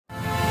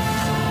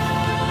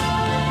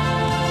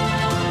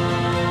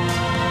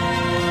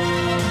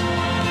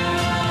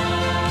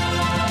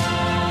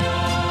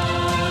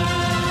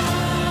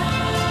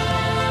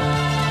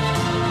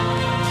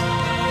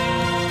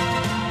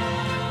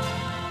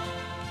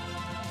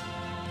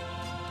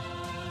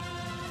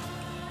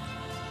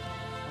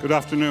Good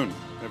afternoon,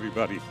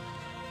 everybody.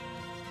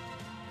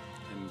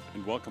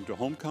 And welcome to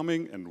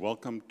Homecoming, and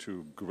welcome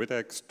to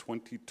GridX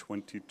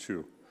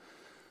 2022.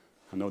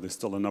 I know there's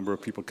still a number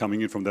of people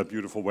coming in from that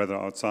beautiful weather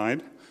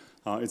outside.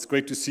 It's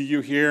great to see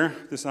you here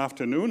this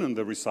afternoon in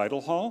the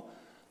recital hall.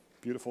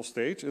 Beautiful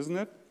stage, isn't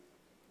it?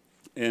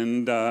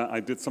 And I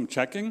did some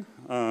checking.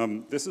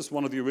 This is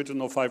one of the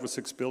original 5 or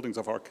 6 buildings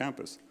of our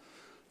campus.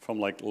 From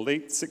like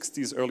late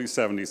 60s, early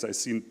 70s. I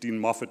see Dean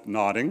Moffat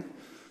nodding.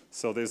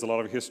 So there's a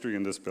lot of history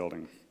in this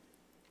building.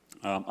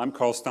 I'm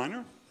Carl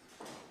Steiner.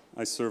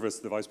 I serve as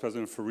the Vice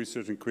President for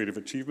Research and Creative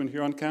Achievement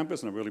here on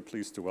campus, and I'm really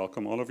pleased to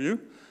welcome all of you.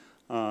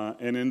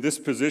 And in this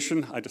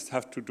position, I just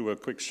have to do a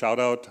quick shout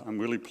out. I'm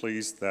really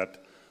pleased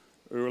that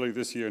early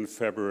this year in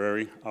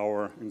February,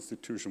 our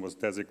institution was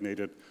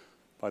designated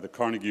by the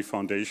Carnegie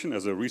Foundation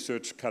as a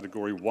Research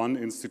Category 1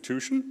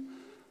 institution.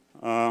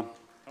 Come on.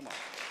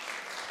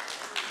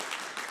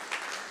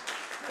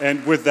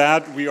 And with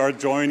that, we are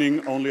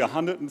joining only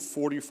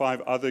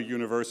 145 other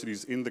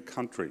universities in the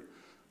country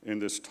in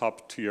this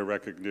top-tier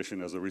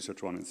recognition as a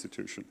Research 1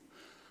 institution.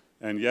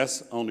 And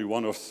yes, only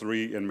 1 of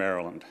 3 in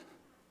Maryland.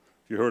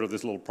 You heard of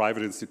this little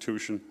private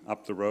institution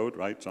up the road,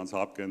 right? Johns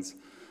Hopkins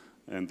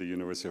and the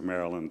University of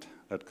Maryland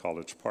at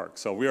College Park.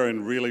 So we are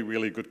in really,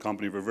 really good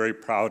company. We're very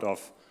proud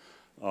of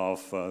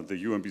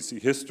the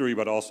UMBC history,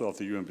 but also of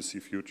the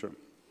UMBC future.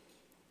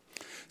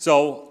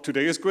 So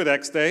today is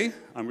GridX Day.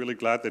 I'm really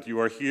glad that you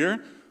are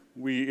here.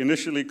 We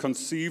initially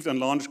conceived and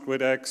launched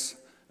GridX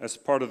as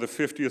part of the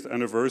 50th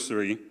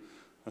anniversary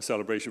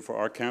celebration for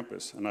our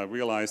campus. And I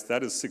realized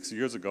that is 6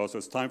 years ago, so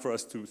it's time for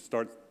us to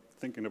start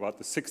thinking about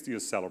the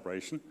 60th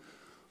celebration.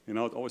 You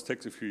know, it always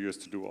takes a few years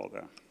to do all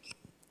that.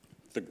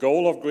 The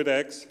goal of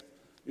GridX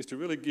is to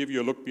really give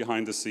you a look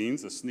behind the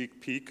scenes, a sneak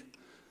peek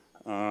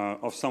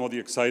of some of the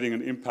exciting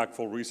and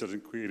impactful research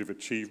and creative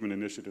achievement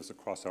initiatives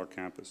across our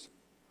campus,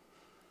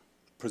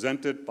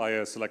 presented by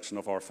a selection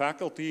of our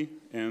faculty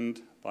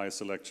and by a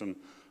selection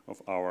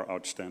of our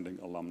outstanding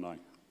alumni.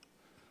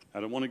 I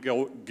don't want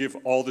to give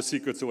all the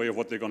secrets away of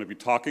what they're going to be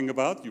talking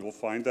about. You will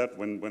find that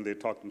when they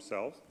talk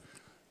themselves.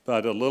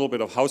 But a little bit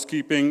of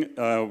housekeeping.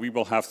 We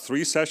will have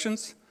 3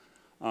 sessions.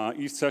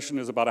 Each session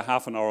is about a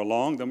half an hour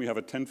long. Then we have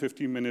a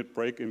 10-15-minute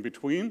break in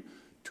between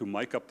to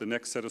mic up the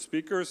next set of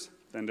speakers.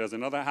 Then there's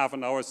another half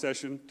an hour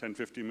session,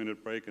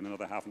 10-15-minute break, and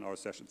another half an hour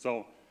session.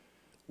 So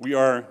we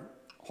are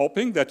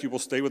hoping that you will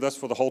stay with us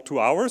for the whole 2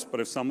 hours. But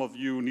if some of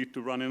you need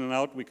to run in and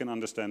out, we can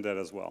understand that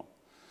as well.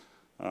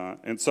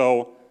 And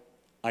so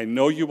I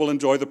know you will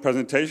enjoy the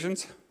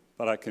presentations,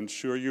 but I can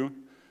assure you,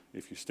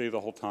 if you stay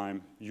the whole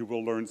time, you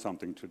will learn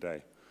something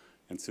today.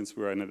 And since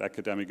we're in an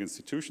academic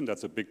institution,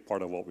 that's a big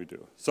part of what we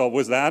do. So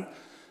with that,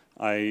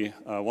 I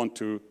want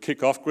to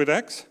kick off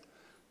GridX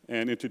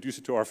and introduce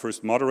you to our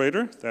first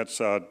moderator. That's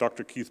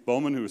Dr. Keith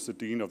Bowman, who is the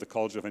Dean of the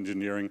College of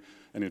Engineering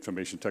and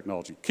Information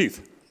Technology.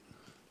 Keith.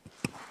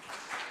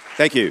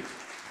 Thank you.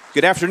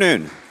 Good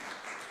afternoon.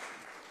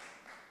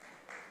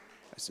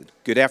 I said,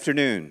 good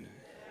afternoon.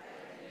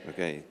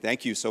 Okay,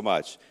 thank you so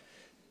much.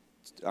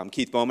 I'm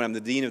Keith Bowman. I'm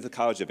the Dean of the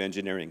College of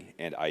Engineering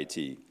and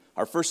IT.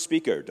 Our first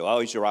speaker,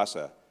 Delali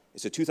Jarasa,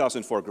 is a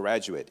 2004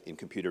 graduate in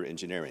computer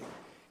engineering.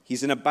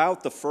 He's in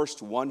about the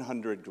first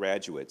 100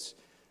 graduates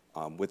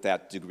with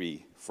that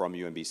degree from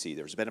UMBC.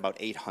 There's been about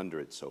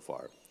 800 so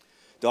far.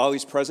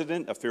 Delali's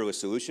president of Fearless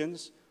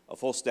Solutions, a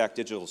full-stack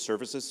digital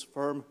services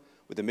firm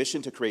with a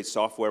mission to create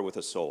software with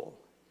a soul.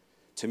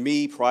 To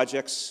me,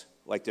 projects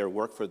like their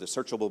work for the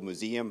Searchable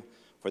Museum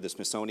for the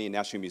Smithsonian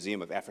National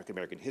Museum of African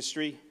American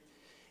History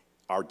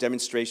are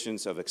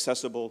demonstrations of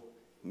accessible,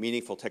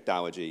 meaningful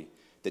technology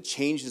that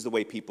changes the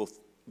way people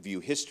view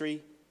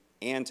history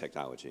and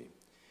technology.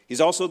 He's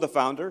also the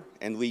founder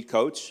and lead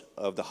coach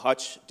of the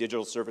Hutch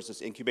Digital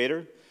Services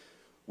Incubator,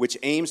 which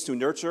aims to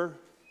nurture,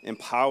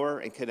 empower,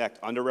 and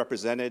connect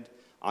underrepresented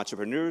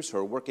entrepreneurs who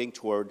are working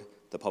toward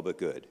the public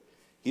good.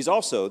 He's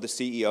also the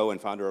CEO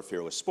and founder of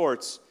Fearless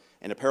Sports,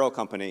 an apparel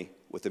company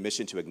with a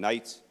mission to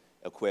ignite,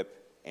 equip,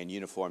 and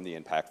uniform the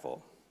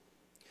impactful.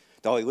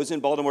 Delali lives in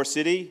Baltimore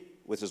City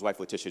with his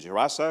wife, Letitia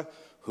Jarasa,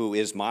 who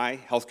is my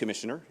health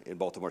commissioner in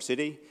Baltimore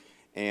City,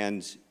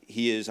 and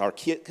he is our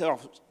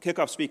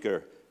kickoff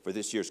speaker for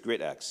this year's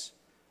GridX.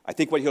 I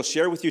think what he'll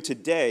share with you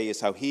today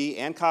is how he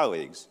and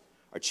colleagues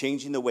are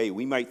changing the way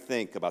we might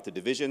think about the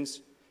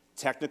divisions,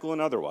 technical and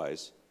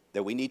otherwise,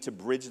 that we need to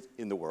bridge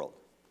in the world.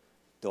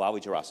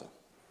 Delali Jarasa.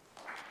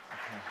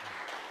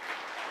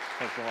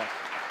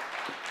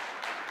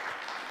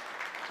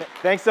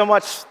 Thanks so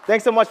much.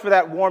 Thanks so much for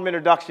that warm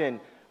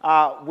introduction.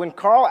 When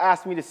Carl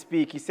asked me to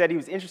speak, he said he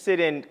was interested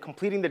in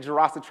completing the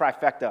Jarasa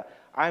trifecta.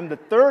 I'm the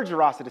 3rd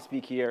Jarasa to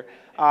speak here.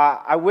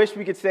 I wish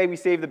we could say we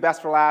saved the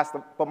best for last,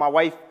 but my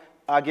wife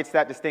gets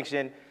that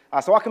distinction.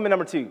 So I'll come in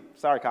number 2.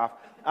 Sorry, Kof.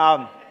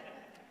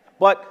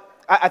 But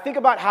I think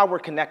about how we're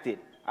connected.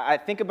 I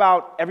think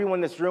about everyone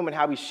in this room and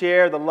how we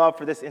share the love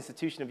for this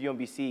institution of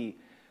UMBC.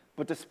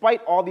 But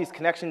despite all these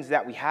connections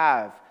that we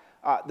have,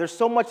 there's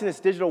so much in this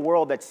digital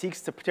world that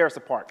seeks to tear us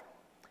apart.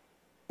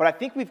 But I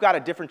think we've got a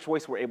different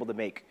choice we're able to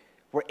make.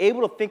 we're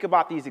able to think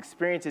about these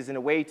experiences in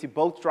a way to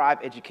both drive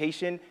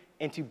education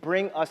and to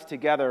bring us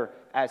together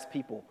as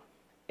people.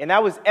 And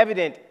that was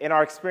evident in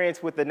our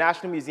experience with the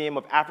National Museum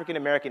of African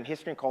American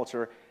History and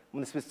Culture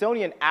when the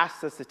Smithsonian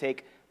asked us to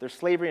take their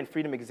Slavery and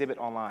Freedom exhibit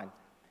online.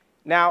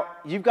 Now,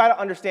 you've got to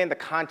understand the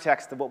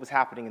context of what was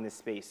happening in this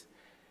space.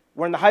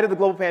 We're in the height of the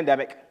global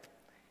pandemic.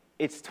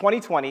 It's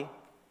 2020.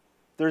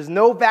 There's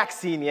no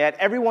vaccine yet.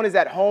 Everyone is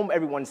at home.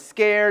 Everyone's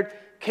scared.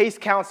 Case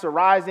counts are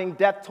rising.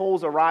 Death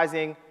tolls are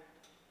rising.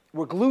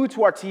 We're glued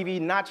to our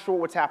TV, not sure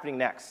what's happening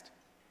next.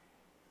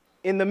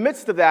 In the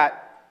midst of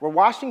that, we're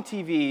watching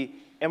TV,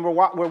 and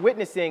we're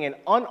witnessing an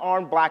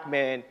unarmed black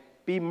man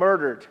be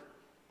murdered.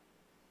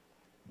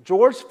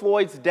 George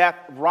Floyd's death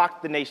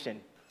rocked the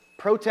nation.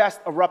 Protests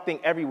erupting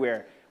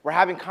everywhere. We're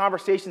having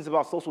conversations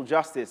about social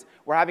justice.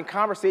 We're having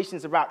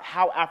conversations about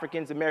how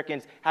African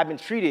Americans have been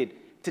treated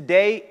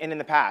today and in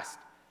the past.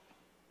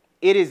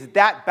 It is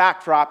that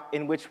backdrop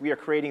in which we are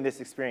creating this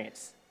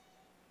experience.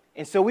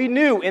 And so we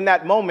knew in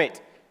that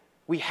moment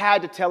we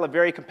had to tell a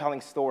very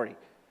compelling story.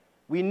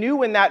 We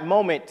knew in that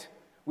moment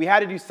we had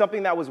to do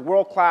something that was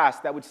world-class,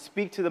 that would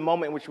speak to the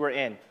moment in which we're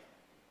in.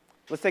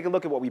 Let's take a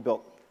look at what we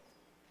built.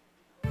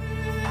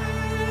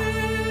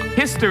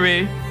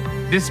 History,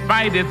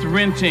 despite its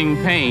wrenching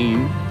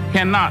pain,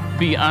 cannot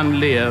be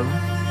unlived,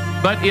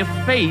 but if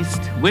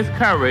faced with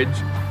courage,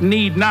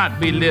 need not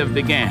be lived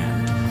again.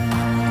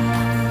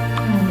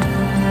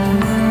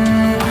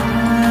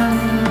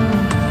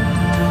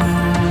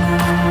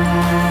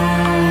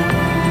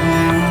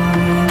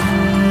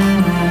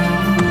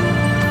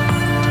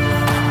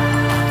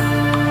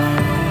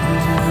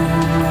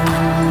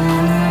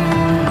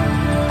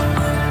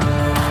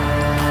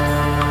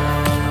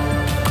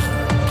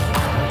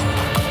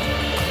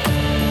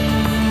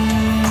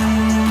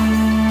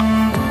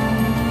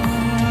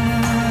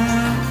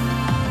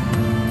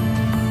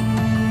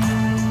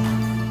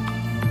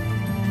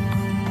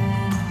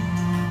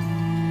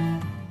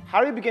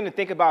 How do we begin to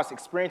think about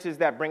experiences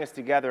that bring us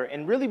together?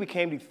 And really we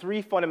came to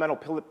three fundamental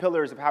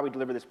pillars of how we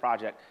deliver this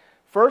project.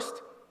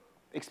 First,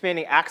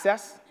 expanding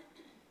access.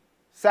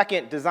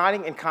 Second,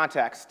 designing in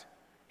context.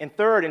 And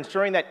third,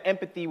 ensuring that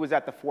empathy was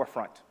at the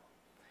forefront.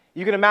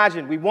 You can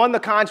imagine, we won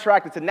the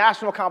contract, it's a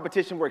national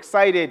competition, we're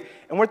excited,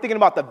 and we're thinking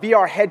about the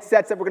VR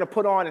headsets that we're gonna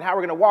put on and how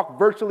we're gonna walk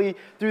virtually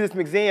through this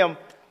museum.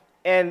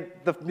 And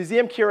the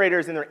museum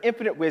curators, in their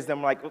infinite wisdom,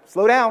 are like,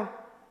 slow down.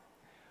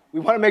 We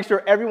want to make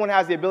sure everyone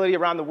has the ability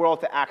around the world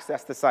to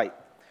access the site.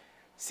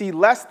 See,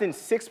 less than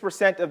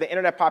 6% of the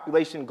internet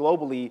population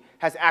globally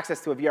has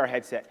access to a VR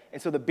headset, and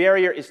so the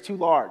barrier is too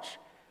large.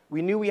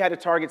 We knew we had to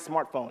target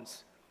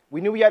smartphones.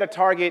 We knew we had to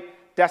target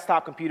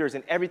desktop computers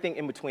and everything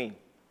in between.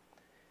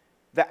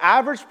 The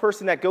average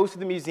person that goes to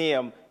the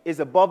museum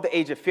is above the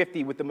age of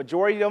 50, with the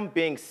majority of them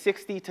being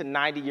 60 to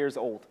 90 years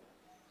old.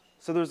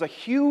 So there's a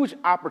huge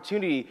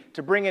opportunity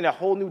to bring in a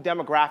whole new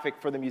demographic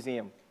for the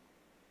museum.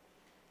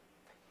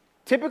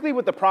 Typically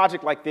with a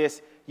project like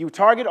this, you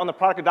target on the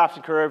product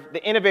adoption curve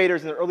the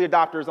innovators and the early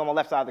adopters on the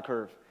left side of the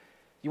curve.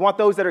 You want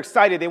those that are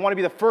excited. They want to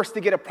be the first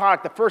to get a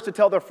product, the first to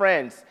tell their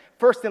friends,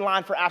 first in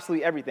line for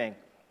absolutely everything.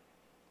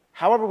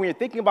 However, when you're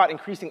thinking about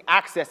increasing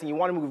access and you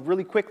want to move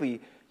really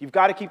quickly, you've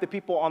got to keep the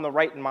people on the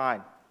right in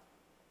mind,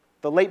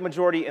 the late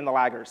majority and the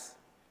laggers.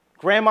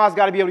 Grandma's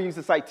got to be able to use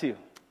the site too.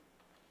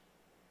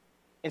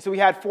 And so we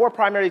had 4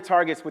 primary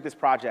targets with this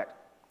project: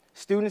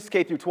 students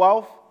K through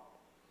 12,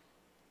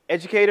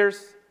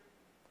 educators,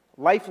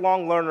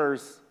 lifelong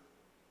learners,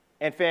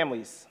 and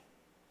families.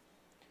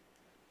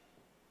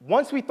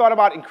 Once we thought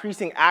about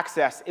increasing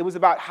access, it was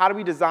about how do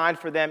we design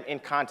for them in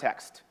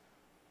context.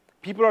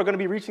 People are going to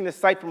be reaching this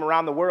site from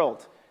around the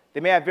world. They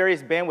may have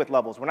various bandwidth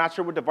levels. We're not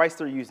sure what device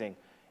they're using.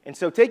 And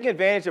so taking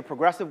advantage of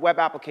progressive web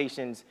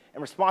applications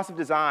and responsive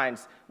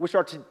designs, which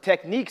are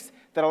techniques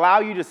that allow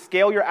you to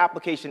scale your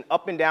application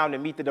up and down to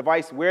meet the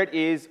device where it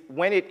is,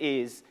 when it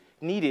is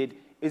needed,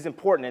 is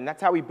important. And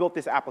that's how we built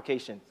this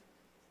application.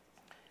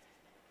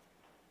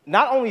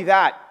 Not only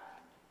that,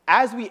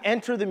 as we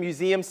enter the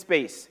museum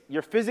space,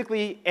 you're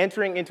physically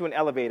entering into an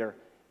elevator,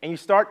 and you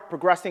start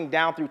progressing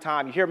down through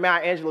time. You hear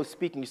Maya Angelou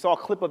speaking. You saw a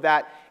clip of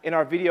that in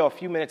our video a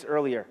few minutes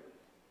earlier.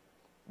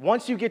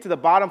 Once you get to the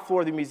bottom floor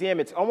of the museum,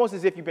 it's almost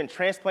as if you've been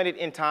transplanted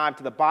in time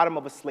to the bottom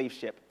of a slave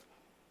ship.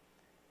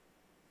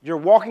 You're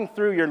walking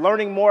through, you're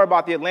learning more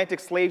about the Atlantic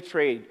slave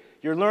trade.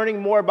 You're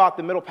learning more about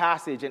the Middle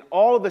Passage and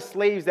all of the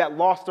slaves that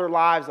lost their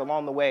lives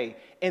along the way.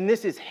 And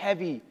this is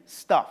heavy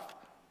stuff.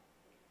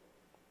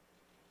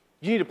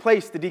 You need a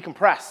place to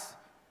decompress.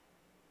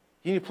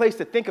 You need a place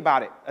to think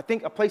about it,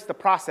 a place to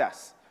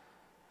process.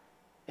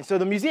 And so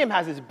the museum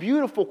has this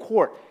beautiful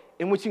court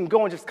in which you can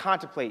go and just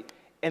contemplate.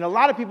 And a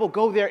lot of people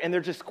go there and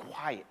they're just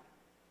quiet.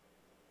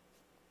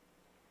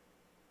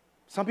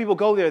 Some people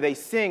go there, they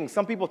sing.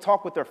 Some people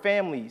talk with their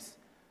families.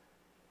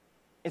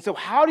 And so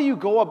how do you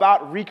go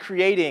about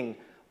recreating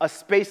a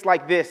space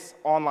like this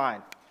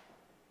online?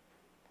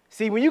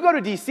 See, when you go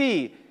to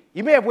DC,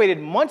 you may have waited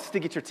months to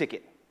get your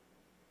ticket.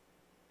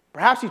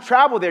 Perhaps you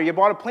traveled there, you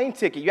bought a plane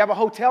ticket, you have a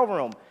hotel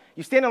room,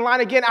 you stand in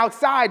line again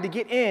outside to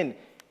get in.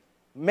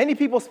 Many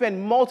people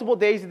spend multiple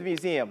days at the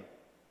museum.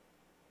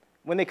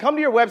 When they come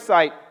to your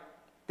website,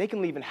 they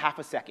can leave in half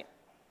a second.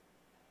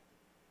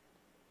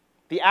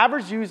 The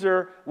average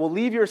user will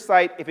leave your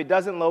site if it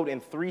doesn't load in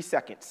 3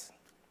 seconds.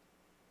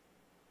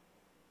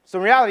 So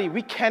in reality,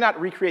 we cannot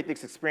recreate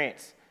this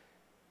experience,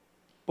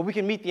 but we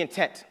can meet the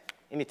intent.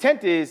 And the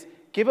intent is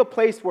give a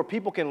place where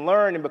people can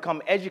learn and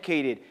become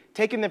educated,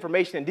 take in the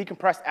information and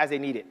decompress as they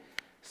need it.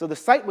 So the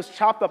site was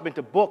chopped up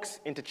into books,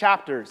 into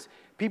chapters.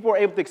 People were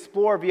able to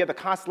explore via the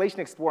Constellation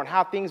Explorer and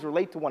how things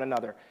relate to one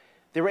another.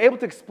 They were able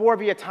to explore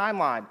via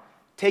timeline.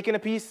 Take in a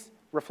piece,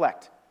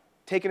 reflect.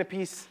 Take in a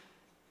piece,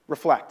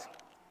 reflect.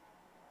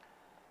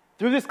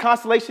 Through this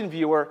Constellation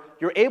Viewer,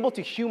 you're able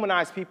to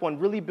humanize people and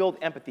really build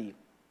empathy.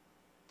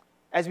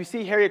 As we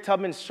see Harriet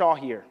Tubman's shawl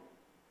here.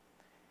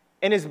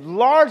 And as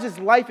large as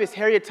life as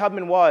Harriet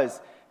Tubman was,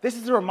 this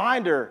is a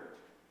reminder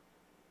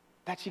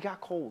that she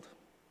got cold.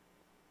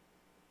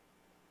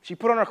 She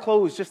put on her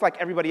clothes just like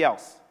everybody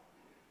else.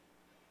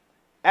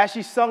 As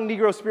she sung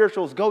Negro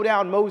spirituals, Go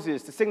Down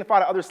Moses, to signify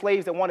to other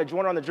slaves that want to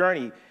join her on the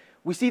journey,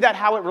 we see that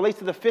how it relates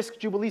to the Fisk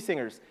Jubilee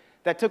Singers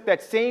that took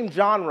that same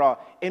genre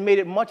and made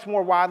it much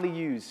more widely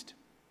used.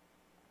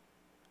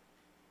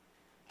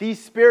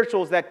 These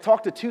spirituals that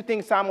talk to two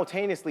things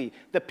simultaneously,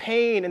 the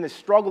pain and the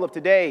struggle of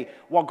today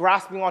while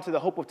grasping onto the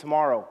hope of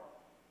tomorrow.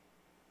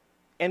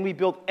 And we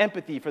built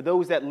empathy for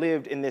those that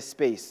lived in this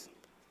space.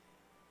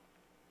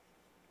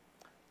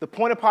 The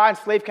Point of Pine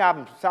Slave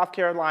Cabin from South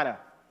Carolina.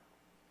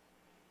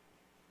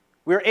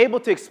 We were able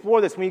to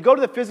explore this. When you go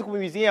to the physical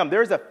museum,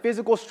 there's a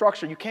physical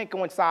structure. You can't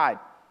go inside.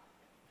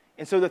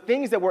 And so the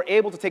things that we're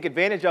able to take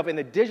advantage of in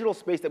the digital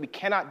space that we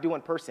cannot do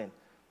in person.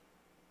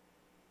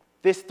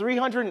 This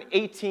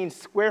 318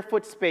 square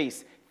foot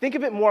space, think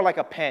of it more like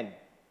a pen,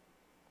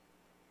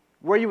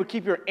 where you would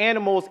keep your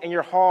animals and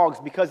your hogs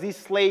because these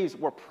slaves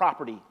were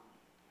property.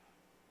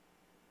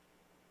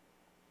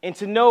 And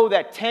to know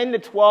that 10 to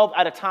 12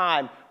 at a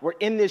time were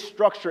in this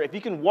structure, if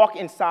you can walk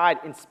inside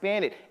and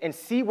span it and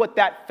see what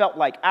that felt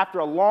like after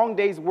a long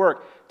day's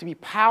work to be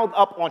piled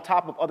up on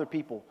top of other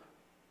people.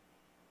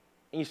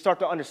 And you start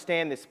to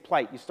understand this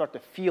plight, you start to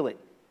feel it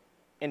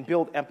and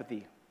build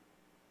empathy.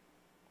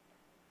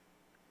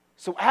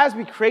 So as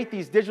we create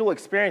these digital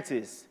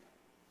experiences,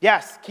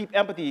 yes, keep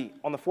empathy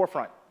on the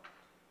forefront.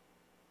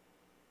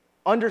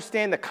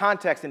 Understand the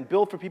context and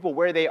build for people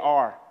where they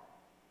are.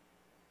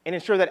 And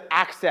ensure that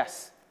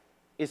access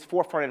is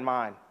forefront in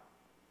mind.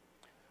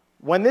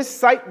 When this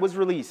site was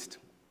released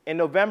in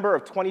November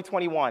of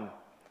 2021,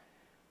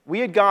 we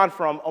had gone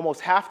from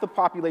almost half the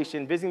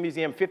population visiting the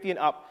museum, 50 and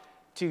up,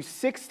 to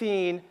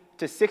 16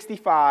 to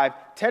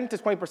 65, 10 to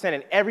 20%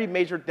 in every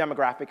major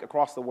demographic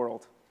across the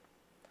world.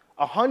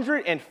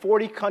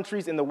 140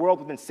 countries in the world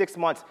within 6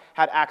 months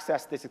had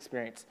access to this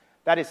experience.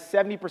 That is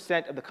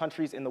 70% of the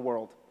countries in the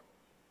world.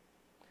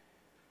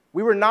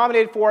 We were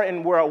nominated for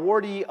and were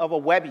awardee of a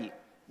Webby,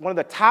 one of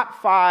the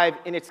top 5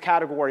 in its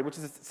category, which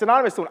is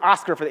synonymous to an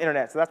Oscar for the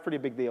internet, so that's a pretty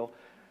big deal.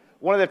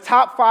 One of the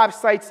top 5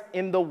 sites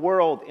in the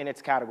world in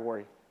its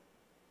category.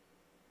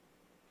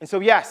 And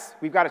so yes,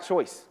 we've got a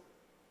choice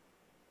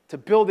to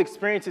build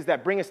experiences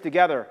that bring us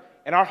together.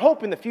 And our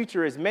hope in the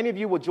future is many of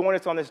you will join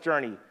us on this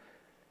journey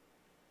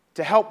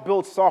to help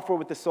build software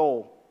with the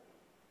soul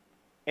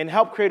and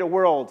help create a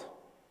world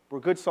where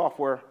good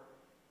software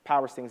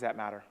powers things that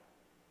matter.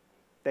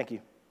 Thank you.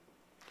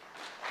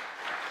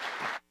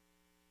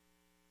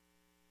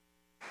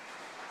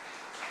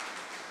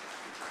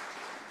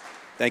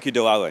 Thank you,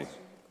 Delali.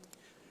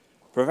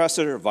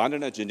 Professor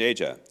Vandana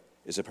Juneja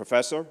is a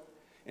professor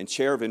and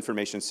chair of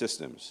information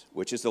systems,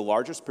 which is the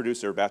largest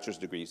producer of bachelor's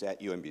degrees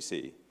at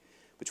UMBC,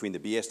 between the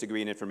BS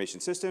degree in information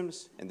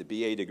systems and the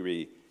BA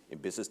degree in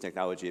business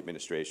technology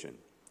administration.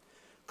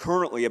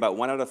 Currently, about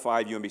 1 out of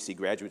 5 UMBC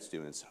graduate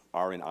students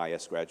are in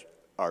UMBC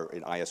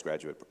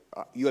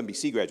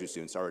graduate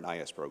students are in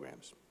IS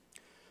programs.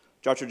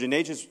 Dr.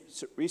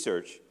 Juneja's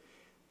research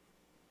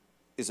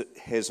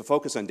has a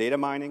focus on data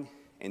mining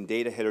and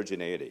data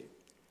heterogeneity.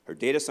 Her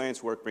data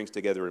science work brings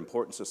together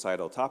important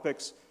societal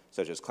topics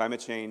such as climate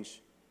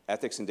change,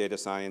 ethics in data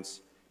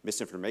science,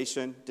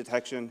 misinformation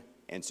detection,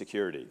 and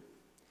security.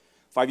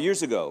 5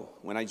 years ago,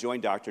 when I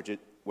joined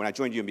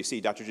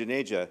UMBC, Dr.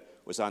 Juneja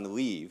was on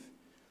leave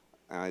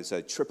as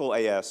a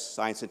AAAS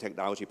Science and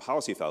Technology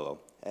Policy Fellow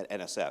at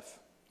NSF.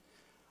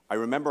 I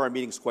remember our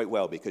meetings quite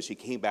well because she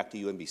came back to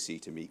UMBC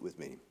to meet with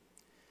me.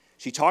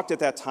 She talked at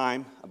that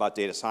time about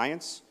data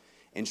science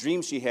and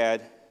dreams she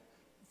had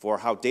for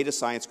how data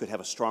science could have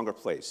a stronger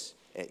place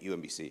at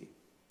UMBC.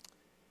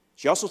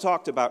 She also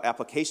talked about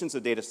applications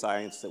of data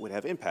science that would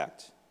have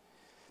impact.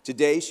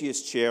 Today, she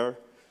is chair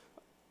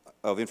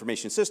of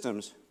information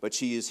systems, but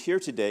she is here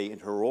today in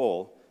her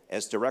role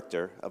as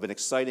director of an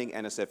exciting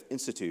NSF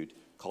institute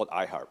called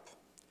iHarp.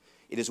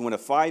 It is one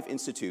of 5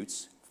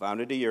 institutes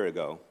founded a year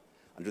ago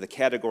under the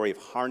category of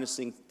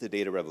harnessing the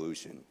data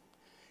revolution.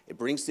 It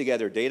brings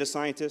together data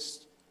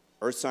scientists,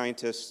 earth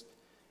scientists,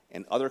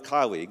 and other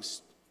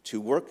colleagues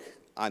to work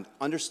on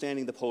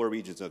understanding the polar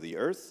regions of the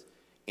Earth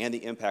and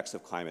the impacts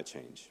of climate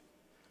change.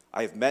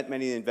 I have met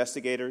many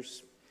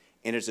investigators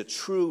and is a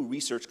true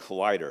research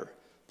collider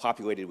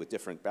populated with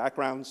different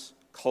backgrounds,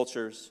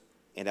 cultures,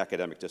 and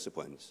academic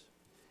disciplines.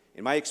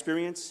 In my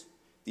experience,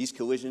 these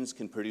collisions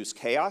can produce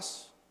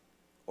chaos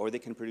or they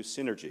can produce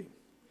synergy.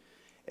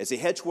 As they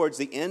head towards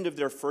the end of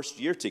their first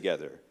year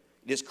together,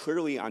 it is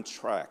clearly on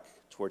track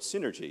towards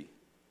synergy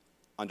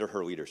under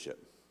her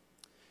leadership.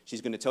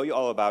 She's going to tell you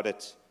all about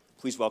it.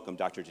 Please welcome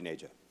Dr.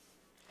 Juneja.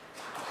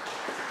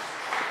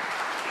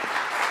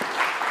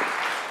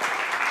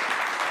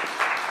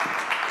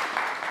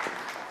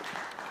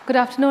 Good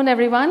afternoon,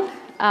 everyone.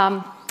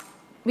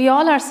 We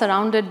all are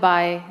surrounded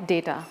by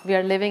data. We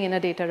are living in a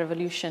data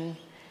revolution.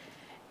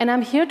 And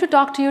I'm here to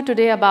talk to you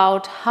today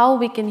about how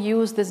we can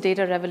use this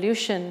data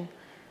revolution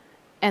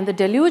and the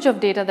deluge of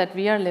data that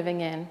we are living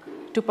in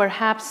to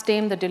perhaps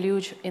tame the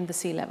deluge in the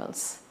sea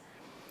levels.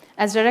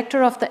 As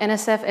director of the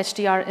NSF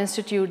HDR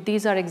Institute,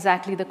 these are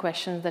exactly the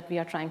questions that we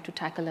are trying to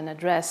tackle and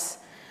address,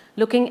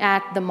 looking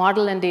at the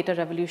model and data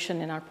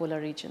revolution in our polar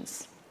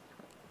regions.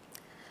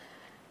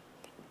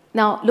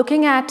 Now,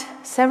 looking at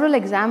several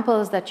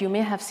examples that you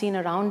may have seen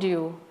around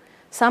you,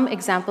 some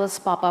examples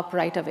pop up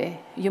right away.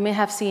 You may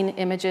have seen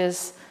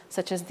images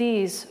such as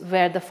these,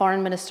 where the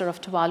foreign minister of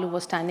Tuvalu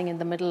was standing in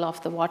the middle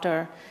of the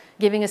water,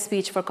 giving a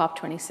speech for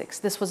COP26.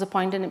 This was a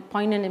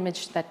poignant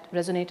image that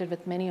resonated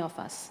with many of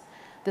us.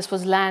 This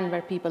was land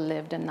where people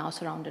lived and now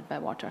surrounded by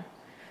water.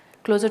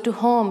 Closer to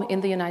home in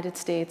the United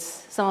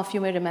States, some of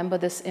you may remember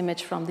this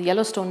image from the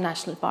Yellowstone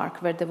National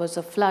Park, where there was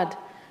a flood,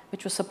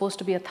 which was supposed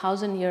to be a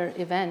 1,000-year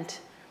event,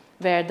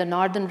 where the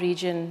northern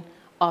region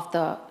of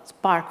the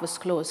park was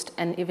closed,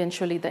 and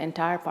eventually the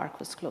entire park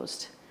was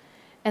closed.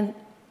 And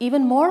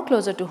even more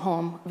closer to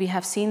home, we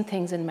have seen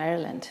things in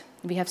Maryland.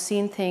 We have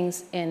seen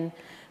things in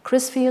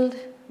Crisfield,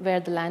 where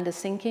the land is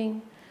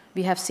sinking.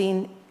 We have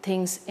seen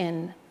things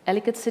in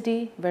Ellicott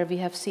City, where we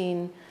have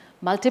seen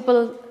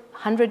multiple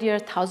 100-year,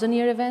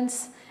 1,000-year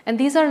events. And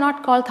these are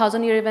not called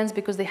 1,000-year events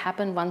because they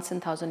happen once in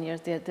 1,000 years.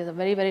 There's a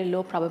very, very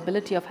low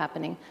probability of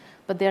happening,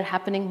 but they're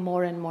happening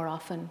more and more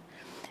often.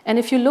 And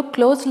if you look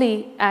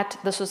closely at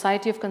the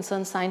Society of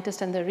Concerned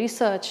Scientists and their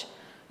research,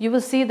 you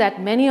will see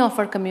that many of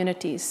our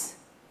communities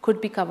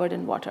could be covered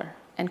in water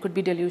and could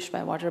be deluged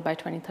by water by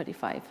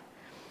 2035.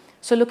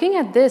 So looking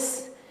at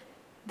this,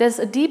 there's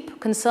a deep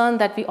concern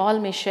that we all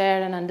may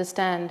share and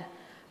understand.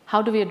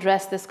 How do we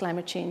address this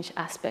climate change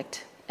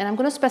aspect? And I'm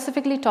going to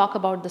specifically talk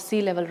about the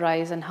sea level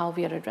rise and how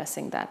we are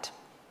addressing that.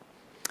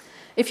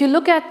 If you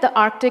look at the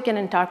Arctic and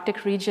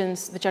Antarctic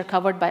regions, which are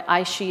covered by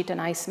ice sheet and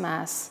ice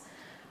mass,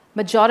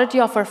 majority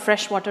of our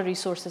freshwater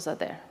resources are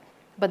there,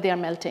 but they are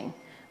melting.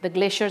 The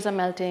glaciers are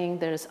melting,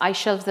 there's ice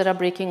shelves that are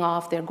breaking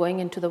off, they're going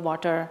into the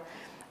water.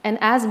 And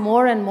as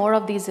more and more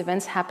of these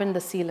events happen,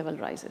 the sea level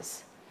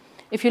rises.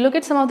 If you look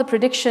at some of the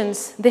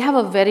predictions, they have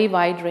a very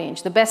wide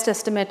range. The best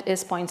estimate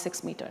is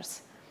 0.6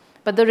 meters.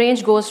 But the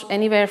range goes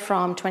anywhere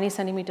from 20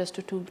 centimeters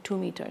to 2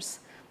 meters.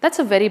 That's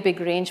a very big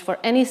range for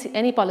any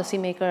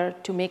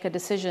policymaker to make a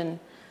decision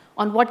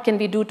on what can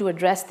we do to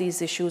address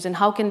these issues and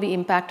how can we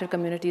impact our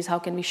communities, how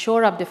can we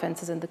shore up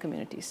defenses in the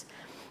communities.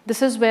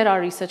 This is where our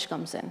research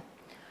comes in.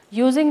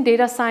 Using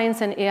data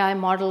science and AI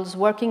models,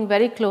 working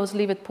very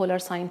closely with polar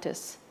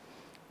scientists,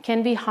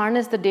 can we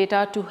harness the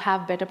data to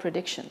have better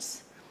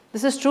predictions?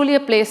 This is truly a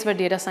place where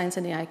data science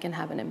and AI can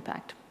have an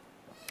impact.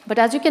 But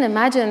as you can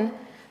imagine,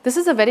 this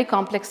is a very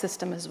complex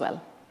system as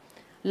well.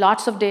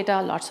 Lots of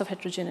data, lots of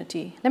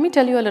heterogeneity. Let me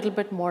tell you a little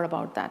bit more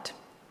about that.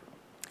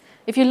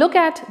 If you look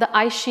at the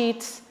ice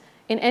sheets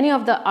in any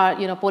of the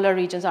polar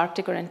regions,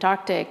 Arctic or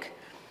Antarctic,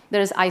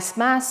 there is ice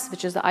mass,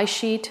 which is the ice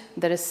sheet.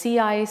 There is sea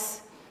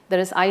ice. There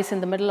is ice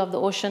in the middle of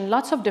the ocean.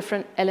 Lots of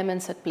different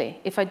elements at play.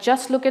 If I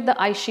just look at the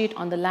ice sheet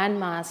on the land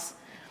mass,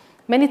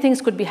 many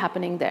things could be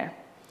happening there.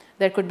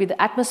 There could be the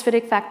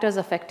atmospheric factors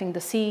affecting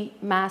the sea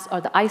mass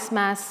or the ice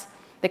mass.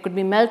 There could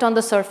be melt on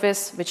the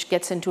surface, which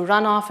gets into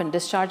runoff and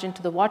discharge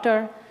into the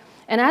water.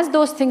 And as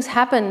those things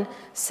happen,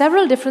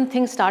 several different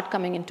things start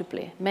coming into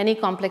play. Many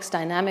complex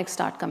dynamics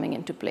start coming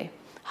into play.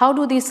 How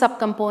do these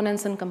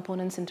subcomponents and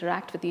components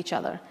interact with each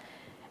other?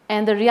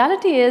 And the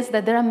reality is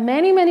that there are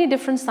many, many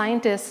different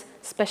scientists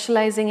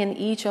specializing in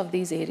each of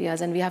these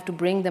areas, and we have to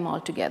bring them all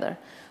together.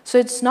 So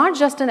it's not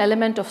just an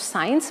element of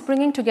science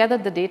bringing together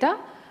the data,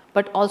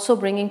 but also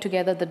bringing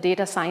together the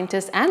data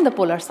scientists and the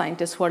polar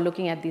scientists who are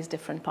looking at these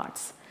different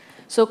parts.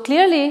 So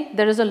clearly,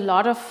 there is a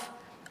lot of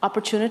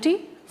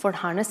opportunity for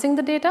harnessing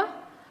the data,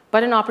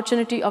 but an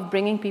opportunity of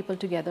bringing people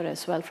together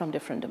as well from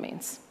different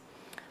domains.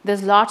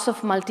 There's lots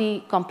of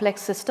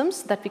multi-complex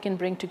systems that we can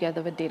bring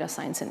together with data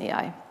science and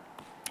AI.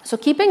 So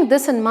keeping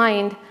this in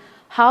mind,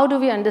 how do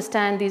we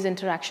understand these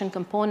interaction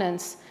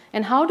components?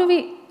 And how do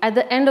we, at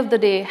the end of the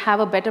day, have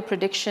a better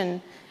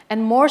prediction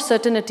and more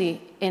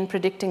certainty in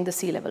predicting the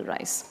sea level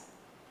rise?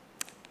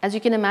 As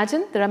you can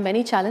imagine, there are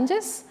many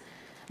challenges.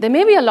 There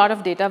may be a lot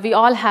of data. We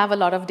all have a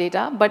lot of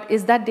data. But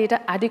is that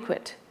data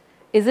adequate?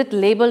 Is it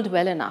labeled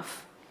well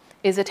enough?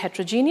 Is it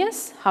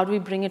heterogeneous? How do we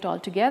bring it all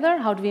together?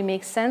 How do we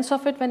make sense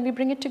of it when we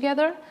bring it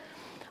together?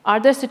 Are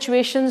there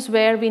situations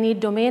where we need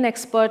domain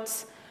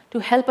experts to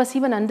help us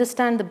even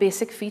understand the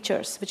basic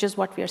features, which is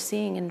what we are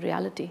seeing in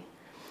reality?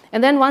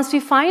 And then once we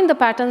find the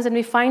patterns and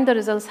we find the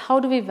results, how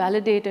do we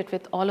validate it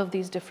with all of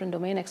these different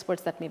domain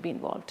experts that may be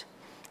involved,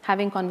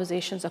 having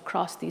conversations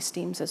across these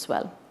teams as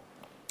well.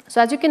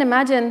 So as you can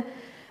imagine,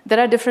 there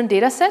are different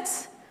data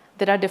sets,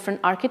 there are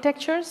different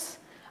architectures,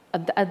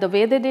 the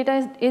way the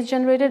data is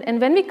generated. And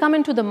when we come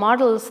into the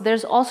models,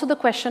 there's also the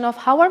question of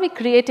how are we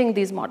creating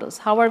these models?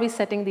 How are we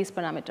setting these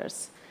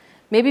parameters?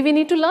 Maybe we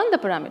need to learn the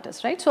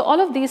parameters, right? So all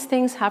of these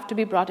things have to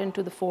be brought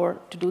into the fore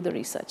to do the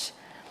research.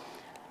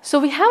 So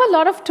we have a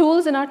lot of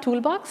tools in our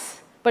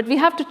toolbox, but we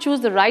have to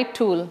choose the right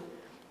tool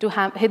to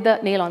hit the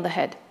nail on the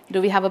head.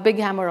 Do we have a big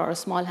hammer or a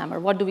small hammer?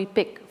 What do we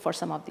pick for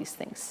some of these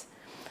things?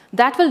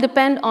 That will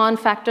depend on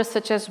factors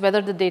such as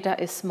whether the data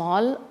is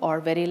small or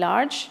very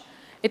large.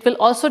 It will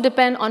also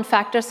depend on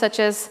factors such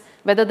as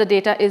whether the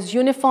data is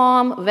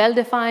uniform,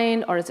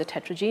 well-defined, or is it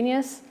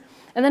heterogeneous.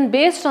 And then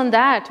based on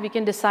that, we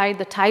can decide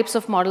the types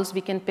of models we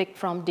can pick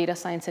from data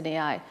science and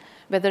AI,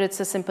 whether it's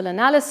a simple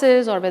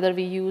analysis or whether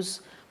we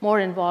use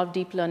more involved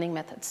deep learning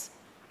methods.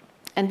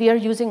 And we are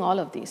using all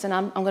of these. And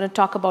I'm going to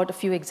talk about a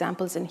few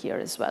examples in here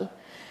as well.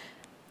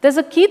 There's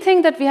a key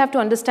thing that we have to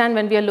understand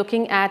when we are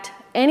looking at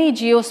any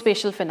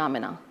geospatial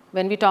phenomena.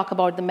 When we talk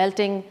about the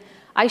melting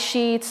ice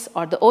sheets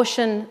or the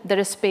ocean, there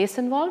is space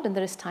involved and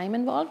there is time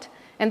involved.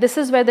 And this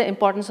is where the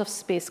importance of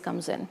space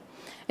comes in.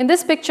 In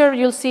this picture,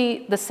 you'll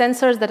see the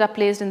sensors that are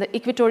placed in the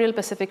equatorial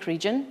Pacific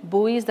region,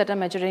 buoys that are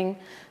measuring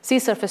sea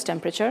surface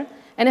temperature.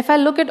 And if I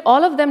look at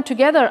all of them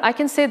together, I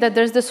can say that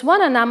there's this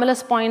one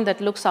anomalous point that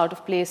looks out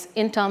of place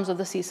in terms of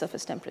the sea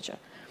surface temperature.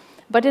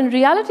 But in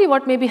reality,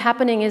 what may be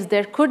happening is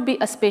there could be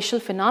a spatial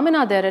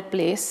phenomena there at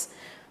place,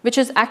 which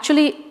is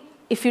actually,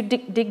 if you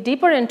dig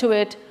deeper into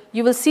it,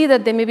 you will see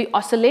that there may be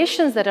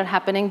oscillations that are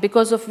happening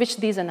because of which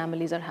these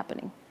anomalies are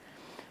happening.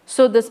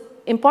 So the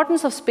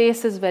importance of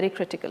space is very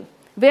critical.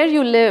 Where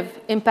you live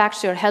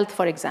impacts your health,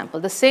 for example.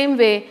 The same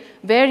way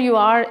where you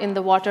are in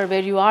the water,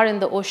 where you are in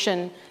the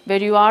ocean,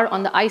 where you are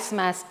on the ice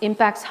mass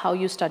impacts how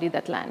you study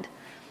that land.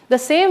 The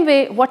same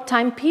way what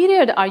time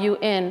period are you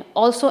in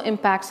also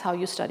impacts how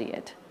you study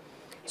it.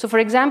 So for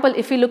example,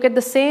 if we look at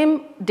the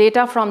same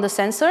data from the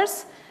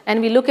sensors,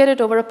 and we look at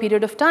it over a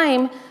period of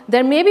time,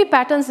 there may be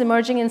patterns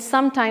emerging in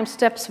some time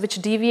steps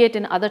which deviate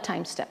in other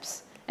time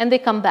steps, and they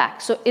come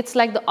back. So it's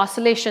like the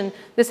oscillation.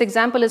 This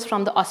example is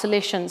from the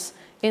oscillations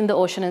in the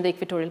ocean in the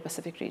equatorial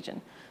Pacific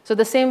region. So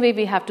the same way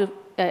we have to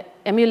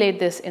emulate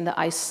this in the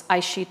ice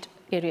sheet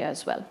area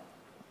as well.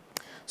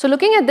 So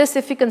looking at this,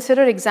 if we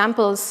consider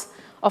examples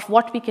of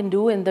what we can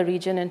do in the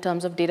region in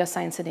terms of data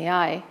science and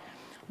AI,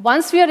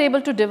 once we are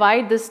able to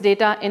divide this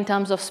data in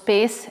terms of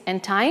space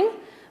and time,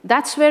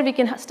 that's where we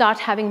can start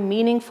having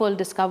meaningful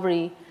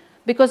discovery,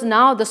 because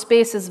now the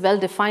space is well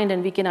defined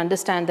and we can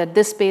understand that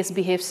this space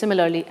behaves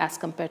similarly as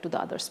compared to the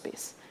other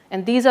space.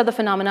 And these are the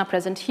phenomena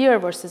present here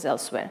versus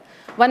elsewhere.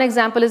 One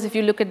example is if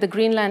you look at the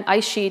Greenland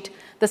ice sheet,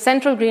 the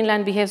central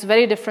Greenland behaves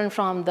very different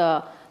from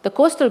the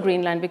coastal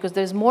Greenland because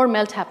there's more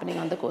melt happening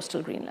on the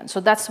coastal Greenland. So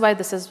that's why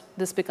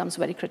this becomes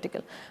very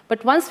critical.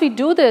 But once we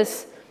do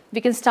this, we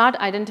can start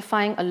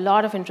identifying a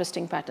lot of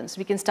interesting patterns.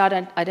 We can start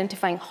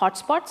identifying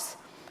hotspots,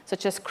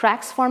 such as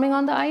cracks forming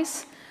on the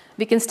ice.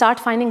 We can start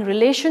finding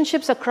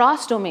relationships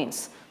across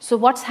domains. So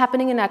what's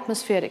happening in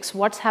atmospherics?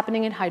 What's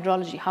happening in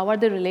hydrology? How are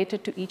they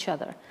related to each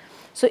other?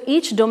 So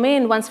each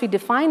domain, once we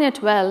define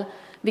it well,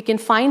 we can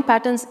find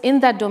patterns in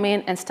that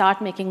domain and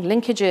start making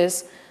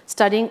linkages,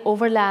 studying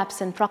overlaps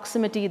and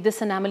proximity.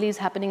 This anomaly is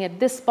happening at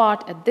this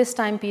spot, at this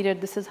time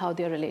period. This is how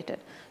they're related.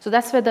 So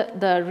that's where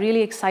the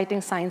really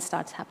exciting science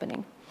starts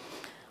happening.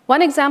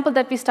 One example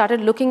that we started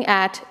looking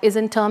at is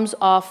in terms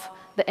of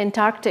the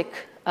Antarctic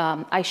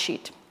ice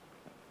sheet.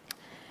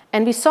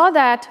 And we saw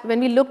that when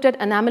we looked at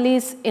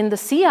anomalies in the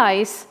sea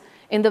ice,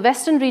 in the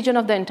western region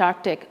of the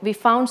Antarctic, we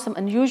found some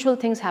unusual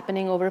things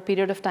happening over a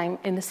period of time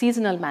in a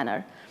seasonal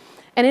manner.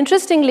 And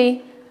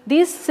interestingly,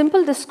 these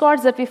simple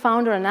discords that we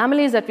found or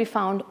anomalies that we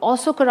found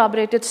also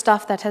corroborated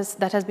stuff that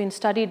has been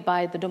studied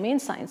by the domain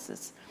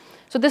sciences.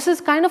 So this is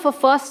kind of a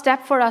first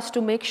step for us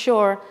to make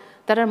sure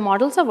that our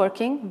models are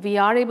working, we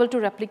are able to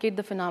replicate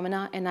the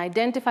phenomena and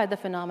identify the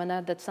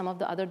phenomena that some of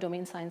the other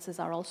domain sciences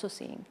are also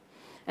seeing.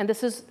 And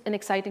this is an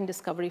exciting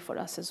discovery for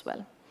us as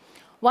well.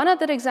 One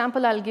other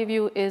example I'll give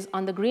you is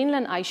on the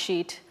Greenland ice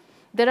sheet.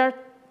 There are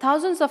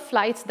thousands of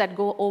flights that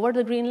go over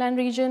the Greenland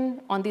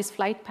region on these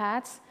flight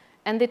paths,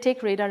 and they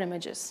take radar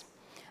images.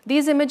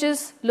 These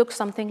images look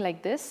something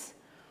like this,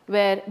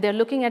 where they're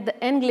looking at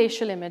the end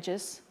glacial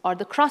images or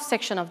the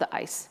cross-section of the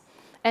ice.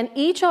 And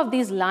each of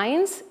these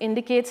lines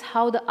indicates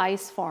how the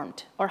ice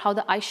formed or how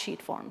the ice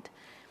sheet formed.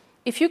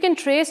 If you can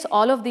trace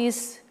all of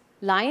these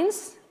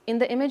lines in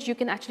the image, you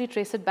can actually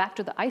trace it back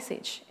to the ice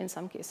age in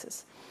some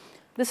cases.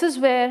 This is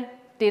where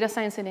data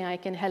science and AI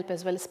can help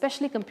as well,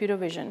 especially computer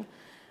vision,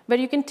 where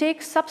you can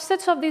take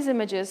subsets of these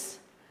images,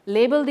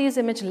 label these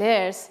image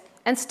layers,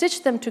 and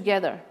stitch them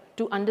together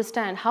to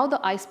understand how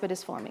the ice bed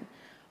is forming.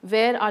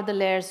 Where are the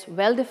layers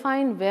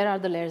well-defined? Where are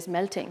the layers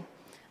melting?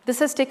 This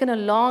has taken a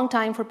long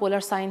time for polar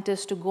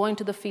scientists to go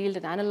into the field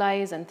and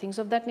analyze and things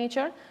of that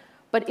nature.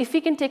 But if we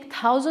can take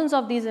thousands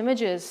of these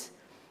images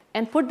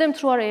and put them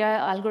through our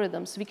AI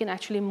algorithms, we can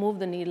actually move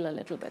the needle a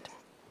little bit.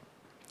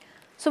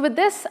 So with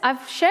this,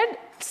 I've shared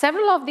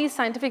several of these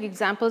scientific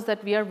examples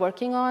that we are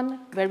working on,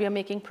 where we are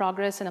making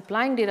progress in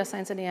applying data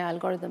science and AI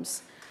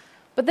algorithms.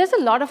 But there's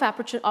a lot of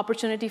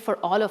opportunity for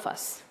all of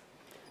us.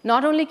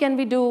 Not only can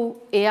we do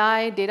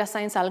AI, data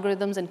science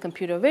algorithms and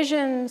computer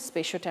vision,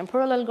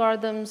 spatiotemporal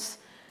algorithms,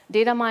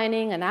 data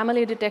mining,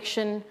 anomaly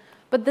detection,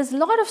 but there's a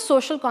lot of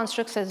social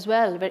constructs as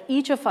well, where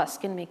each of us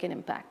can make an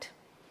impact.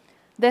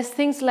 There's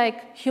things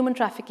like human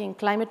trafficking,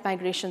 climate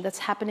migration that's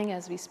happening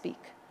as we speak.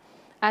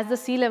 As the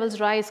sea levels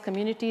rise,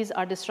 communities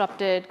are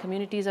disrupted,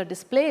 communities are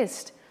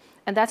displaced,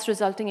 and that's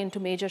resulting into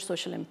major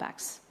social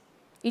impacts.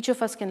 Each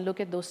of us can look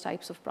at those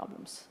types of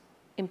problems,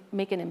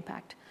 make an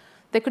impact.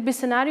 There could be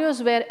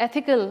scenarios where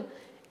ethical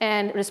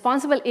and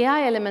responsible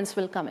AI elements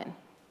will come in,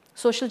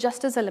 social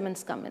justice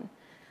elements come in,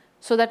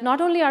 so that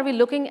not only are we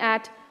looking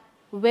at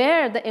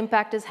where the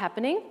impact is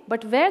happening,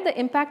 but where the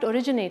impact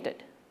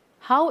originated.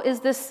 How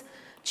is this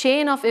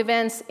chain of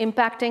events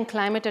impacting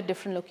climate at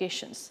different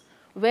locations?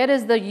 Where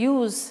is the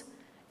use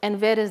and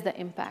where is the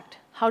impact?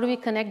 How do we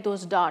connect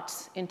those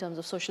dots in terms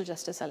of social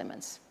justice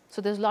elements?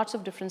 So there's lots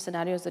of different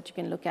scenarios that you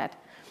can look at.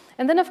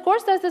 And then, of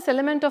course, there's this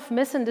element of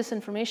mis and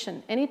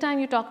disinformation. Anytime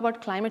you talk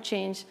about climate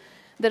change,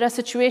 there are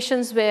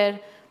situations where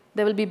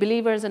there will be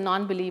believers and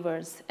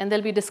non-believers, and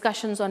there'll be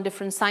discussions on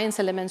different science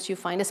elements you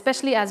find,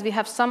 especially as we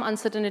have some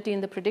uncertainty in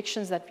the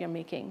predictions that we are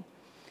making.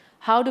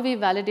 How do we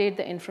validate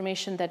the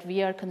information that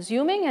we are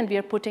consuming and we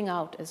are putting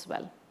out as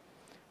well?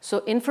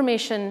 So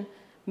information,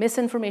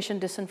 misinformation,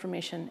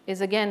 disinformation is,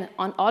 again,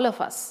 on all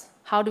of us.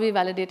 How do we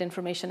validate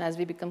information as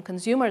we become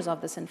consumers of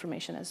this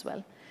information as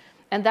well?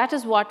 And that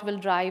is what will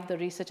drive the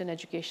research and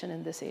education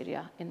in this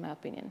area, in my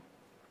opinion.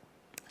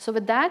 So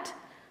with that,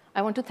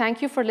 I want to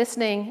thank you for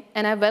listening,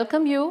 and I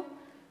welcome you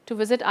to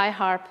visit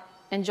iHarp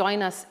and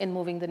join us in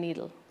moving the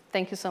needle.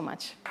 Thank you so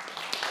much.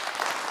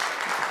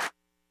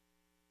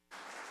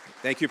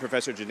 Thank you,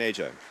 Professor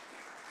Juneja.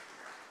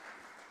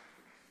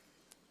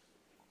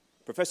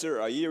 Professor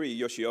Airi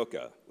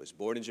Yoshioka was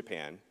born in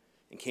Japan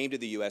and came to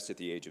the US at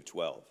the age of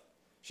 12.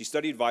 She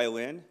studied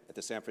violin at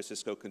the San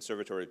Francisco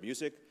Conservatory of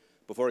Music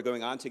before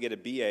going on to get a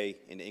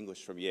BA in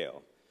English from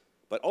Yale.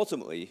 But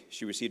ultimately,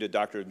 she received a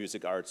Doctor of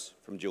Music Arts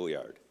from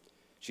Juilliard.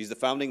 She's the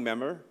founding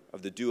member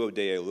of the Duo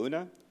Dea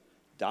Luna,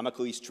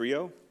 Damocles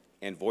Trio,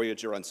 and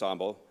Voyager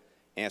Ensemble,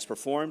 and has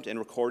performed and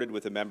recorded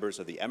with the members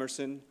of the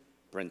Emerson,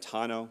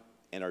 Brentano,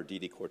 and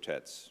Arditi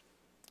quartets.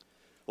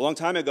 A long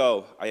time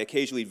ago, I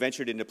occasionally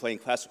ventured into playing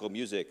classical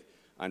music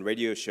on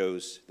radio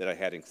shows that I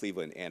had in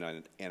Cleveland and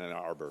Ann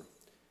Arbor.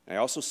 And I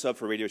also subbed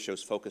for radio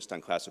shows focused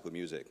on classical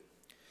music.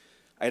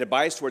 I had a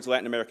bias towards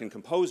Latin American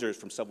composers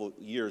from several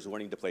years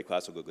learning to play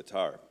classical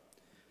guitar.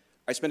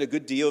 I spent a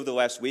good deal of the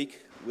last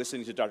week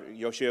listening to Dr.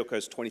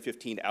 Yoshioka's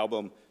 2015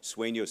 album,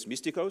 Sueños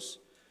Místicos,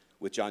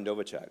 with John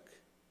Novacek.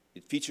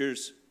 It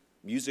features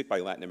music by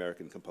Latin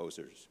American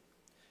composers.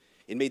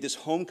 It made this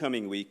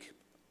homecoming week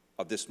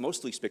of this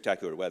mostly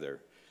spectacular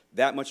weather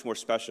that much more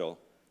special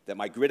that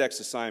my GridX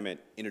assignment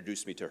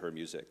introduced me to her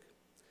music.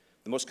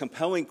 The most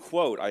compelling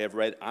quote I have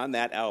read on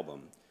that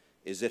album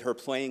is that her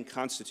playing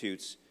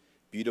constitutes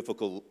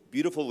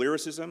beautiful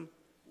lyricism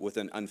with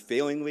an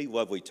unfailingly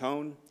lovely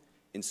tone,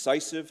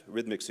 incisive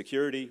rhythmic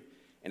security,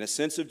 and a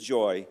sense of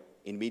joy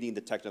in meeting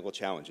the technical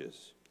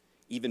challenges.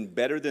 Even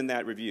better than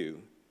that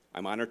review,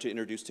 I'm honored to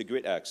introduce to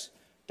GridX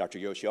Dr.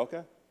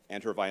 Yoshioka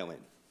and her violin.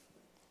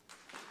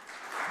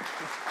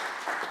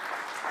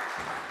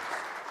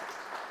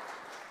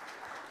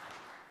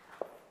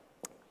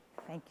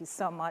 Thank you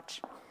so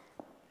much.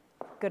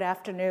 Good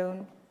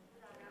afternoon.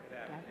 Good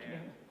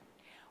afternoon.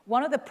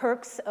 One of the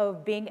perks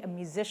of being a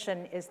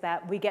musician is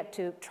that we get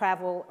to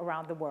travel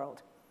around the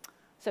world.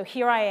 So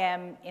here I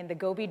am in the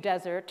Gobi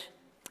Desert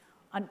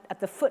at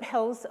the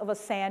foothills of a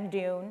sand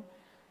dune,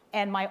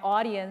 and my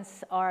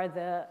audience are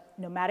the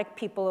nomadic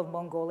people of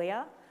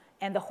Mongolia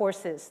and the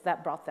horses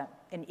that brought them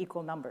in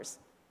equal numbers.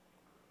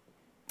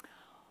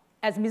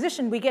 As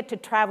musicians, we get to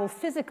travel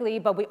physically,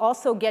 but we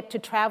also get to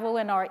travel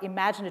in our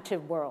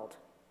imaginative world.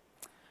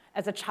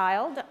 As a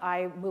child,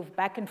 I moved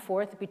back and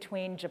forth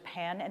between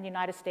Japan and the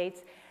United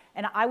States,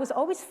 and I was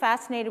always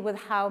fascinated with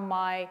how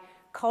my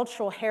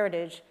cultural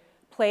heritage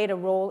played a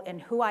role in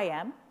who I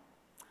am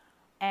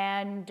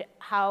and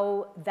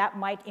how that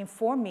might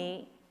inform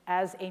me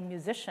as a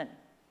musician.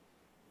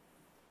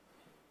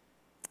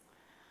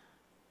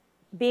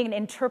 Being an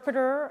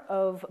interpreter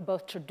of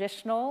both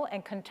traditional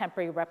and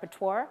contemporary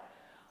repertoire,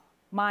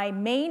 my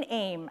main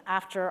aim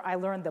after I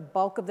learned the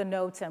bulk of the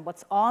notes and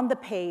what's on the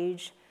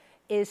page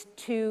is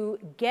to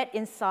get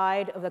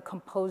inside of the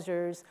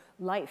composer's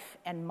life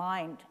and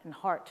mind and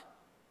heart.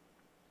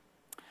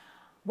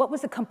 What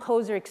was the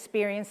composer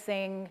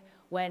experiencing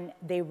when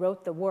they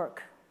wrote the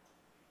work?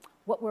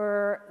 What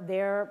were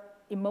their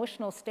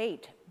emotional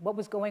state? What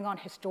was going on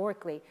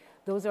historically?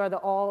 Those are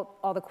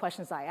all the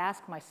questions I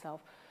ask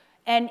myself.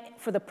 And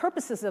for the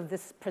purposes of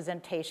this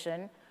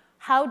presentation,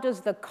 how does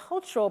the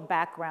cultural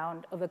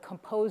background of the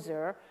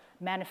composer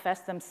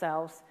manifest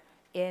themselves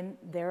in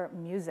their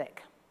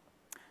music?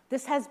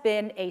 This has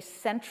been a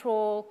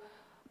central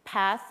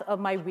path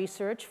of my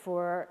research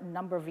for a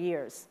number of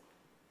years.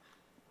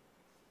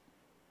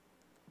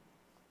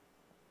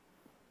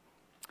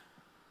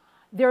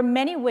 There are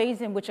many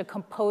ways in which a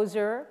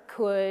composer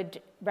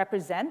could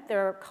represent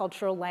their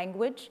cultural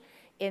language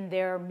in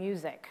their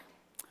music.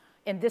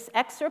 In this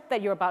excerpt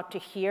that you're about to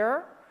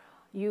hear,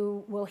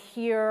 you will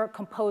hear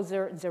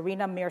composer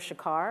Zarina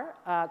Mirshakar,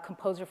 a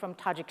composer from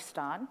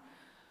Tajikistan,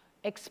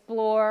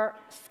 explore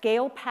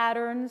scale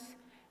patterns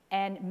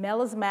and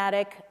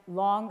melismatic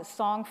long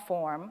song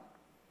form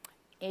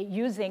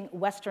using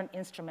Western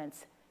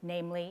instruments,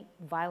 namely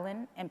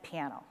violin and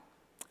piano.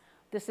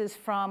 This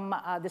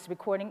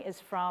recording is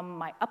from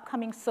my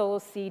upcoming solo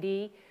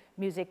CD,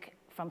 Music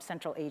from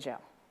Central Asia.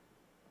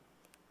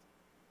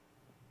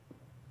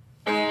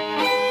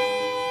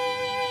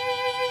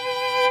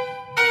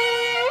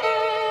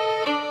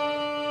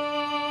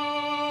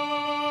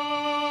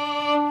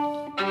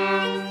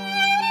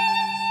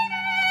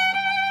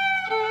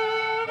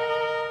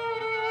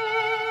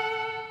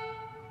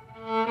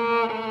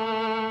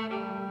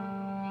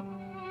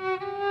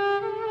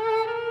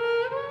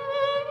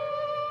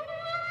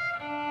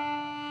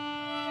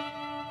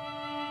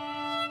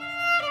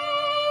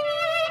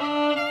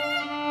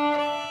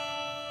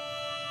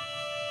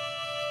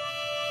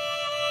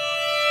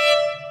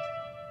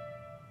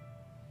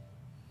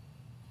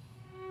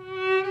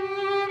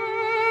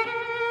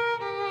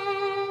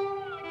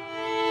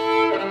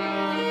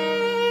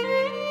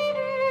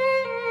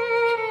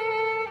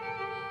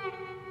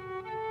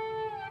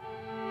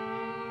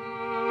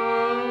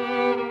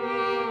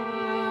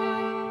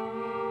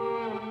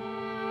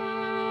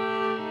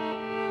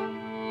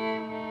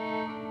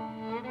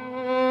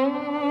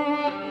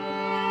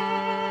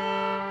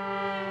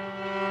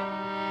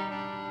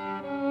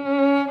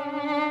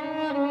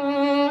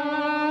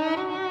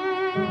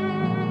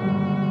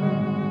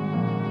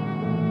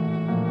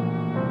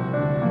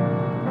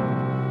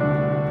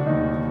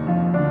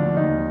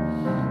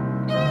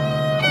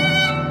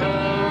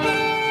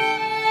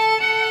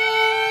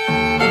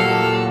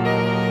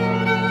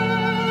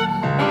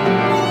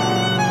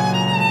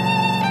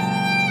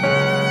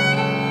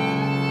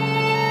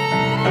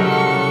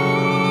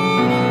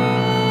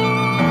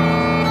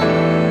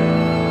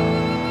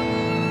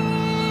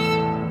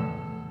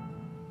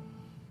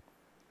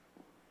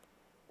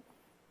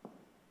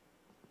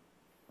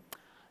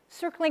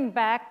 Circling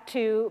back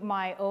to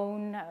my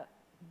own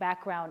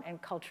background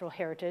and cultural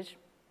heritage,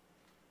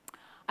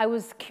 I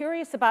was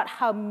curious about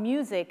how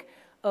music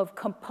of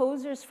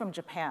composers from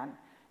Japan,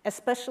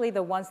 especially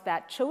the ones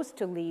that chose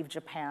to leave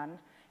Japan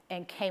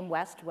and came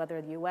west,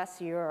 whether the US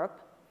or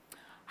Europe,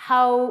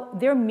 how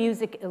their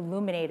music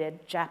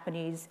illuminated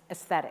Japanese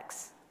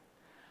aesthetics.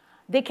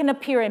 They can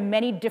appear in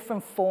many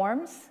different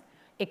forms.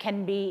 It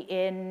can be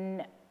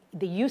in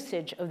the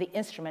usage of the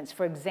instruments,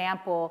 for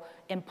example,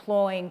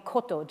 employing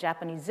koto,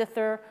 Japanese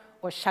zither,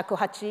 or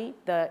shakuhachi,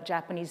 the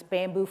Japanese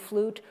bamboo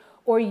flute,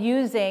 or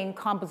using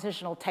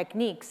compositional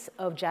techniques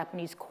of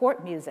Japanese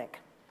court music.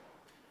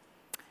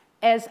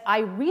 As I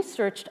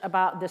researched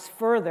about this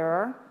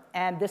further,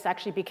 and this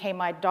actually became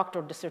my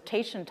doctoral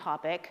dissertation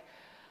topic,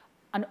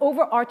 an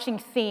overarching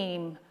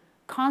theme,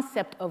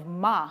 concept of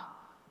ma,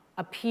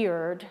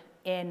 appeared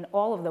in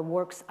all of the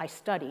works I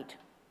studied.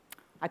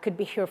 I could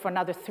be here for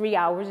another 3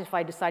 hours if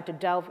I decide to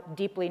delve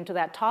deeply into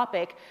that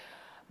topic,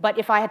 but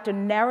if I had to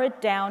narrow it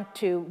down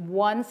to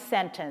one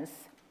sentence,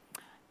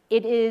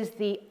 it is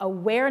the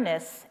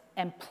awareness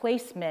and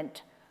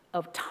placement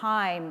of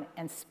time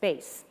and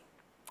space.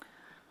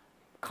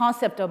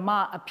 Concept of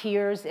ma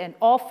appears in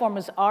all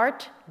forms of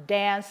art,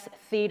 dance,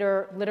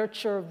 theater,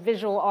 literature,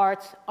 visual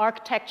arts,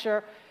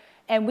 architecture,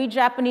 and we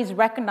Japanese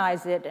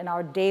recognize it in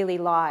our daily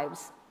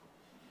lives.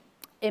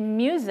 In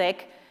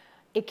music,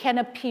 it can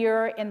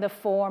appear in the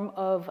form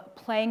of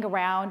playing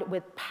around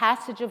with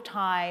passage of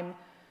time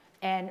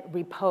and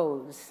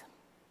repose.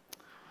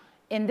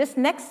 In this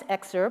next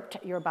excerpt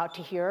you're about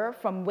to hear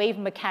from Wave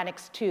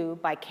Mechanics 2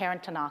 by Karen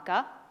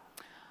Tanaka,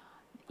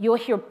 you'll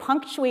hear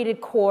punctuated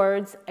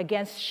chords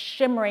against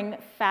shimmering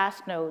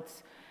fast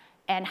notes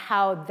and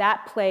how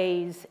that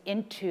plays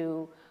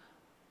into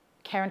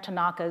Karen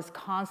Tanaka's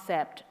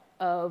concept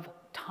of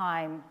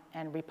time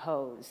and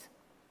repose.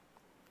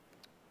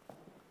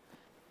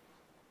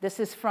 This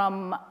is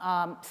from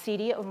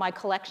CD of my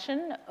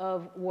collection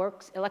of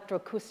works,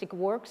 electroacoustic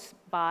works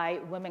by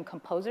women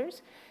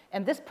composers.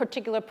 And this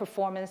particular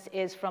performance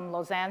is from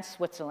Lausanne,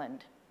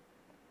 Switzerland.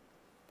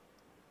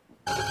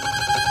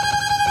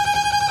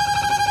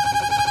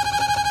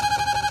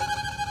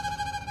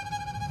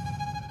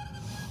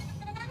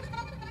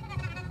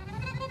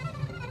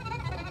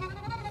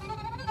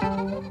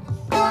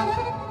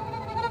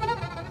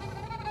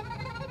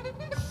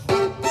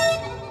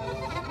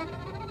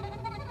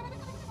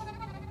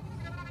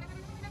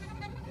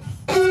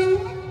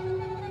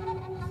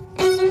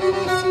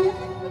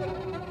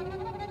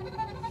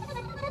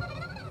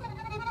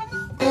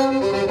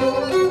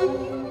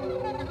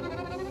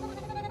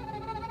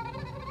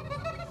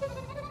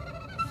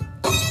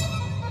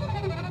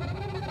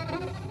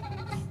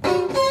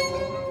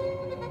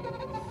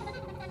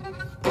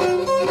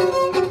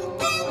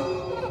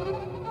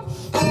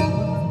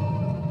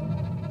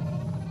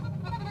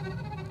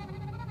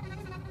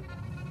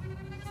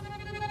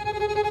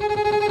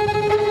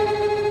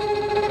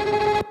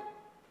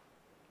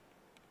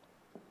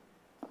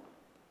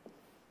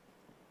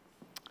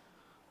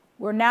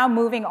 We're now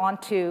moving on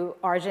to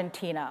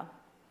Argentina.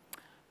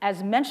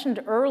 As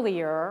mentioned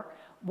earlier,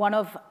 one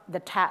of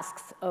the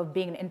tasks of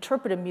being an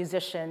interpretive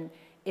musician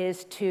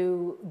is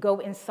to go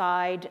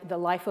inside the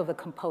life of a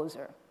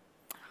composer.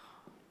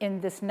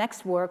 In this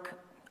next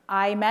work,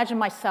 I imagine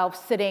myself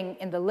sitting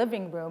in the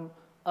living room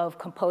of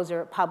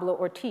composer Pablo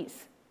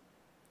Ortiz.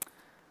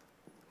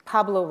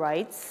 Pablo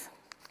writes,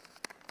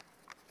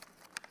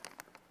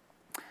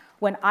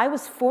 "When I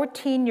was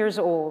 14 years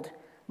old,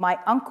 my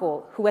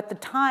uncle, who at the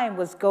time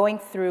was going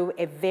through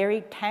a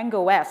very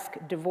tango-esque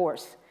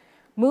divorce,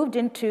 moved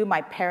into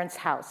my parents'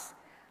 house,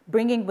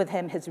 bringing with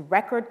him his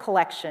record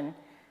collection.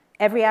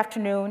 Every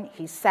afternoon,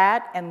 he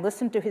sat and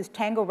listened to his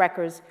tango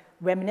records,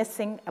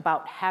 reminiscing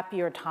about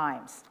happier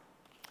times."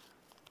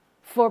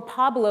 For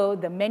Pablo,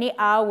 the many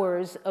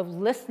hours of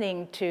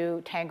listening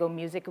to tango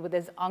music with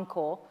his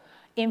uncle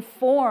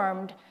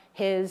informed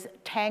his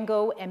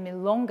tango and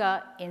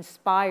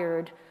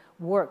milonga-inspired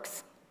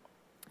works.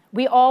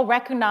 We all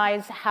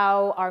recognize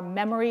how our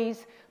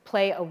memories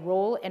play a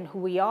role in who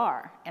we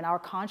are and our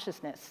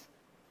consciousness.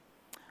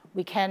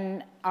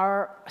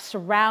 Our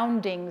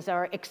surroundings,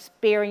 our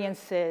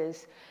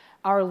experiences,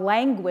 our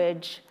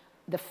language,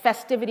 the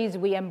festivities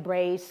we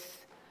embrace,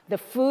 the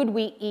food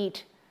we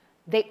eat,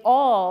 they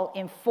all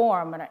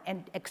inform and are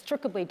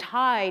inextricably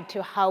tied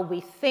to how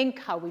we think,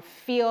 how we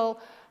feel,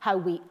 how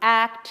we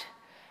act,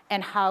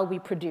 and how we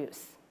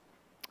produce.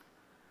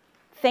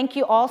 Thank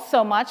you all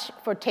so much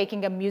for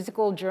taking a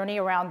musical journey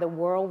around the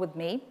world with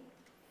me.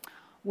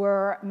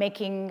 We're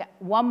making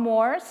one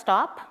more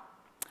stop,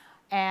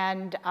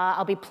 and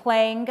I'll be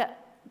playing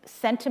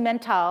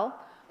Sentimental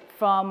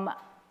from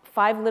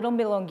Five Little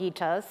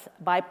Milonguitas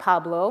by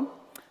Pablo.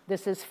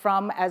 This is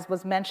from, as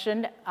was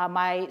mentioned,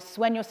 my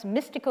Sueños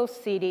Místicos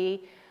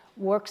CD,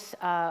 works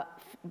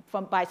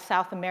by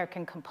South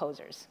American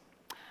composers.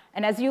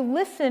 And as you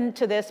listen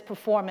to this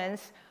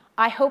performance,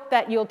 I hope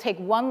that you'll take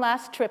one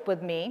last trip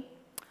with me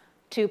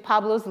to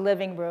Pablo's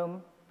living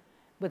room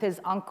with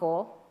his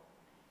uncle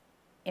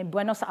in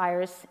Buenos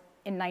Aires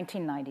in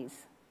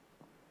 1990s.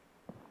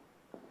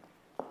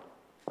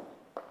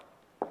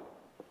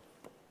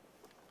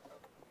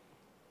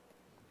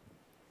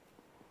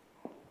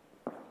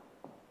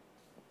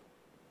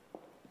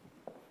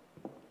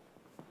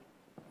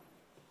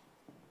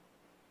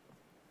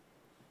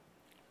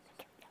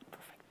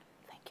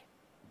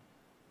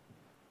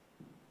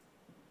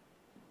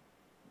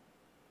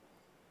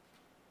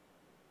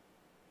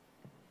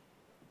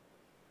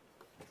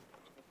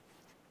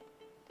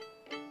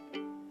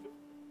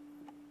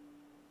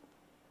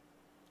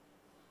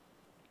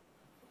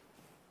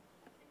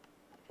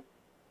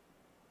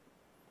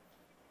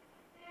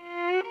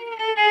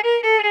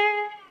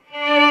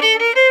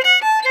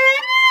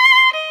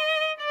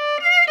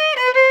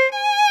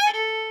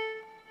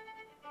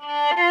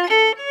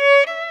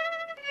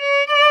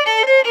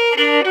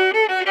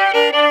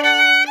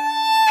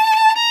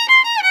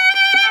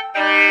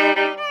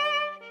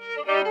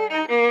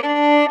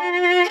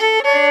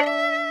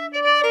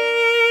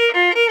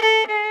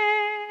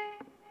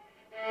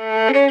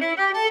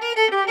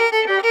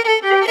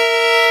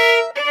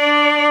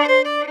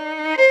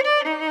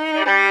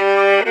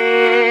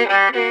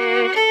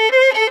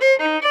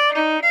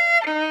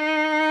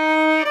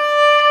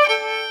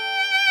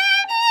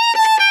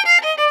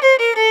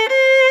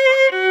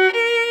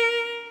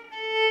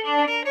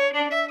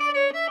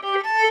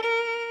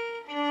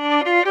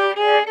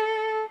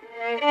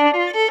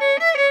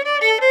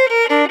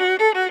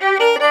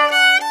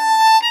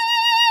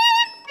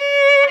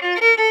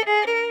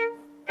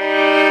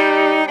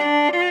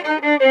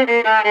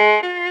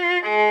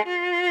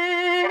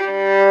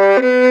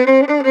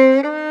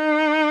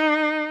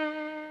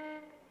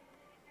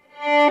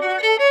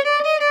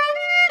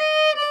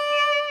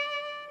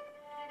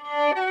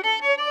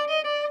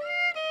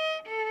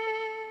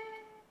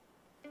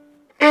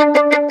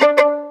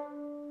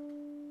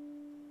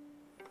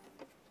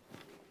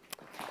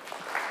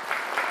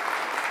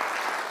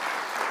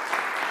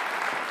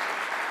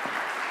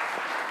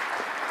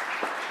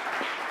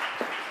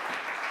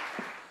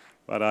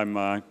 But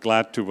I'm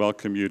glad to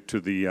welcome you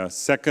to the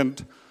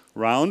second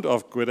round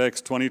of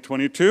GUIDEX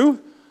 2022.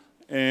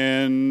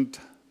 And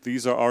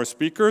these are our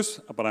speakers,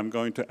 but I'm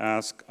going to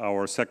ask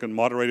our second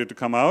moderator to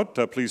come out.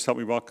 Please help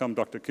me welcome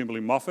Dr. Kimberly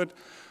Moffitt,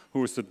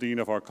 who is the Dean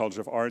of our College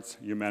of Arts,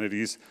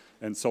 Humanities,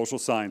 and Social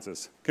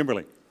Sciences.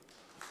 Kimberly.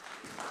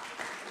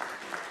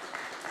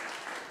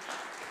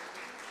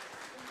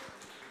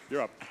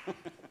 You're up.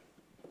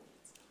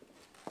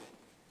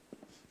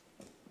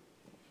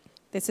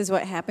 This is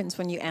what happens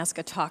when you ask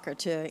a talker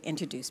to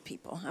introduce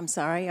people. I'm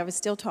sorry, I was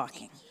still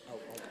talking. I'll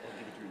give it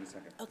to you in a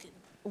second. Okay.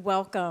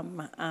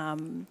 Welcome.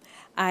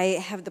 I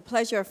have the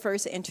pleasure of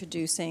first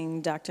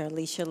introducing Dr.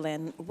 Alicia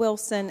Lynn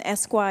Wilson,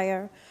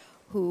 Esquire,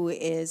 who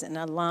is an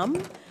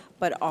alum,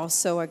 but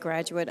also a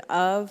graduate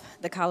of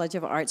the College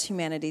of Arts,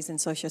 Humanities, and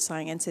Social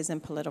Sciences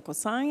and Political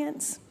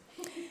Science.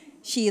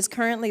 She is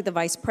currently the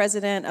Vice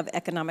President of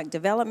Economic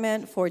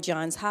Development for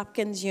Johns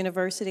Hopkins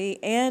University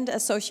and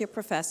Associate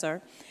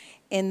Professor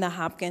in the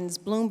Hopkins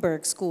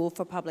Bloomberg School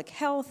for Public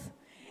Health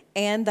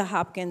and the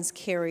Hopkins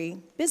Carey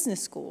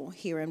Business School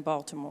here in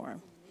Baltimore.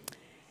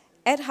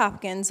 At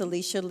Hopkins,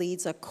 Alicia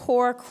leads a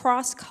core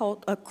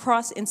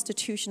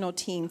cross-institutional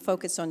team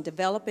focused on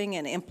developing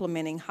and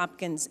implementing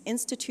Hopkins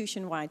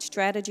institution-wide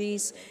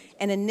strategies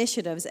and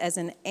initiatives as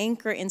an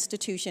anchor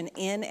institution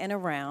in and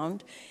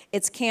around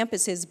its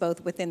campuses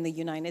both within the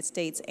United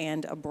States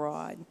and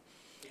abroad.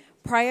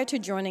 Prior to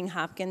joining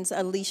Hopkins,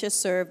 Alicia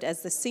served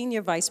as the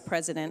Senior Vice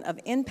President of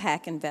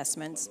Impact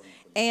Investments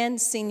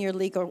and Senior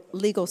Legal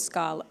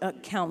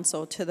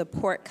Counsel to the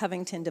Port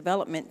Covington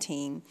Development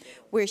Team,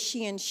 where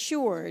she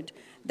ensured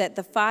that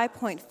the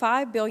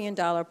 $5.5 billion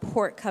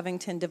Port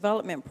Covington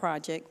Development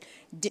Project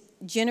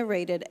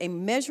generated a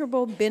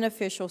measurable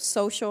beneficial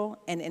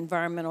social and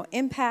environmental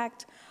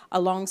impact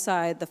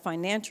alongside the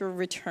financial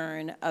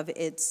return of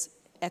its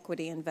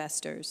equity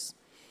investors.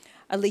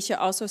 Alicia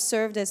also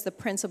served as the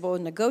principal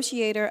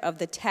negotiator of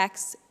the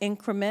tax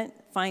increment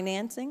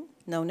financing,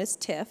 known as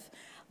TIF,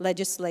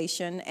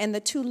 legislation, and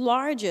the two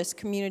largest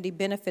community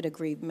benefit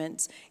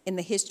agreements in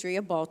the history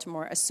of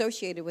Baltimore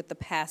associated with the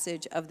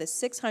passage of the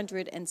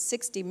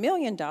 $660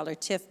 million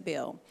TIF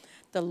bill,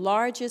 the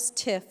largest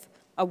TIF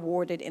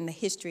awarded in the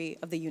history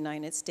of the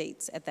United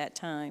States at that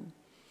time.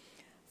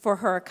 For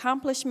her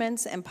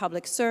accomplishments and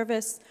public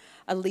service,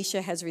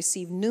 Alicia has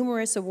received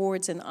numerous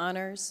awards and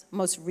honors.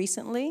 Most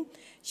recently,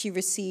 she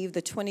received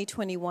the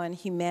 2021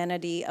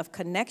 Humanity of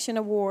Connection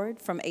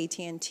Award from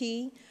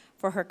AT&T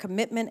for her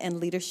commitment and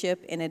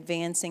leadership in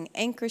advancing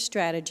anchor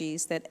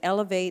strategies that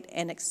elevate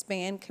and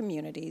expand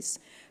communities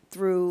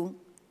through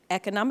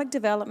economic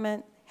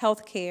development,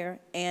 healthcare,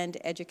 and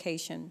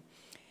education.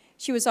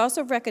 She was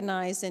also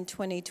recognized in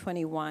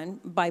 2021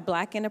 by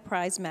Black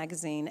Enterprise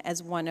magazine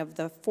as one of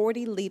the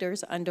 40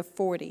 leaders under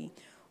 40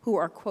 who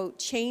are, quote,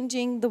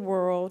 changing the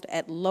world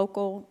at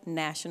local,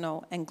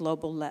 national, and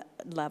global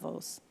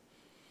levels.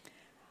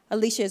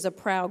 Alicia is a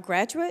proud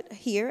graduate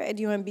here at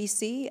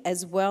UMBC,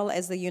 as well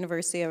as the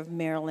University of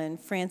Maryland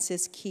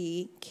Francis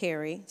Key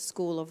Carey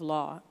School of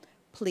Law.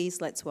 Please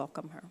let's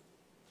welcome her.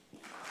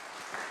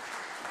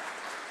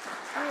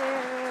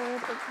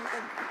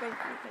 Thank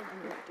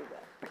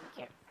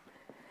you.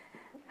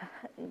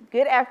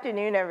 Good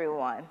afternoon,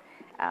 everyone.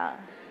 I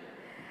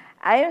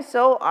am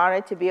so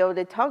honored to be able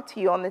to talk to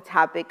you on the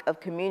topic of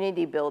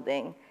community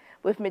building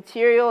with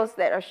materials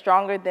that are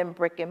stronger than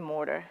brick and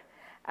mortar.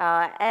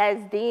 As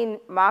Dean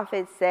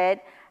Moffitt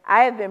said,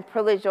 I have been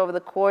privileged over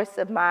the course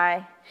of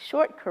my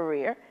short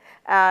career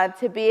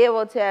to be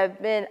able to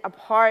have been a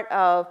part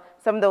of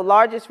some of the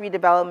largest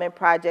redevelopment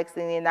projects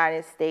in the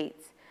United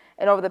States.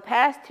 And over the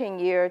past 10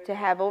 years, to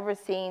have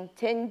overseen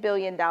 $10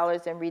 billion in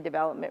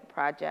redevelopment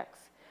projects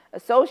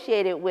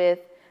associated with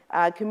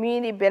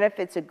community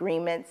benefits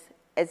agreements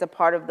as a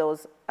part of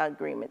those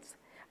agreements,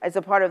 as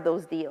a part of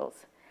those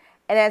deals.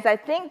 And as I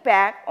think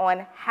back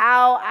on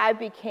how I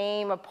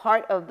became a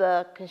part of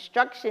the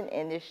construction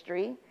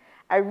industry,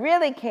 I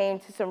really came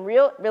to some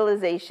real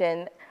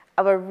realization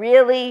of a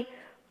really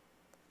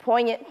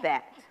poignant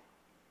fact.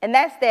 And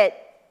that's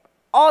that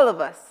all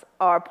of us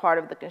are a part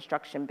of the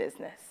construction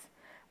business,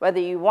 whether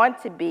you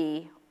want to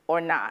be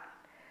or not.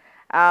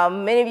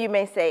 Many of you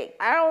may say,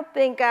 I don't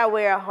think I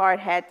wear a hard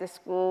hat to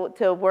school,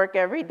 to work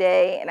every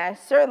day, and I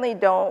certainly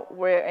don't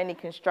wear any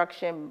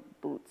construction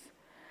boots.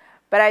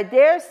 But I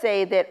dare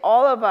say that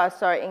all of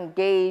us are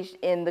engaged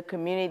in the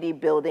community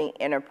building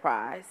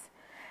enterprise.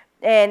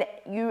 And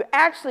you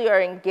actually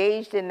are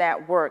engaged in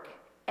that work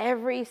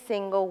every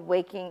single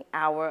waking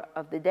hour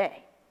of the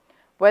day,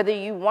 whether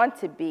you want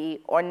to be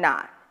or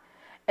not.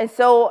 And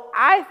so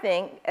I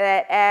think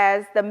that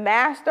as the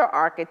master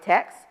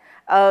architects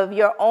of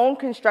your own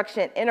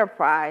construction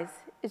enterprise,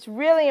 it's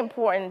really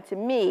important to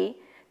me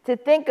to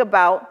think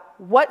about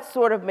what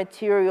sort of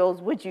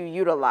materials would you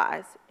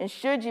utilize and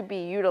should you be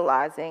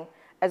utilizing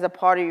as a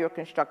part of your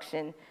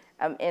construction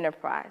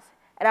enterprise.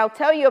 And I'll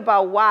tell you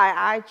about why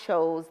I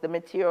chose the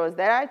materials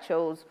that I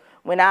chose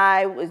when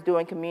I was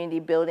doing community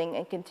building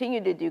and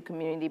continue to do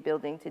community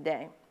building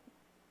today.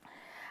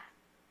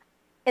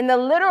 In the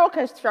literal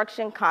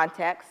construction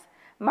context,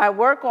 my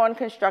work on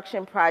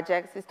construction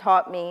projects has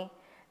taught me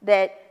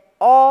that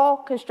all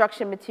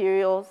construction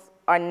materials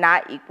are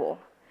not equal.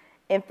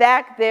 In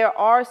fact, there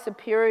are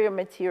superior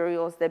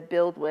materials that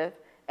build with,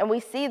 and we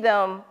see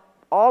them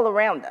all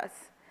around us.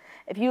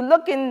 If you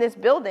look in this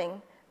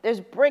building,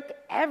 there's brick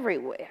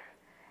everywhere,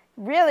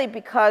 really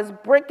because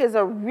brick is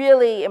a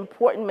really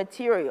important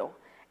material.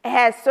 It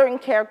has certain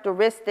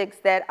characteristics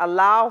that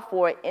allow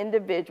for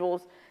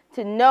individuals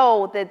to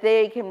know that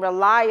they can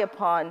rely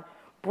upon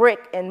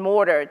brick and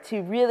mortar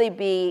to really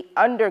be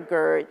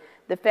undergird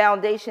the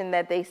foundation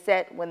that they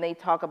set when they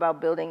talk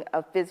about building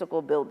a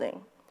physical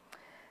building.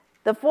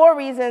 The 4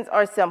 reasons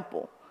are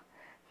simple.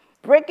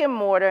 Brick and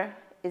mortar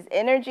is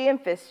energy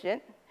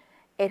efficient.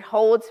 It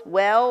holds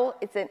well.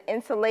 It's an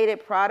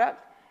insulated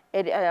product.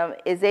 It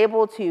is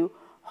able to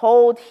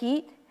hold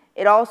heat.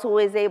 It also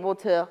is able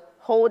to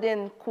hold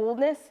in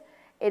coolness.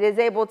 It is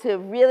able to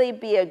really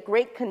be a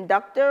great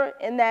conductor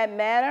in that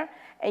manner,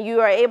 and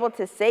you are able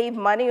to save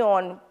money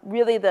on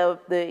really the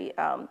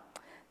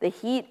the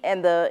heat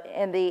and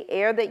the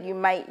air that you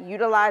might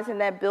utilize in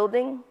that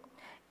building.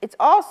 It's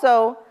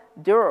also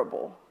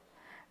durable.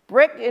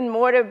 Brick and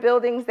mortar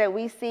buildings that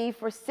we see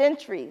for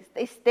centuries,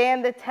 they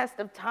stand the test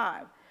of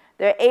time.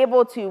 They're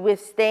able to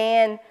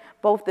withstand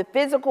both the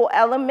physical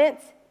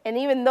elements and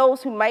even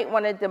those who might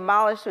want to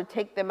demolish or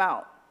take them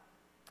out.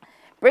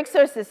 Bricks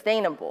are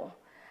sustainable.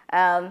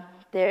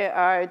 They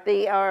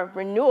are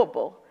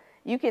renewable.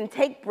 You can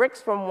take bricks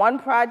from one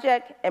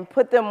project and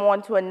put them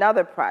onto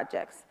another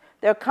project.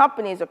 There are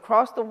companies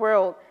across the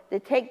world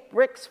that take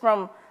bricks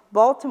from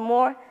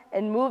Baltimore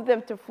and move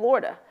them to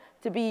Florida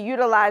to be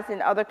utilized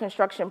in other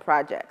construction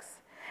projects.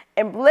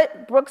 And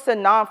bricks are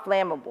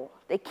non-flammable.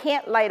 They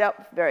can't light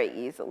up very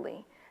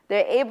easily.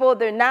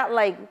 They're not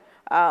like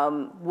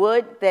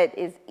wood that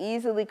is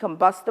easily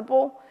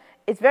combustible.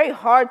 It's very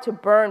hard to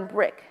burn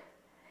brick.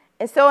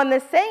 And so in the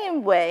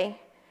same way,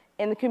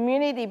 in the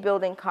community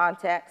building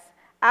context,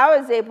 I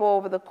was able,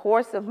 over the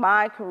course of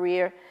my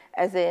career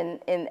as in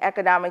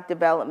economic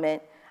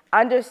development,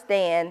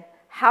 understand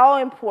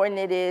how important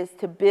it is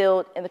to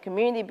build in the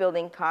community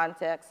building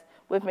context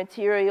with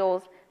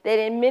materials that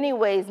in many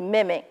ways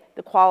mimic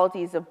the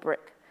qualities of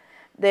brick,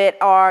 that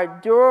are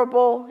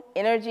durable,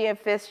 energy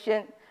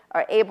efficient,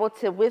 are able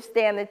to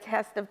withstand the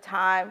test of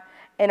time,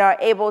 and are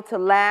able to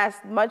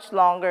last much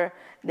longer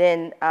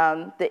than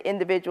the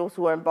individuals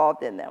who are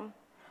involved in them.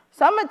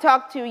 So I'm going to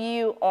talk to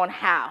you on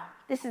how.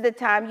 This is the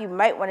time you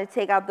might want to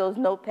take out those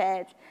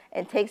notepads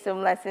and take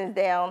some lessons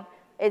down.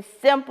 It's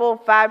simple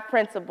 5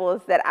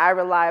 principles that I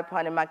rely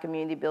upon in my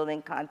community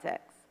building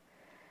context.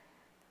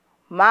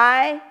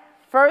 My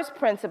first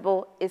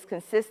principle is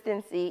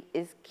consistency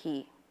is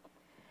key.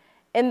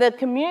 In the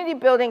community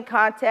building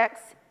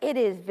context, it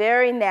is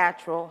very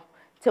natural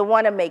to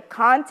want to make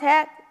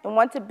contact and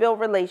want to build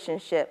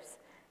relationships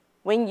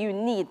when you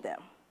need them,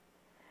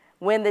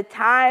 when the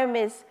time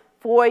is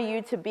for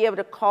you to be able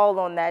to call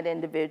on that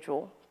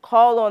individual,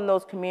 call on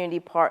those community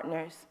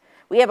partners.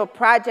 We have a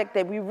project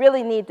that we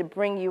really need to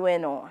bring you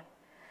in on.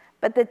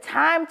 But the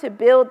time to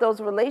build those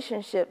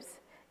relationships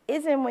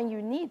isn't when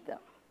you need them.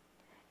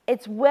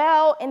 It's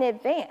well in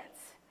advance.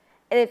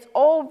 And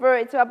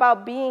it's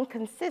about being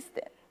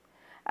consistent.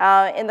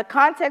 In the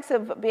context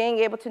of being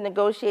able to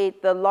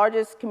negotiate the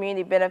largest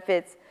community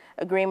benefits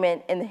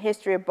agreement in the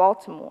history of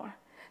Baltimore,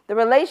 the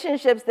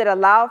relationships that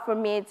allowed for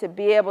me to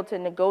be able to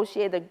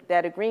negotiate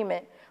that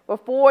agreement were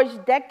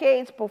forged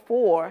decades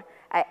before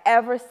I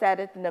ever sat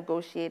at the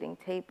negotiating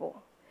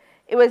table.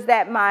 It was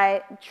that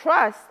my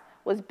trust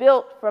was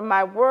built from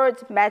my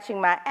words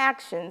matching my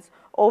actions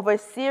over a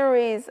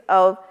series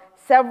of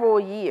several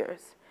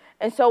years.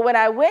 And so when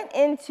I went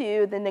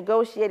into the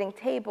negotiating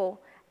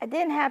table, I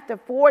didn't have to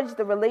forge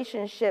the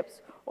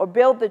relationships or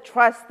build the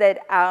trust that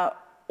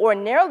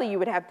ordinarily you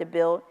would have to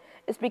build.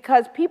 It's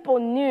because people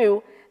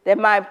knew that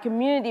my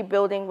community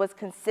building was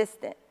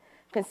consistent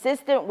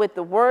with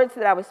the words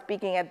that I was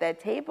speaking at that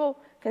table,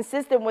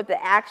 consistent with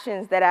the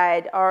actions that I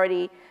had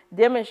already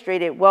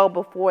demonstrated well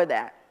before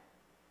that.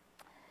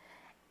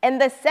 And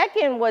the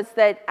second was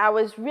that I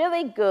was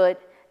really good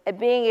at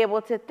being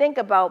able to think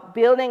about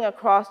building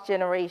across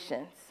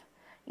generations.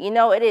 You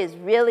know, it is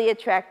really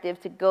attractive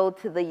to go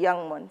to the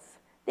young ones.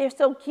 They're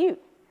so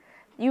cute.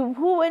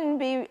 Who wouldn't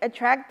be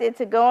attracted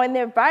to go and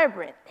they're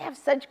vibrant? They have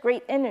such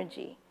great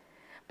energy.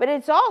 But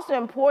it's also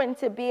important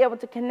to be able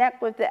to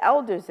connect with the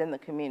elders in the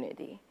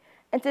community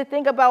and to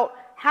think about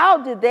how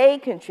do they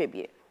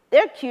contribute.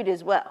 They're cute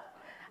as well.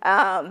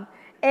 And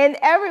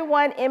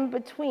everyone in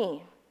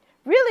between.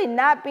 Really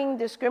not being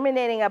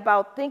discriminating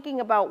about thinking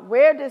about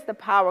where does the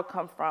power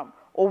come from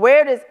or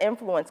where does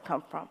influence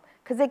come from,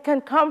 because it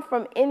can come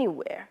from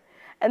anywhere.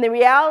 And the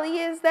reality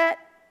is that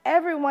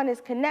everyone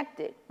is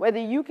connected, whether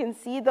you can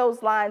see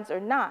those lines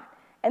or not,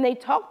 and they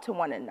talk to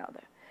one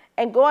another.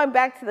 And going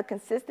back to the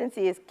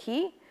consistency is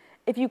key.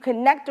 If you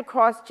connect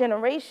across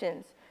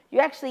generations, you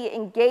actually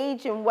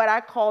engage in what I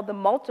call the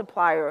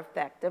multiplier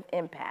effect of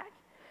impact,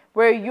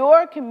 where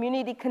your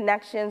community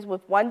connections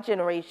with one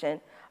generation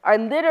are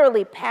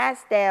literally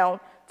passed down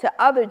to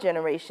other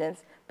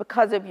generations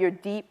because of your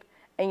deep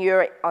and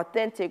your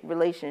authentic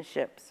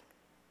relationships.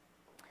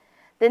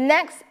 The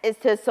next is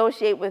to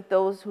associate with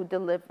those who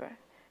deliver.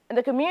 In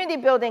the community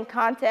building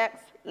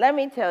context, let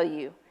me tell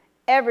you,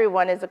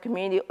 everyone is a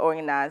community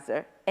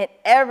organizer and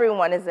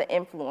everyone is an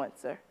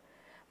influencer.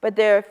 But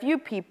there are a few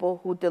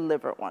people who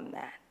deliver on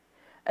that.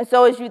 And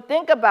so as you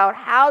think about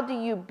how do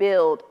you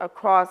build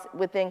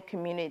within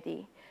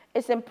community,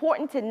 it's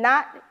important to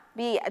not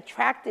be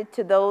attracted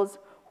to those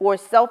who are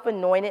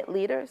self-anointed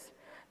leaders,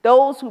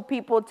 those who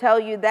people tell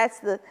you that's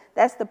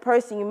the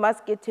person you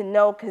must get to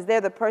know because they're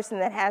the person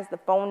that has the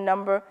phone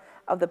number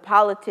of the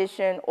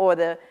politician or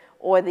the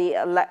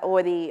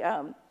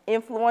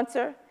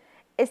influencer.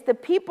 It's the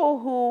people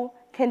who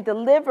can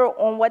deliver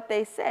on what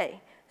they say.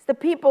 It's the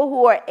people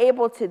who are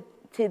able to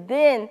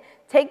then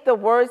take the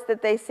words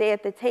that they say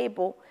at the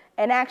table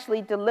and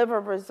actually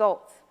deliver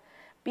results.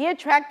 Be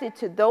attracted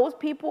to those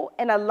people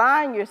and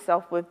align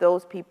yourself with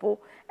those people,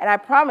 and I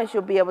promise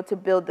you'll be able to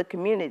build the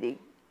community.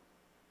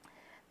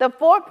 The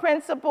fourth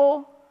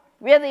principle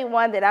really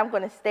one that I'm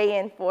going to stay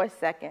in for a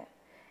second.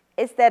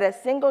 It's that a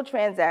single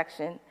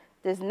transaction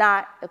does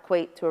not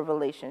equate to a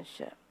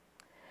relationship.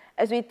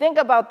 As we think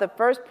about the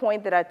first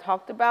point that I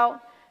talked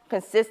about,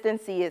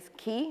 consistency is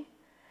key.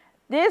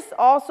 This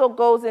also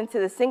goes into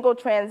the single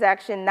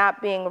transaction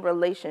not being a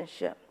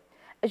relationship.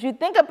 As you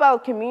think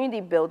about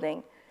community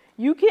building,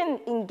 you can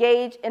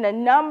engage in a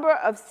number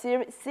of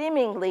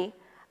seemingly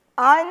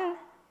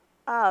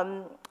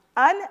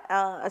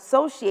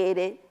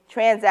unassociated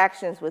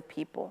transactions with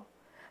people.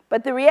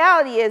 But the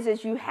reality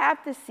is you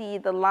have to see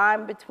the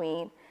line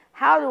between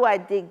how do I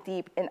dig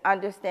deep and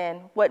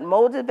understand what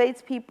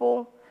motivates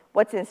people,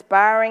 what's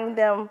inspiring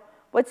them,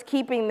 what's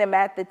keeping them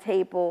at the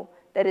table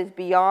that is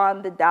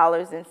beyond the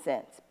dollars and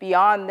cents,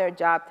 beyond their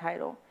job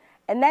title.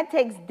 And that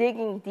takes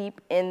digging deep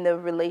in the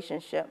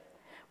relationship.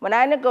 When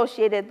I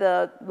negotiated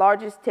the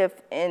largest TIF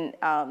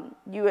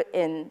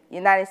in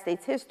United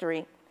States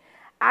history,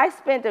 I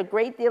spent a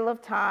great deal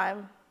of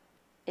time,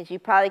 as you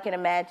probably can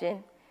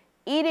imagine,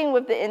 eating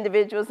with the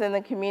individuals in the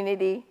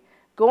community,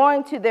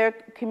 going to their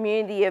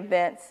community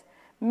events,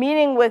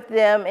 meeting with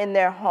them in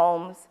their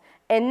homes,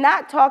 and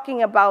not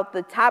talking about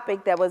the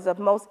topic that was of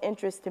most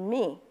interest to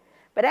me,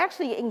 but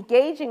actually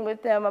engaging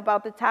with them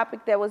about the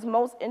topic that was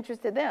most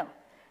interest to them.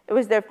 It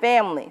was their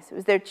families, it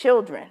was their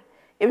children,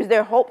 it was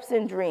their hopes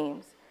and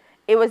dreams.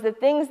 It was the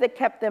things that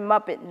kept them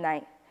up at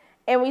night.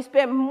 And we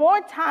spent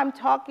more time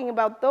talking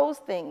about those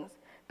things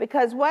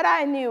because what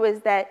I knew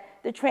is that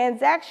the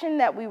transaction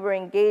that we were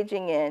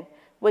engaging in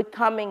would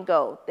come and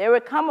go. There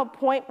would come a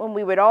point when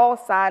we would all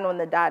sign on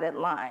the dotted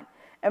line.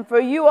 And for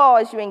you all,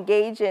 as you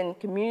engage in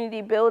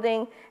community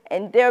building,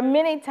 and there are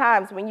many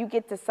times when you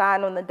get to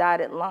sign on the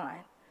dotted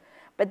line.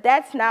 But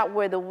that's not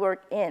where the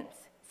work ends.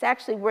 It's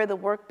actually where the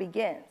work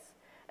begins.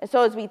 And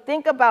so as we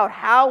think about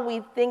how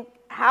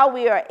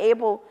we are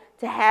able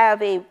to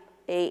have an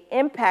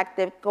impact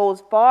that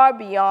goes far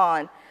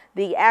beyond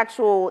the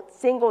actual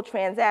single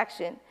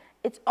transaction,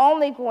 it's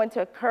only going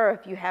to occur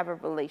if you have a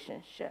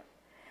relationship.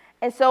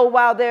 And so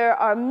while there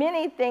are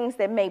many things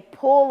that may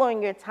pull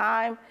on your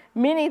time,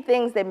 many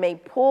things that may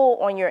pull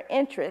on your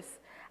interests,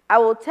 I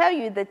will tell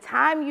you the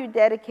time you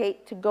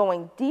dedicate to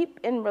going deep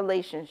in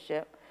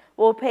relationship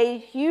will pay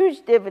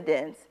huge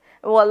dividends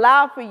and will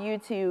allow for you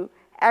to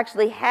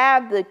actually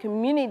have the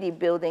community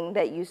building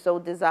that you so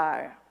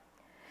desire.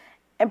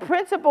 And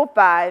principle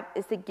 5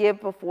 is to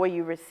give before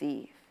you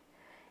receive.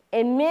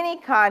 In many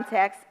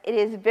contexts, it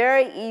is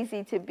very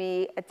easy to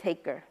be a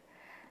taker.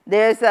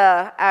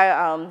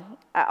 I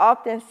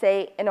often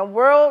say, in a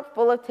world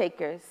full of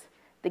takers,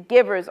 the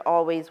givers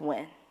always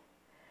win.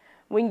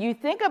 When you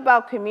think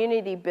about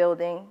community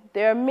building,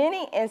 there are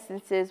many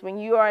instances when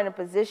you are in a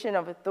position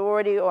of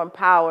authority or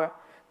power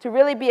to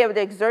really be able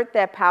to exert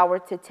that power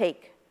to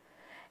take.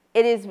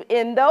 It is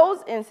in those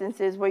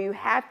instances where you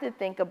have to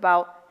think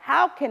about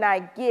how can I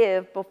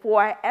give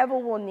before I ever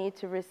will need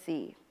to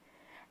receive?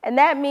 And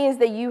that means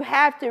that you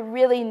have to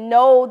really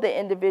know the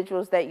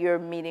individuals that you're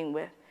meeting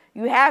with.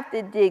 You have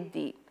to dig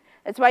deep.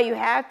 That's why you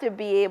have to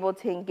be able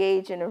to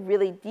engage in a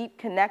really deep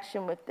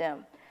connection with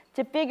them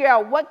to figure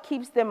out what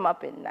keeps them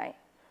up at night.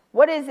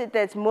 What is it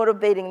that's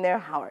motivating their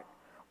heart?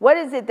 What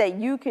is it that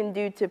you can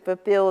do to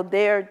fulfill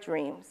their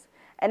dreams?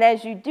 And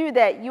as you do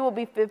that, you will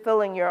be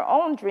fulfilling your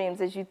own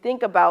dreams as you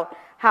think about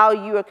how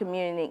you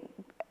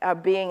are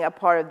being a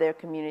part of their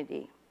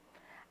community.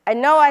 I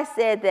know I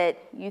said that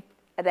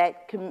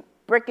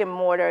brick and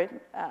mortar,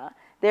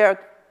 there are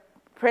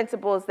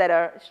principles that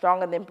are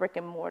stronger than brick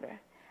and mortar.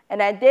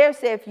 And I dare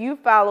say if you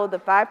follow the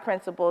 5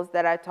 principles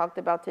that I talked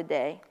about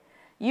today,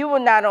 you will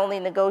not only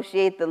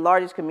negotiate the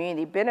largest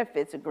community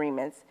benefits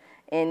agreements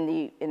in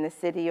the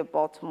city of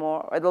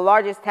Baltimore or the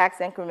largest tax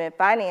increment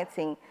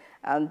financing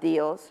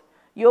deals,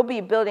 you'll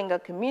be building a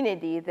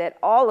community that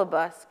all of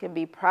us can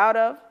be proud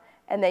of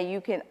and that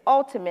you can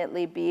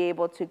ultimately be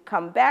able to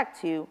come back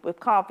to with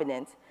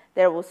confidence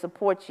that will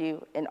support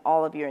you in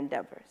all of your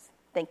endeavors.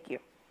 Thank you.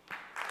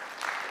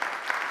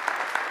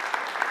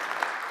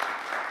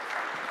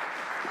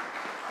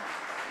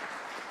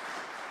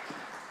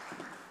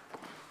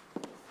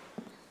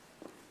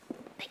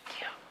 Thank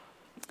you.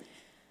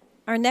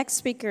 Our next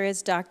speaker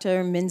is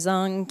Dr.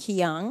 Minzong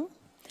Qiang.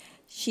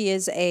 She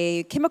is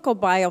a chemical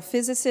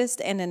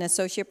biophysicist and an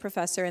associate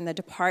professor in the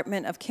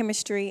Department of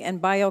Chemistry and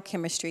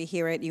Biochemistry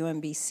here at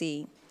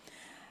UMBC.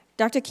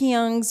 Dr.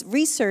 Qiang's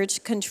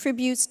research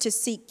contributes to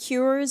seek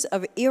cures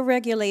of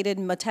irregulated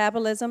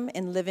metabolism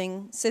in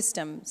living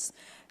systems,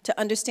 to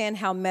understand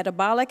how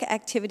metabolic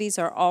activities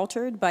are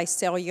altered by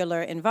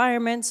cellular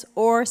environments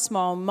or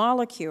small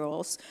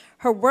molecules.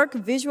 Her work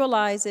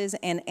visualizes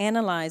and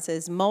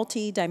analyzes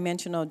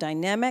multi-dimensional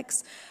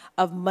dynamics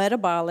of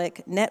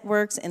metabolic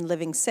networks in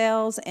living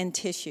cells and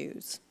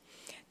tissues.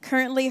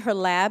 Currently, her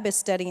lab is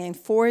studying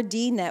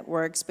 4D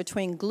networks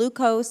between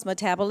glucose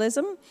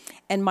metabolism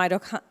and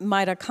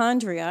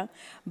mitochondria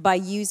by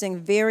using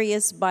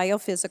various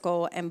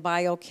biophysical and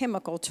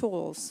biochemical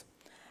tools.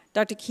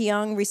 Dr.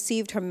 Qiang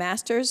received her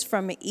master's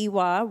from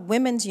Ewha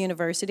Women's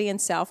University in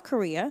South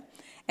Korea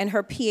and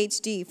her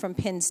PhD from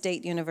Penn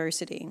State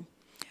University.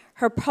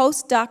 Her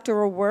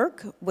postdoctoral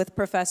work with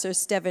Professor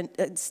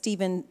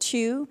Stephen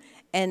Chu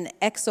and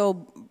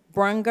Exo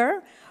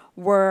Brunger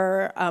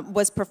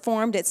was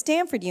performed at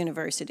Stanford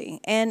University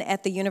and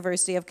at the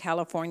University of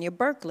California,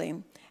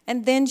 Berkeley.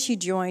 And then she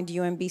joined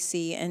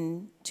UMBC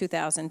in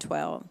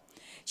 2012.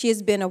 She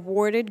has been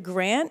awarded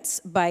grants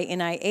by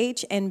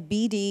NIH and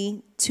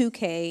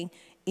BD2K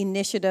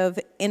Initiative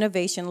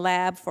Innovation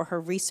Lab for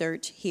her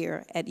research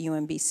here at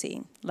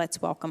UMBC.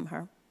 Let's welcome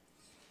her.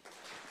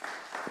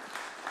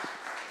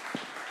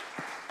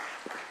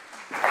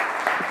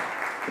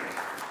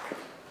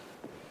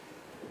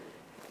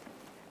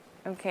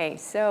 Okay,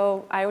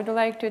 so I would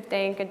like to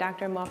thank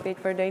Dr. Moffitt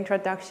for the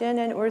introduction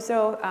and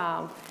also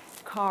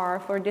Carl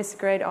for this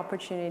great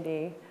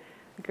opportunity.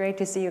 Great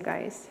to see you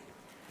guys.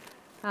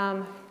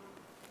 Have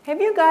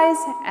you guys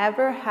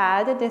ever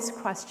had this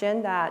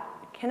question that,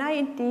 can I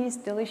eat these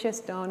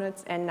delicious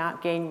donuts and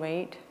not gain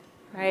weight,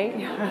 right?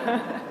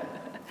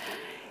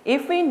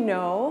 If we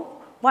know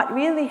what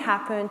really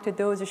happened to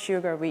those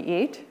sugar we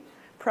eat,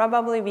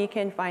 probably we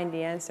can find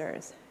the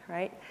answers,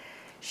 right?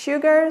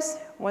 Sugars,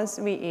 once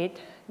we eat,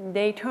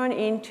 they turn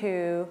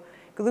into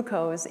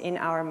glucose in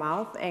our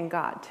mouth and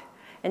gut.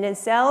 And then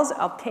cells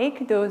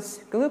uptake those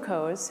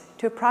glucose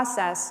to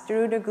process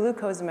through the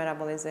glucose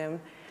metabolism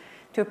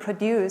to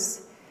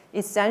produce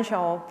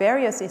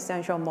various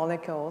essential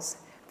molecules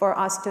for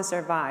us to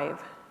survive.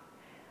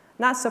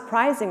 Not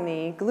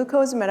surprisingly,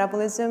 glucose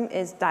metabolism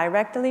is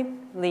directly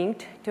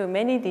linked to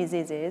many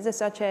diseases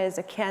such as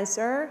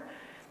cancer,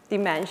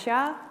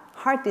 dementia,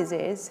 heart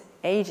disease,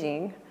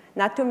 aging,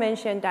 not to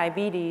mention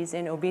diabetes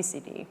and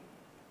obesity.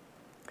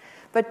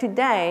 But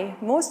today,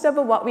 most of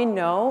what we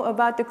know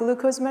about the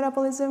glucose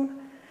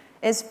metabolism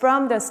is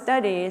from the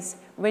studies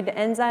with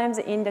enzymes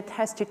in the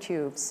test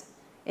tubes,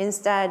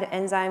 instead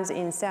enzymes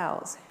in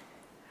cells.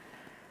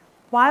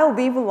 While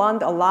we've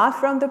learned a lot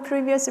from the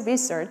previous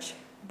research,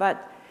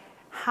 but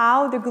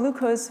how the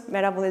glucose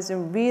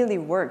metabolism really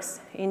works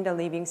in the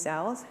living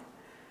cells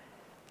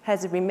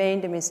has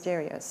remained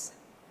mysterious.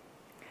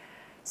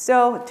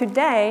 So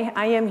today,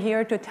 I am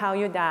here to tell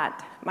you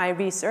that my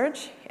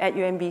research at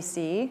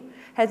UMBC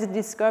has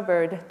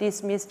discovered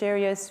these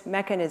mysterious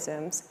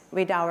mechanisms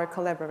with our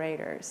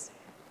collaborators.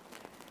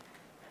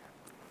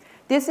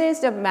 This is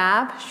the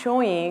map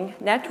showing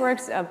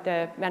networks of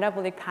the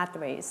metabolic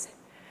pathways.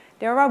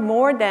 There are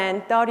more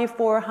than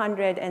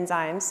 3,400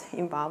 enzymes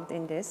involved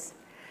in this.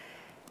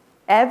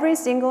 Every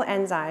single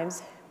enzyme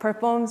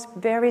performs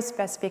very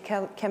specific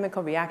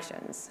chemical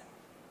reactions.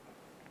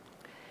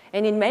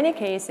 And in many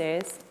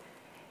cases,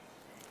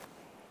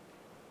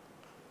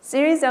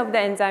 series of the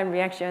enzyme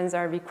reactions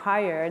are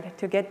required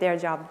to get their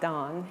job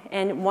done.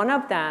 And one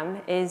of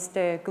them is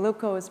the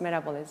glucose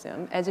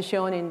metabolism, as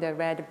shown in the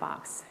red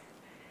box.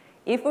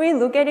 If we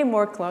look at it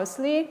more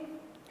closely,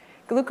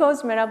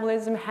 glucose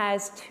metabolism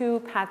has two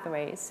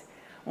pathways.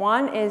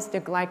 One is the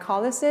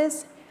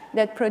glycolysis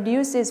that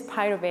produces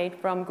pyruvate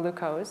from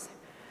glucose,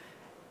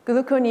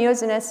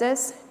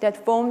 gluconeogenesis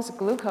that forms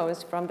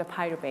glucose from the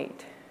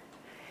pyruvate.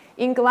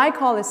 In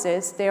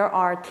glycolysis, there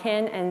are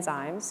 10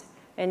 enzymes,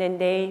 and then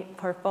they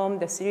perform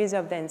the series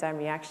of the enzyme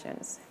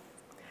reactions.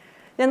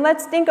 Then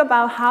let's think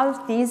about how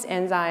these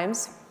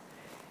enzymes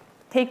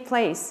take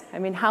place. I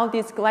mean, how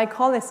this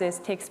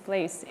glycolysis takes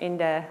place in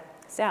the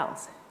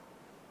cells.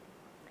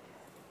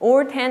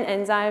 All 10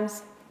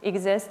 enzymes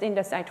exist in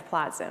the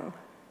cytoplasm.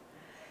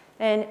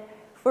 And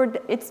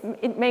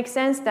it makes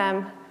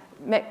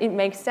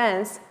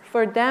sense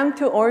for them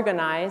to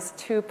organize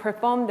to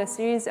perform the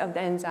series of the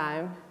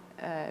enzyme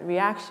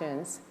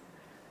reactions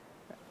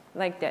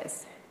like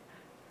this.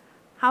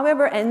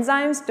 However,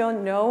 enzymes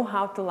don't know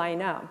how to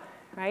line up,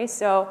 right?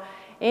 So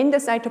in the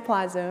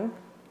cytoplasm,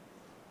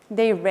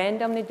 they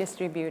randomly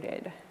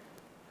distributed.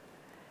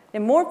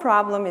 The more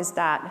problem is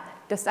that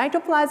the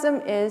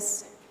cytoplasm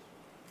is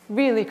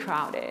really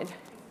crowded.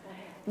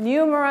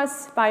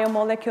 Numerous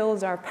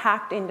biomolecules are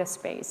packed in the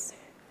space.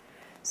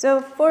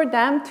 So for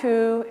them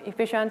to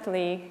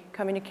efficiently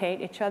communicate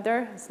each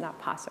other is not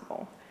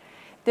possible.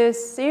 The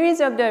series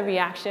of the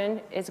reaction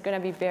is going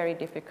to be very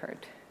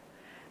difficult.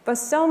 But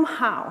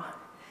somehow,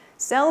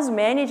 cells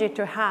manage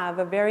to have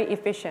a very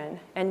efficient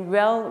and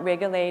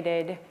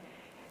well-regulated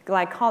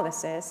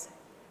glycolysis.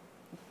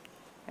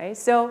 Right?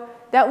 So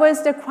that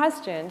was the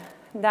question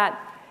that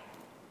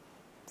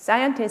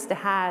scientists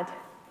had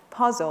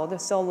puzzled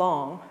so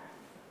long.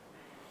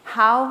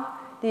 How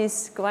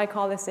this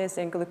glycolysis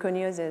and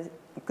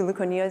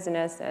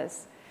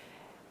gluconeogenesis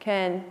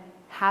can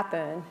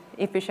happen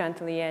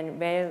efficiently and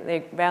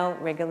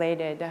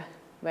well-regulated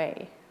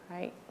way,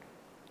 right?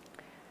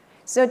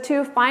 So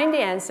to find the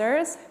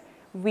answers,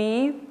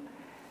 we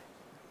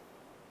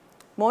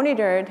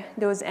monitored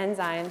those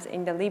enzymes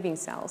in the living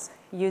cells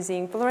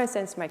using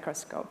fluorescence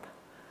microscope.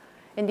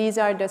 And these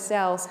are the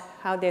cells,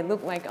 how they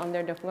look like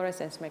under the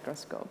fluorescence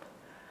microscope.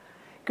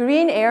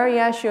 Green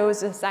area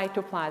shows the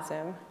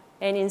cytoplasm.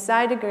 And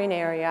inside the green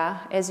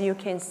area, as you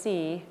can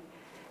see,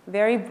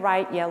 very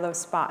bright yellow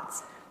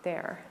spots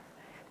there.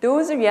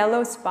 Those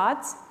yellow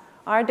spots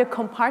are the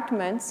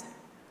compartments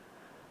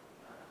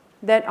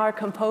that are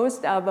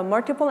composed of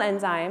multiple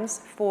enzymes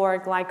for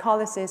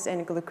glycolysis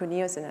and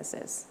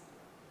gluconeogenesis.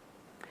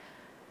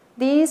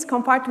 These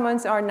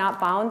compartments are not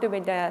bound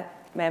with the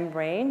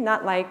membrane,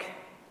 not like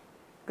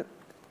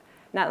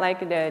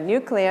the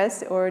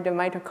nucleus or the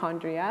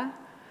mitochondria.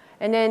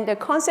 And then the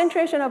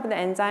concentration of the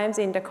enzymes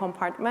in the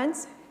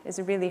compartments is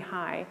really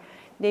high.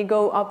 They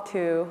go up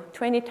to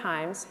 20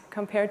 times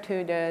compared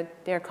to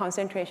their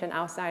concentration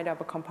outside of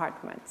the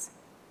compartments.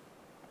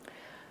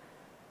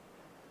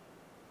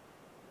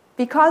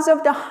 Because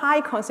of the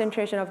high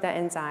concentration of the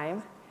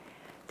enzyme,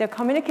 the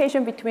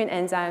communication between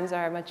enzymes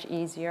are much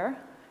easier,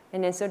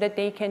 and then so that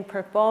they can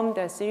perform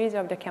the series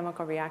of the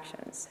chemical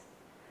reactions.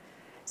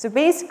 So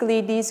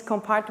basically, these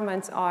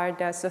compartments are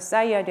the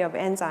society of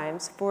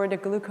enzymes for the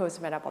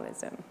glucose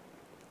metabolism,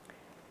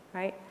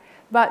 right?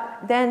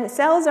 But then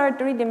cells are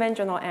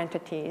three-dimensional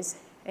entities,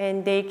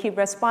 and they keep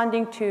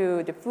responding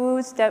to the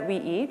foods that we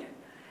eat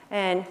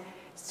and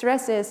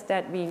stresses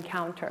that we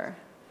encounter.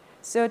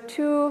 So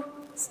to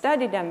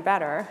study them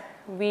better,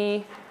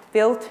 we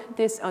built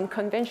this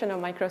unconventional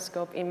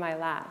microscope in my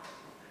lab.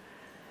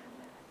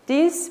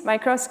 This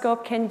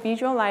microscope can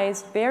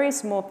visualize very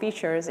small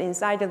features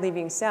inside the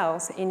living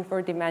cells in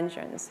 4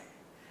 dimensions.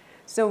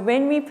 So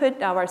when we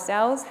put our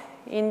cells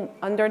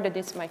under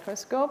this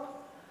microscope,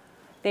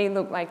 they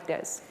look like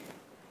this.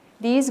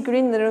 These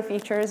green little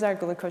features are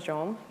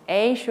glucosome.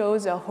 A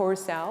shows a whole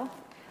cell.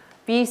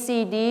 B,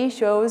 C, D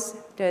shows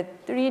the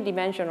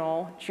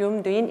 3-dimensional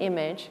zoomed-in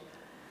image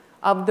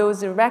of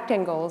those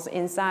rectangles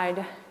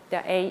inside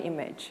the A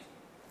image.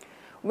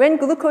 When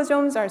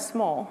glucosomes are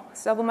small,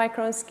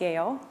 submicron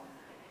scale,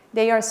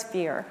 they are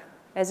sphere,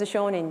 as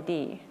shown in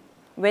D.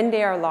 When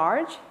they are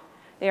large,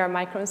 they are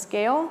micron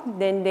scale,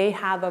 then they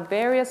have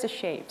various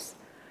shapes,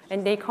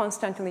 and they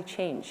constantly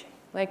change,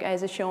 like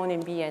as shown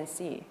in B and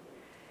C.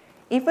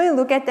 If we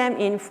look at them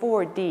in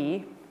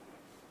 4D,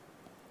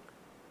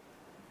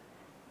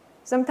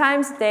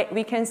 sometimes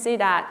we can see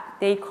that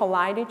they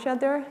collide each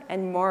other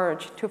and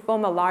merge to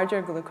form a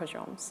larger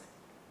glucosomes.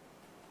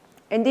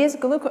 And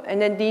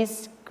then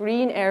these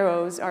green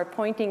arrows are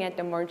pointing at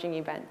the merging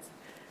events.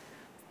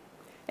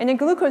 And the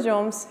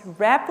glucosomes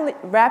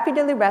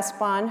rapidly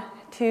respond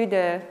to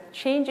the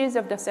changes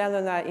of the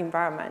cellular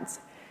environments.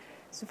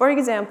 So for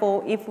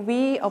example, if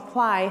we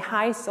apply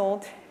high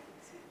salt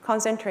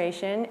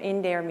concentration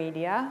in their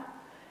media,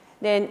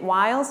 then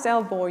while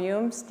cell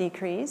volumes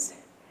decrease,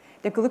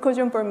 the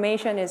glucosome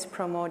formation is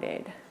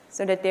promoted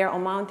so that their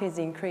amount is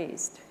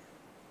increased.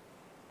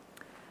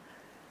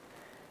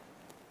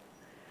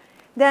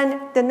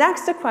 Then the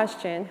next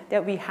question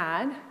that we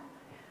had,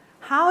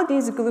 how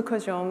these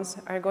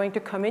glucosomes are going to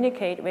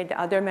communicate with the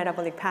other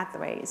metabolic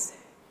pathways.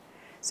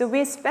 So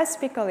we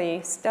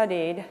specifically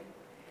studied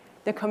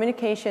the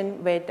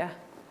communication with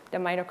the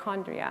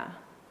mitochondria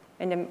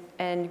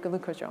and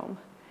glucosome.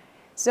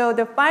 So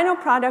the final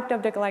product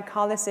of the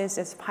glycolysis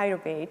is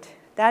pyruvate.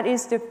 That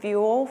is the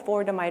fuel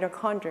for the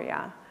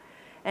mitochondria.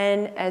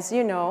 And as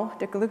you know,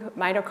 the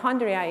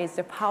mitochondria is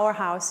the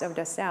powerhouse of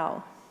the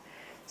cell.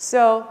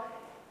 So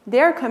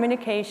their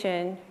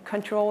communication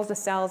controls the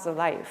cell's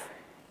life.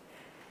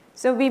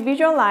 So we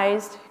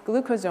visualized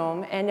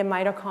glucosome and the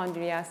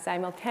mitochondria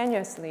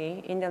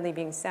simultaneously in the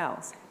living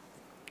cells.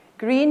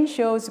 Green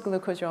shows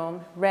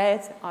glucosome,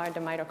 red are the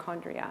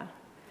mitochondria.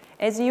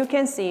 As you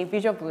can see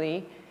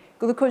visibly,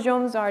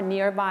 glucosomes are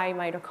nearby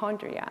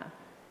mitochondria.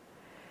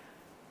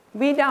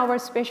 With our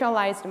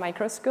specialized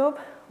microscope,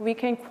 we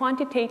can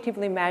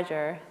quantitatively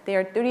measure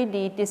their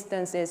 3D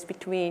distances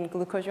between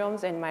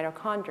glucosomes and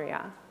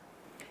mitochondria.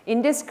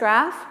 In this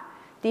graph,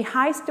 the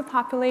highest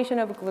population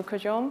of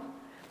glucosome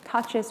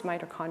touches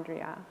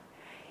mitochondria.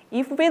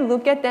 If we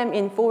look at them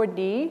in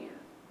 4D,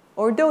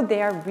 although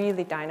they are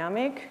really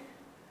dynamic,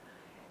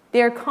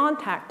 their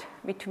contact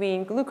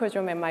between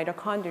glucosome and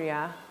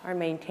mitochondria are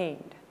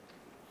maintained.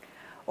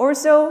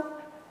 Also,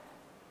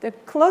 the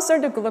closer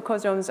the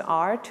glucosomes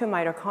are to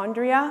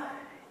mitochondria,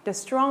 the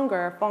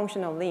stronger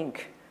functional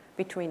link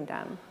between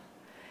them.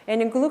 And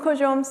the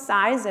glucosome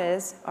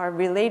sizes are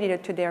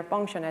related to their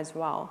function as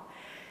well.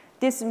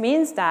 This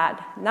means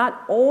that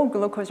not all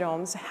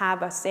glucosomes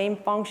have the same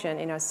function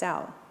in a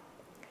cell.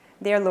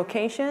 Their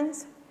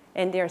locations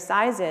and their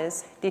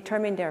sizes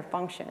determine their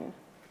function.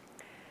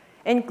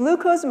 And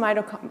glucose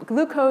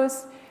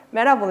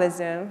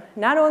metabolism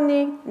not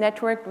only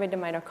networked with the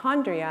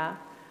mitochondria,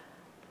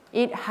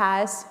 it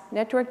has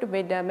networked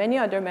with many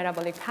other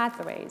metabolic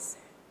pathways.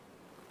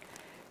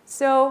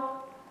 So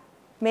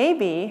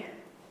maybe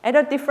at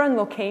a different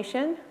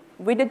location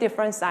with the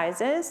different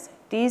sizes,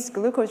 these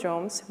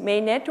glucosomes may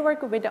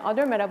network with the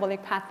other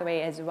metabolic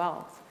pathway as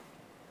well,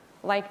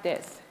 like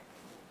this.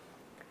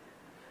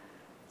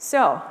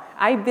 So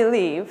I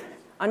believe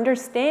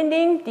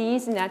understanding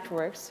these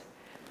networks,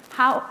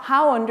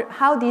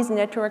 how these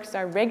networks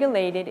are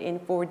regulated in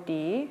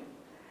 4D,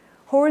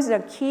 holds a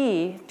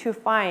key to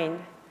find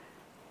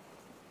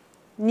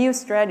new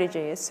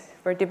strategies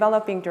for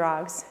developing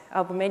drugs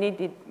of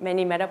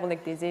many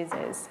metabolic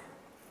diseases.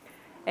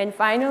 And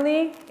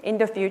finally, in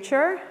the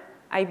future,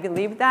 I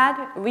believe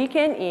that we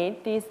can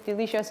eat these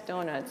delicious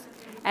donuts,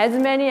 as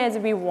many as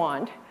we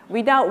want,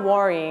 without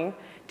worrying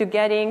to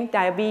getting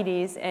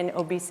diabetes and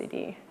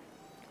obesity.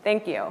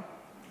 Thank you.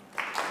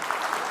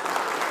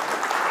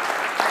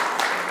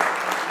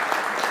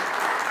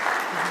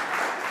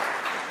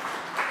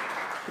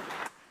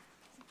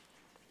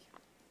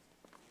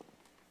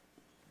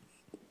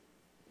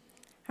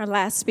 Our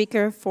last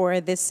speaker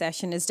for this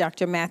session is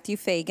Dr. Matthew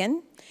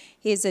Fagan.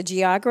 He is a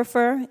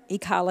geographer,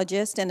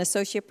 ecologist, and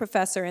associate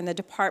professor in the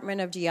Department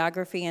of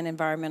Geography and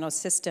Environmental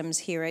Systems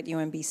here at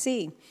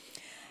UMBC.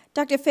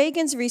 Dr.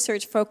 Fagan's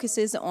research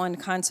focuses on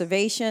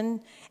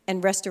conservation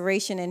and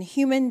restoration in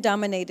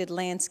human-dominated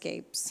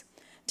landscapes.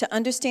 To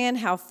understand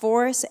how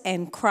forests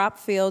and crop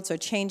fields are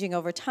changing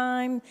over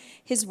time,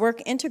 his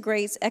work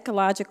integrates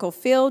ecological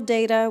field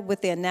data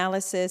with the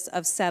analysis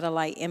of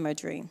satellite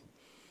imagery.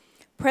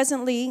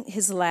 Presently,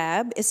 his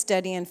lab is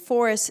studying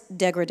forest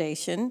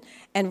degradation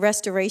and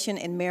restoration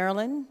in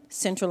Maryland,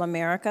 Central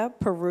America,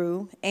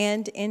 Peru,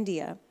 and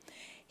India.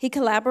 He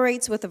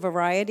collaborates with a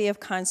variety of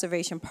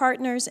conservation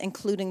partners,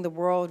 including the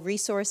World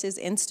Resources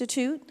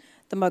Institute,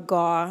 the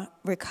McGraw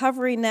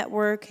Recovery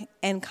Network,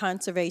 and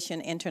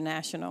Conservation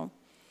International.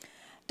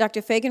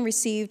 Dr. Fagan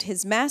received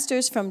his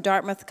master's from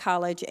Dartmouth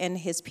College and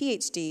his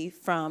PhD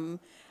from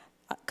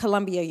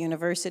Columbia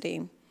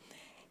University.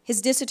 His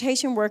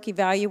dissertation work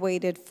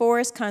evaluated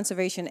forest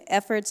conservation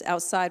efforts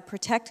outside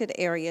protected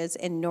areas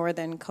in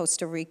northern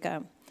Costa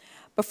Rica.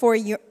 Before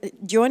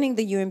joining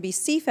the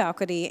UMBC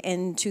faculty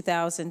in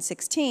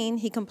 2016,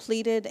 he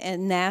completed a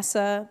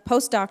NASA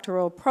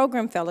postdoctoral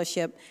program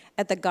fellowship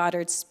at the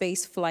Goddard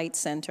Space Flight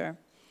Center.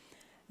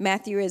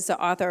 Matthew is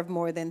the author of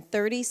more than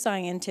 30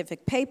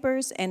 scientific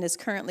papers and is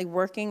currently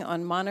working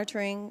on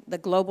monitoring the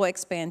global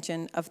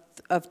expansion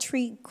of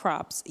tree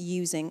crops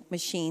using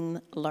machine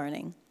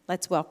learning.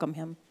 Let's welcome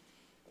him.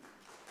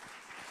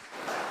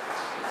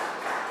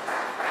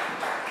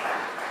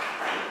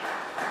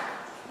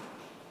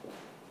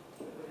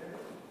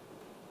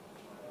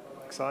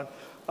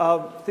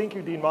 Thank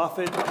you, Dean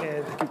Moffett,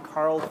 and thank you,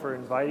 Carl, for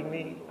inviting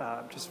me.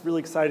 I'm just really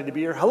excited to be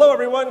here. Hello,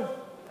 everyone.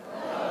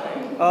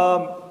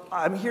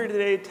 I'm here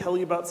today to tell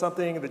you about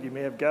something that you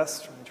may have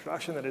guessed from the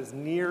introduction that is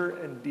near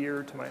and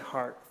dear to my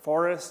heart: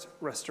 forest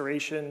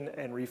restoration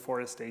and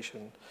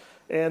reforestation.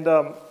 And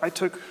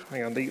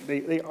hang on,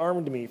 they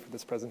armed me for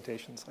this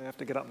presentation, so I have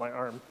to get up my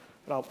arm.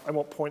 And I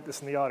won't point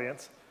this in the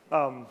audience.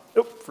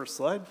 First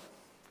slide.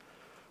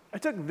 I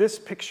took this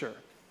picture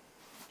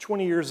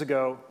 20 years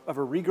ago of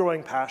a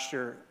regrowing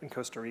pasture in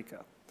Costa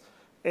Rica.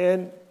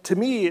 And to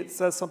me, it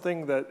says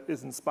something that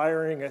is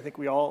inspiring. I think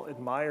we all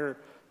admire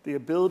the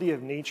ability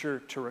of nature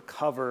to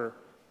recover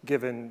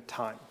given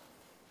time.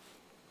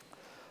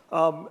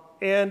 But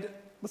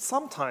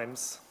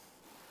sometimes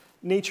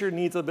nature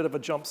needs a bit of a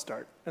jump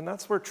start, and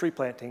that's where tree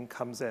planting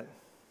comes in.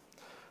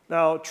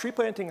 Now, tree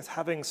planting is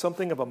having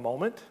something of a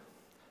moment.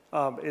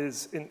 It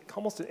is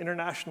almost an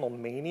international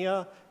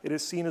mania. It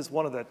is seen as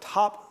one of the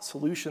top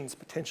solutions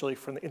potentially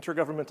from the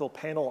Intergovernmental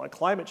Panel on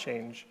Climate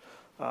Change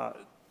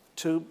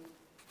to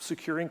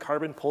securing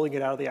carbon, pulling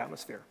it out of the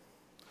atmosphere.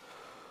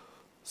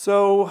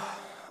 So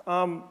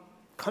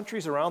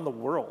countries around the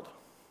world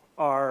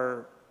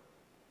are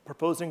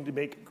proposing to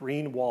make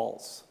green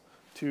walls,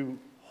 to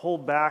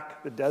hold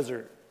back the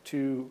desert,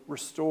 to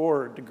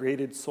restore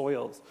degraded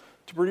soils,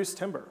 to produce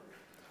timber.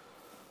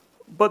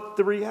 But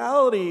the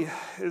reality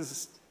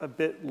is a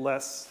bit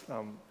less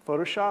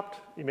photoshopped.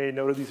 You may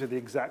notice these are the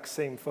exact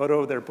same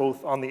photo. They're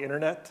both on the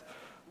internet.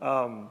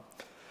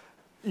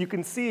 You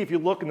can see, if you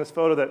look in this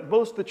photo, that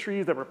most of the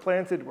trees that were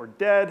planted were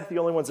dead. The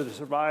only ones that have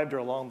survived are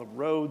along the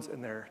roads,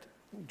 and they're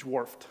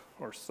dwarfed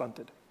or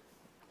stunted.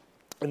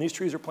 And these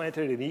trees are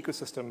planted in an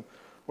ecosystem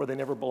where they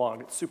never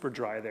belonged. It's super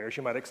dry there, as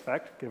you might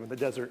expect, given the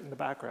desert in the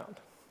background.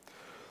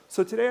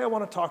 So today I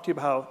want to talk to you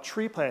about how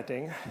tree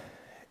planting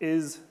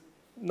is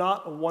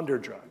not a wonder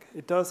drug.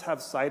 It does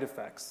have side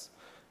effects,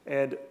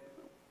 and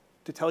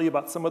to tell you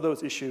about some of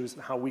those issues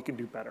and how we can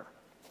do better.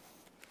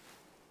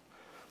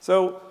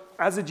 So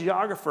as a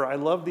geographer, I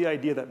love the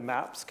idea that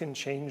maps can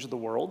change the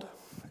world.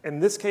 In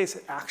this case,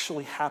 it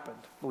actually happened,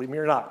 believe me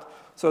or not.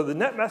 So the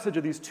net message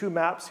of these two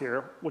maps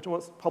here, which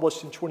was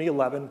published in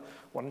 2011,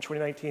 one in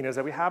 2019, is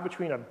that we have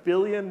between 1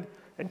 billion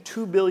and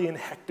 2 billion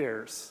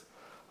hectares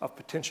of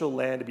potential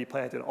land to be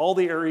planted. All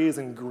the areas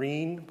in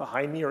green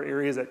behind me are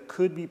areas that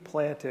could be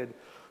planted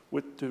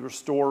to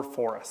restore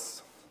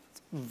forests.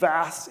 It's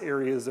vast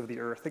areas of the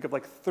earth. Think of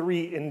like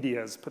 3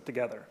 Indias put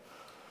together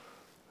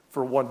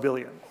for 1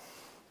 billion.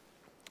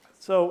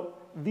 So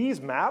these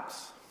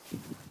maps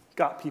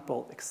got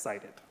people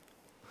excited.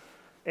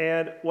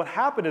 And what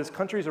happened is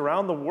countries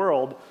around the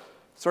world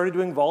started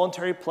doing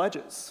voluntary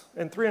pledges.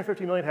 And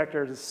 350 million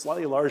hectares is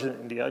slightly larger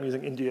than India. I'm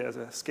using India as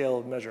a scale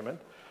of measurement.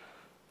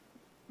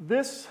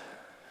 This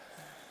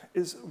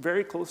is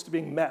very close to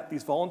being met.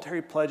 These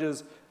voluntary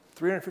pledges,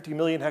 350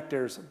 million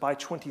hectares by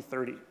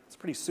 2030. It's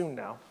pretty soon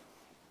now.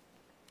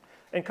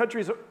 And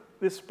countries,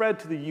 this spread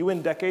to the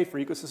UN Decade for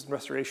Ecosystem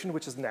Restoration,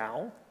 which is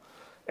now,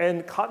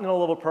 and continental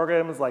level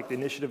programs like the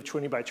Initiative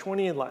 20 by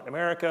 20 in Latin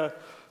America,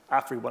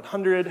 AFRI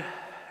 100.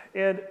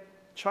 And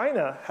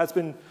China has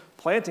been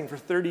planting for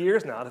 30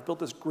 years now and have built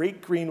this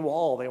great green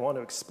wall they want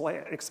to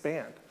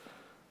expand.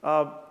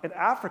 In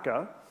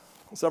Africa,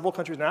 several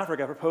countries in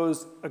Africa have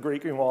proposed a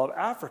Great Green Wall of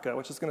Africa,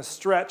 which is going to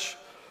stretch,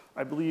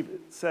 I believe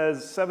it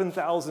says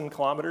 7,000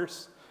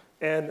 kilometers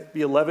and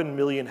be 11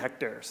 million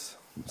hectares.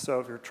 So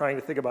if you're trying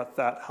to think about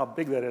that, how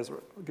big that is,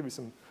 I'll give you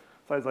some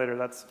slides later.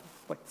 That's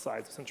like the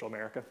size of Central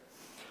America.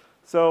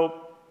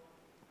 So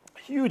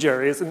huge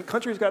areas, and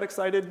countries got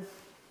excited,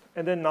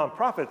 and then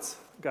nonprofits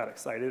got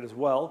excited as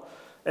well.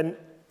 And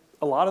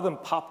a lot of them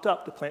popped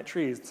up to plant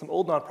trees. Some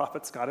old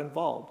nonprofits got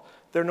involved.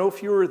 There are no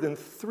fewer than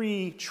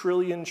 3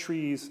 trillion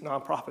trees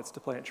nonprofits to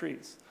plant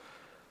trees.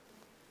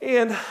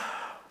 And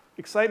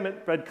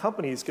excitement bred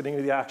companies getting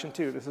into the action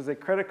too. This is a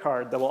credit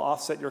card that will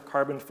offset your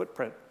carbon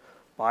footprint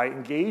by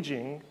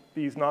engaging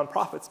these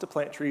nonprofits to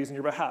plant trees on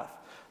your behalf.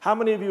 How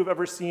many of you have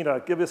ever seen a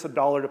give us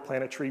 $1 to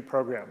plant a tree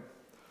program?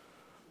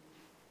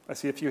 I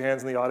see a few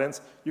hands in the audience.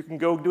 You can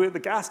go do it at the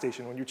gas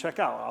station when you check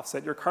out,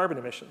 offset your carbon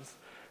emissions.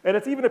 And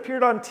it's even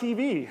appeared on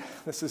TV.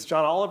 This is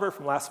John Oliver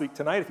from Last Week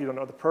Tonight. If you don't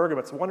know the program,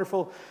 it's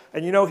wonderful.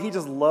 And you know he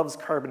just loves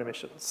carbon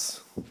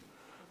emissions.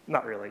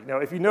 Not really. No,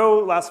 if you know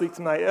Last Week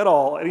Tonight at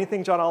all,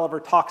 anything John Oliver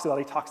talks about,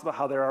 he talks about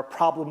how there are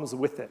problems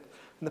with it.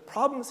 And the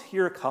problems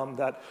here come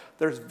that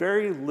there's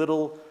very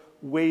little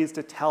ways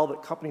to tell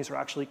that companies are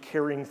actually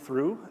carrying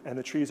through and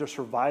the trees are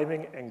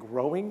surviving and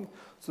growing.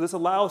 So this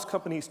allows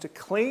companies to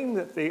claim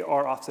that they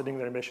are offsetting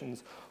their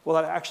emissions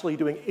without actually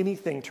doing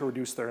anything to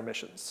reduce their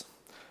emissions.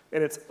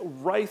 And it's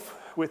rife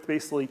with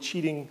basically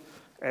cheating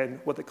and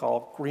what they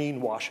call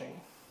greenwashing,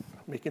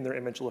 making their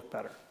image look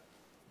better.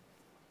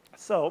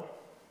 So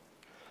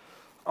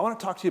I want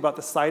to talk to you about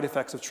the side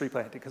effects of tree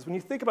planting, because when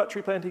you think about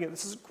tree planting,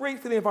 this is great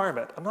for the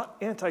environment. I'm not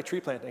anti-tree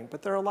planting,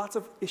 but there are lots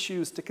of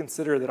issues to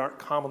consider that aren't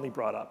commonly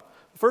brought up.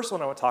 The first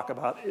one I want to talk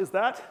about is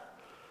that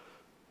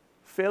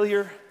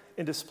failure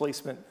and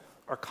displacement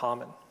are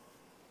common.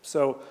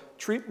 So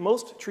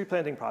most tree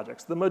planting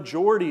projects, the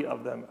majority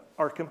of them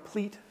are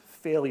complete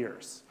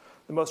failures.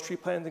 The most tree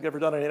planting ever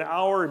done in an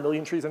hour, 1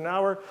 million trees in an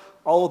hour,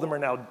 all of them are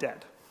now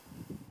dead,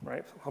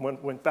 right? I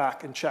went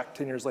back and checked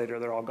 10 years later,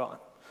 they're all gone.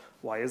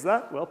 Why is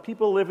that? Well,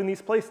 people live in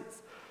these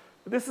places.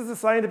 This is a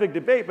scientific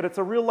debate, but it's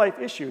a real life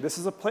issue. This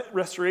is a plant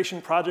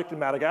restoration project in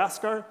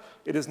Madagascar.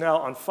 It is now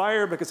on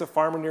fire because a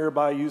farmer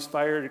nearby used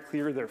fire to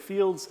clear their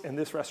fields, and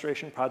this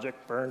restoration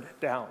project burned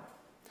down.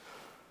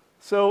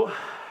 So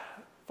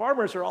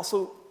farmers are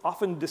also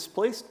often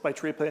displaced by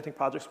tree planting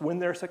projects when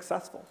they're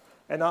successful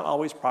and not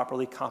always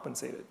properly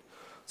compensated.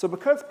 So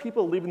because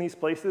people live in these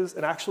places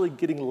and actually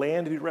getting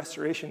land to do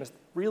restoration is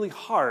really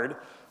hard,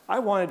 I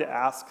wanted to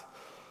ask,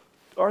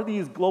 are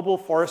these global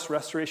forest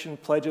restoration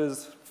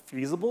pledges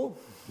feasible?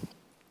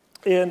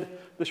 And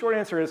the short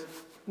answer is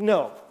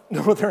no.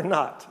 No, they're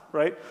not,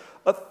 right?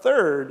 A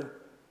third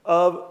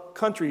of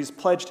countries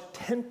pledged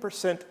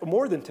 10%,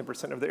 more than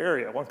 10% of the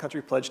area. One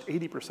country pledged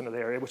 80% of the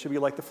area, which would be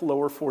like the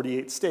lower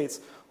 48 states,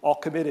 all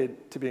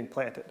committed to being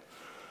planted.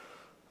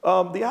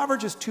 The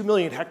average is 2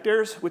 million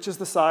hectares, which is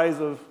the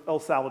size of El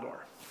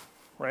Salvador,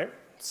 right?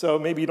 So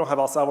maybe you don't have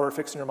El Salvador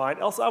fixed in your mind.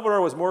 El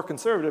Salvador was more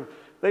conservative.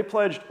 They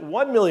pledged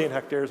 1 million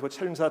hectares, which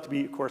turns out to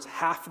be, of course,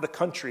 half of the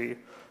country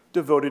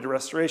devoted to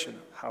restoration.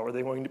 How are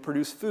they going to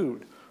produce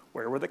food?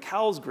 Where will the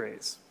cows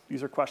graze?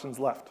 These are questions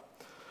left.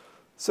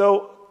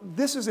 So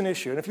this is an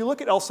issue. And if you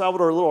look at El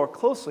Salvador a little more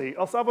closely,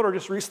 El Salvador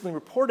just recently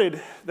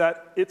reported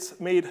that it's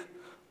made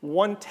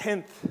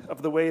 1/10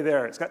 of the way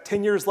there. It's got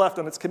 10 years left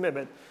on its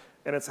commitment,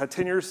 and it's had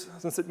 10 years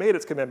since it made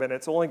its commitment.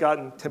 It's only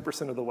gotten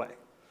 10% of the way.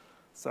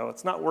 So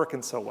it's not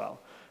working so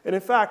well. And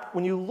in fact,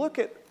 when you look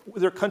at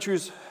their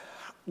countries,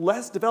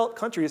 less developed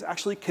countries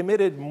actually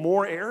committed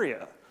more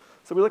area.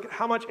 So we look at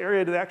how much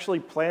area they actually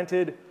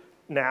planted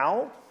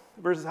now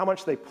versus how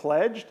much they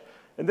pledged.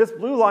 And this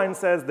blue line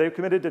says they've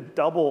committed to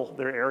double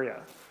their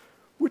area,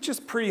 which is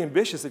pretty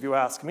ambitious if you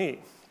ask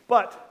me.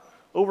 But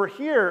over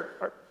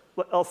here,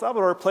 El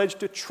Salvador pledged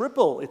to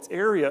triple its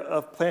area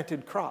of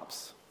planted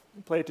crops,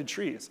 planted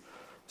trees.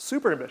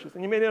 Super ambitious.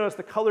 And you may notice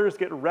the colors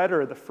get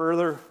redder the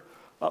further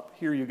up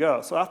here you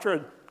go. So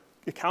after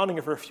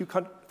accounting for a few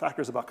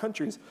factors about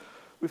countries,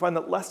 we find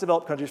that less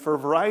developed countries, for a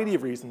variety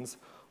of reasons,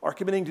 are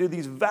committing to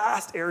these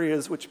vast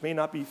areas which may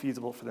not be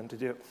feasible for them to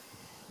do.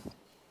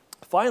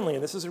 Finally,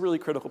 and this is a really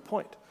critical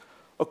point,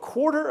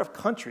 1/4 of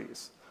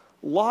countries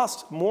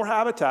lost more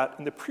habitat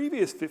in the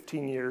previous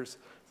 15 years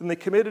than they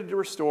committed to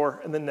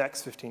restore in the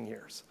next 15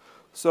 years.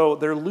 So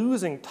they're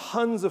losing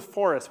tons of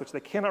forests, which they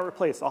cannot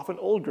replace, often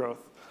old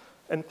growth,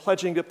 and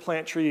pledging to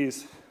plant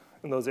trees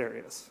in those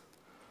areas.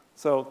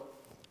 So,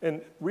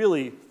 and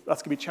really,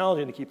 that's going to be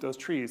challenging to keep those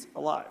trees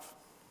alive.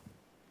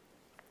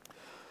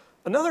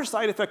 Another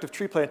side effect of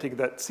tree planting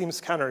that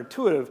seems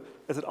counterintuitive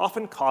is it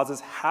often causes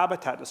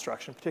habitat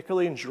destruction,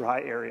 particularly in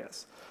dry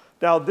areas.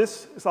 Now,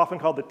 this is often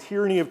called the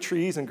tyranny of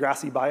trees and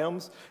grassy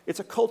biomes. It's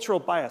a cultural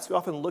bias. We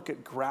often look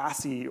at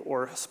grassy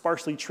or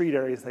sparsely treed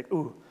areas and think,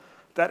 ooh,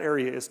 that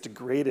area is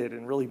degraded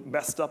and really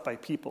messed up by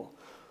people.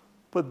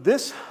 But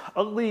this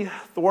ugly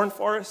thorn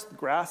forest,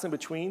 grass in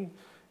between,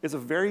 is a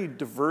very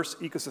diverse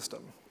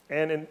ecosystem.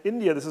 And in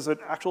India, this is an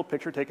actual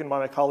picture taken by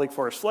my colleague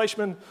Forrest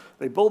Fleischman.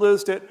 They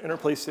bulldozed it and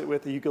replaced it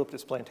with a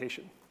eucalyptus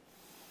plantation.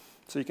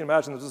 So you can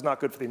imagine this is not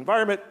good for the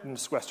environment and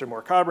sequester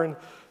more carbon.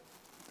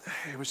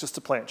 It was just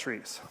to plant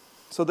trees.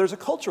 So there's a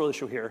cultural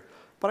issue here.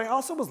 But I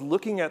also was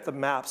looking at the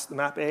maps, the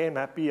map A and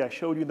map B I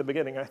showed you in the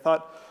beginning. I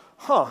thought,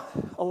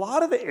 a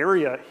lot of the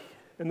area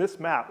in this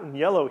map, in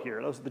yellow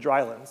here, those are the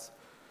drylands,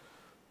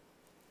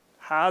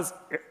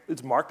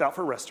 it's marked out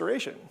for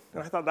restoration.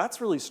 And I thought that's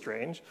really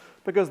strange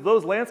because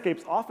those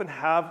landscapes often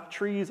have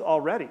trees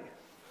already.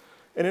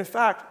 And in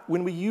fact,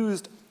 when we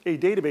used a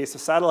database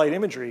of satellite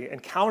imagery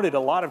and counted a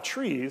lot of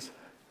trees,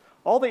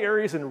 all the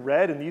areas in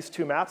red in these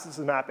two maps, this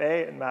is map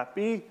A and map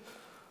B,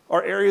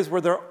 are areas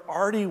where there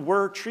already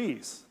were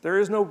trees. There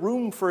is no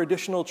room for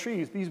additional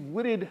trees. These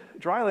wooded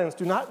drylands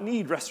do not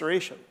need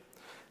restoration.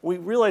 We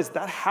realized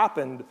that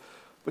happened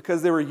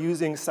because they were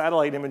using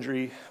satellite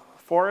imagery,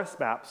 forest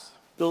maps,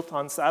 built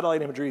on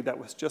satellite imagery that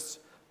was just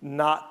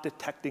not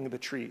detecting the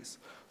trees.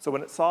 So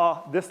when it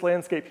saw this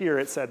landscape here,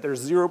 it said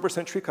there's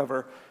 0% tree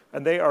cover,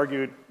 and they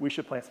argued we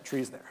should plant some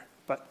trees there.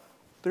 But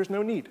there's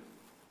no need.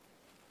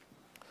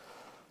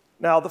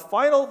 Now, the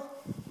final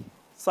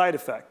side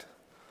effect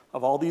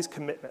of all these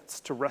commitments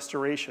to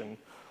restoration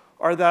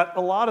are that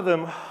a lot of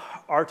them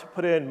are to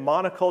put in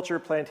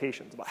monoculture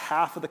plantations. About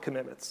half of the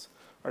commitments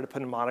are to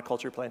put in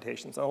monoculture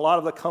plantations. And a lot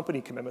of the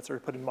company commitments are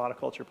to put in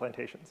monoculture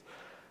plantations.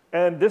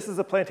 And this is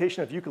a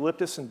plantation of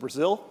eucalyptus in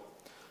Brazil.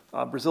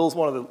 Brazil is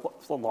one of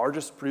the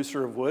largest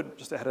producer of wood,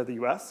 just ahead of the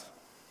US,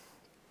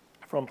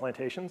 from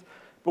plantations.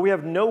 But we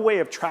have no way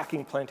of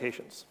tracking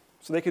plantations.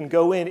 So they can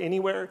go in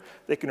anywhere.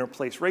 They can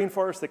replace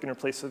rainforests. They can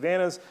replace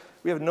savannas.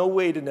 We have no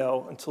way to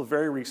know until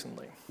very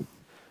recently.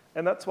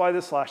 And that's why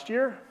this last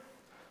year,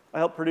 I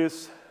helped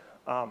produce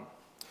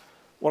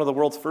one of the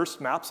world's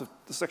first maps of,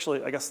 this is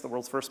actually, I guess, the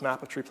world's first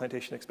map of tree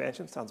plantation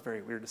expansion. Sounds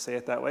very weird to say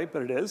it that way,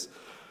 but it is.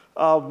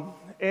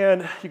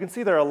 And you can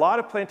see there are a lot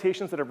of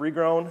plantations that have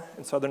regrown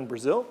in southern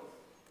Brazil,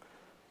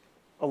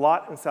 a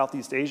lot in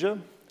Southeast Asia,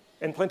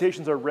 and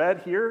plantations are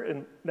red here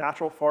and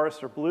natural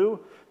forests are blue.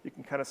 You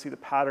can kind of see the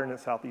pattern in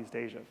Southeast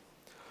Asia.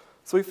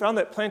 So we found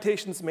that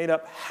plantations made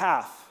up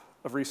half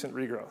of recent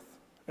regrowth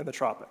in the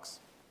tropics.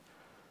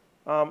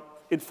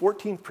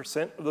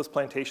 14% of those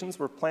plantations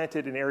were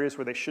planted in areas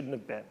where they shouldn't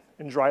have been,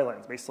 in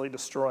drylands, basically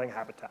destroying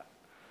habitat.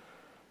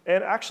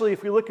 And actually,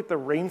 if we look at the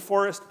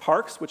rainforest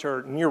parks, which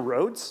are near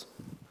roads,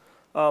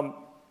 1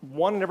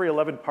 in every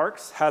 11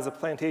 parks has a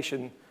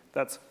plantation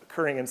that's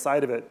occurring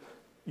inside of it,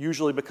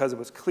 usually because it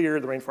was clear,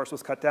 the rainforest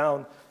was cut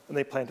down, and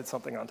they planted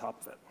something on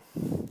top of it.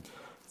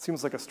 It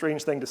seems like a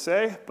strange thing to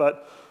say,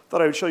 but I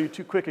thought I would show you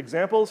 2 quick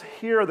examples.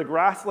 Here are the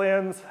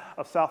grasslands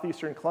of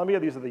southeastern Colombia.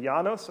 These are the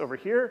llanos over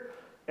here.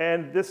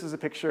 And this is a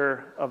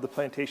picture of the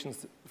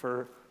plantations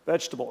for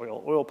vegetable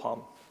oil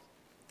palm.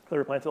 They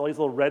were planted, all these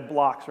little red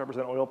blocks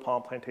represent oil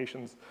palm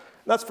plantations.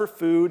 And that's for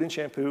food and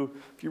shampoo.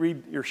 If you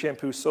read your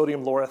shampoo,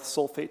 sodium lauryl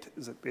sulfate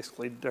is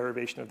basically a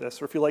derivation of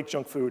this. Or if you like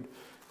junk food,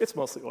 it's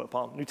mostly oil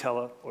palm,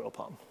 Nutella, oil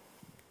palm.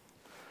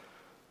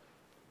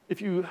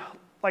 If you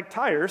like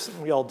tires,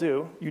 and we all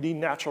do, you need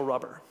natural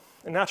rubber.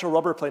 And natural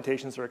rubber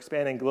plantations are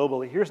expanding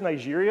globally. Here's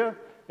Nigeria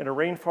in a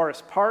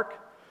rainforest park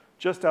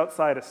just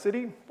outside a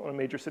city, one of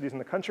the major cities in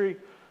the country.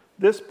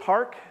 This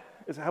park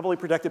is a heavily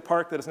protected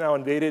park that is now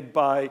invaded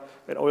by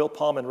an oil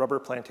palm and rubber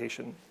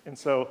plantation. And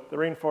so the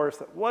rainforest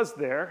that was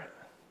there,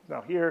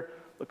 now here,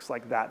 looks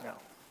like that now.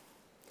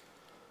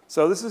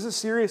 So this is a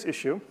serious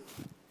issue.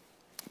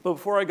 But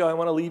before I go, I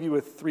want to leave you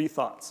with 3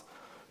 thoughts.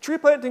 Tree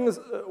planting is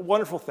a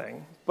wonderful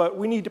thing, but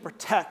we need to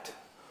protect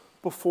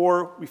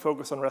before we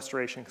focus on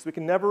restoration, because we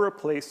can never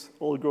replace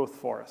old growth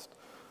forest.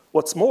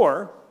 What's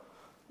more,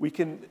 we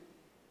can,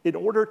 in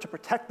order to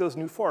protect those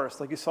new forests,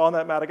 like you saw in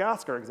that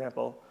Madagascar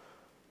example,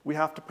 we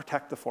have to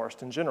protect the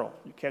forest in general.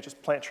 You can't just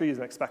plant trees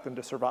and expect them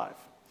to survive.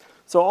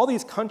 So all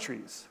these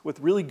countries with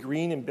really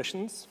green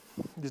ambitions,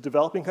 these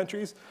developing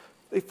countries,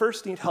 they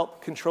first need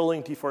help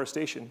controlling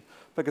deforestation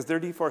because their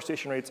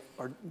deforestation rates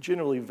are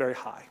generally very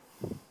high.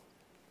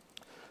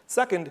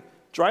 Second,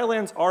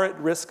 drylands are at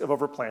risk of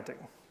overplanting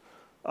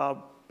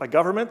by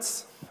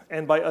governments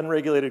and by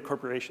unregulated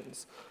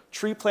corporations.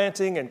 Tree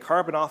planting and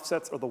carbon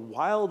offsets are the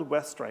Wild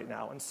West right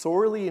now and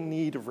sorely in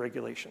need of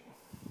regulation.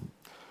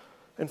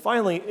 And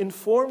finally,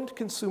 informed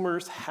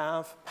consumers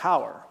have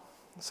power.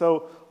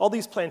 So all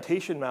these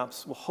plantation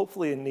maps will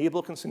hopefully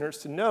enable consumers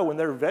to know when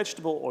their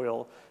vegetable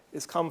oil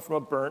is come from a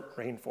burnt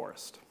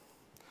rainforest.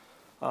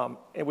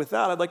 And with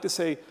that, I'd like to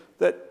say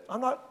that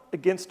I'm not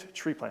against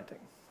tree planting.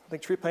 I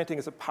think tree planting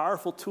is a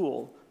powerful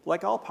tool.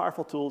 Like all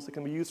powerful tools, it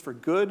can be used for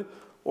good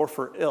or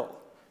for ill.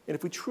 And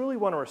if we truly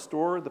want to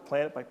restore the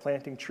planet by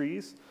planting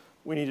trees,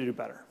 we need to do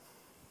better.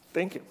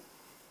 Thank you.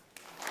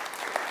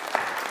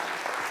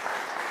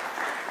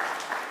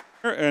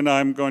 And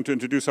I'm going to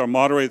introduce our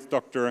moderator,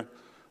 Dr.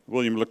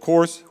 William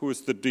LaCourse, who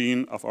is the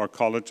Dean of our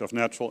College of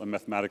Natural and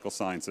Mathematical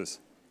Sciences.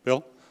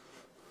 Bill?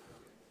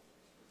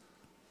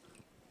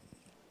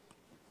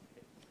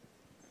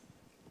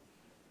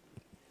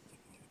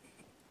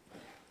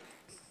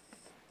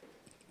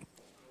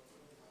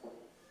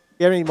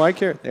 You have any mic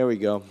here? There we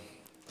go.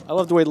 I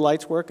love the way the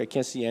lights work. I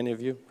can't see any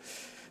of you.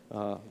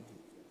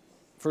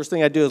 First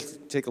thing I do is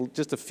take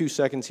just a few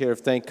seconds here to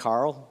thank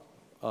Carl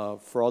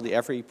for all the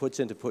effort he puts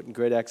into putting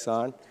GridX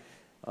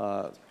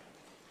on.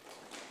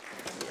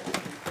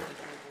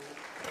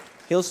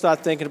 He'll start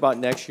thinking about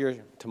next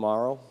year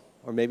tomorrow,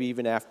 or maybe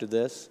even after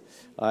this,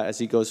 as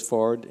he goes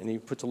forward, and he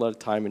puts a lot of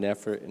time and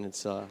effort, and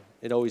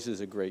it always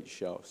is a great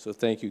show. So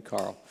thank you,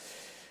 Carl.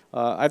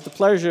 I have the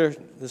pleasure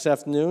this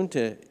afternoon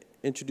to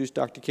introduce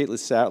Dr. Caitlin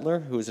Sattler,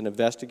 who is an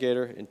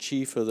investigator and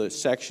chief of the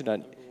section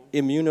on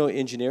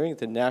immunoengineering at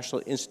the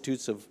National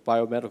Institutes of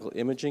Biomedical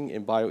Imaging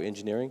and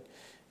Bioengineering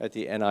at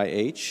the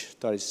NIH.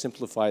 Thought I'd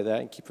simplify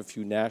that and keep a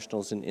few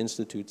nationals and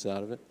institutes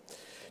out of it.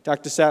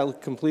 Dr. Sattler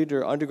completed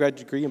her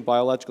undergraduate degree in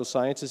biological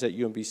sciences at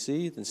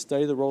UMBC, then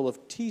studied the role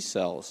of T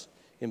cells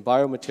in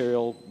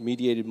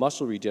biomaterial-mediated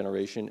muscle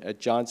regeneration at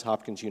Johns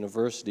Hopkins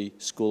University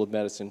School of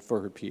Medicine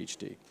for her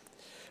PhD,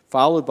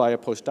 followed by a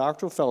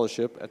postdoctoral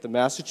fellowship at the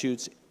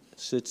Massachusetts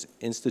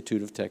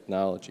Institute of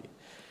Technology.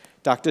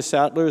 Dr.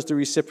 Sattler is the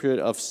recipient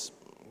of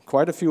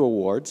quite a few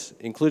awards,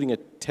 including a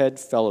TED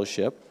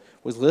Fellowship,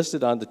 was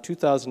listed on the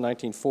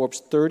 2019 Forbes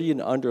 30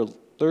 and Under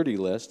 30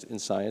 list in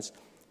science,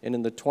 and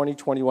in the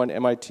 2021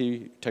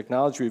 MIT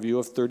Technology Review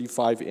of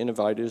 35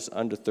 Innovators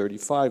Under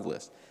 35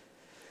 list.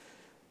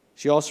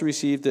 She also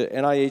received the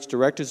NIH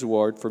Director's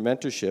Award for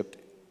mentorship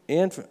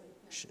and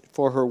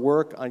for her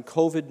work on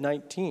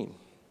COVID-19,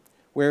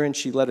 wherein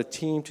she led a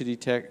team to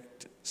detect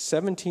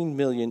 17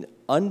 million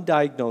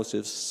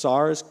undiagnosed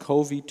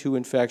SARS-CoV-2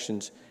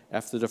 infections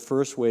after the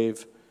first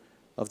wave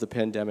of the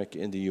pandemic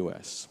in the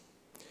U.S.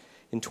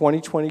 In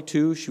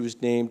 2022, she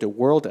was named a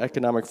World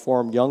Economic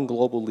Forum Young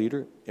Global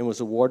Leader and was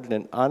awarded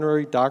an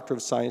honorary Doctor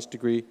of Science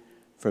degree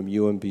from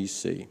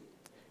UMBC.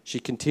 She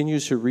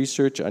continues her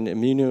research on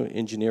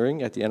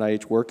immunoengineering at the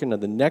NIH, working on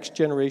the next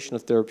generation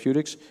of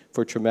therapeutics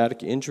for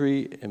traumatic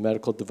injury and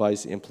medical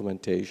device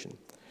implementation.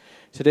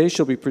 Today,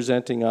 she'll be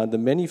presenting on the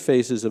many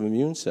phases of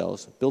immune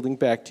cells, building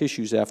back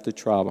tissues after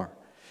trauma.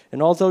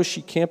 And although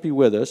she can't be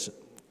with us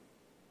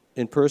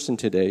in person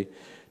today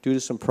due to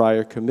some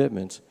prior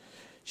commitments,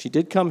 she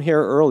did come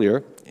here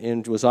earlier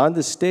and was on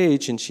the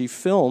stage, and she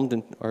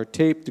filmed or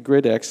taped the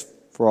GridX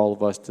for all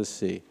of us to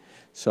see.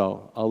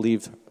 So I'll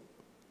leave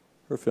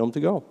her film to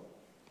go.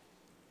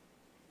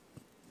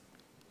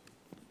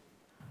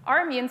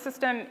 Our immune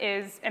system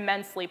is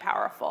immensely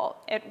powerful.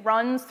 It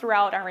runs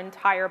throughout our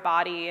entire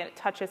body. It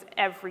touches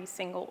every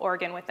single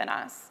organ within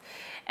us.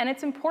 And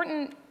it's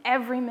important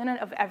every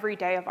minute of every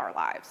day of our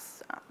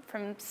lives,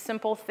 from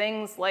simple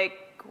things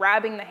like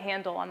grabbing the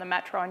handle on the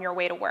metro on your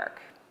way to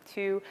work,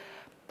 to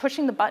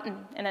pushing the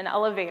button in an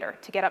elevator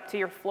to get up to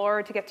your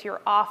floor, to get to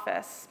your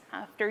office,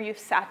 after you've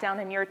sat down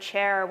in your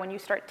chair, when you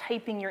start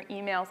typing your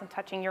emails and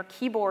touching your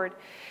keyboard.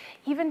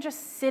 Even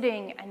just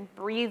sitting and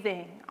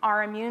breathing,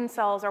 our immune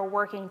cells are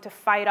working to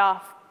fight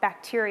off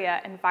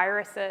bacteria and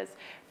viruses,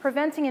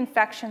 preventing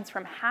infections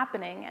from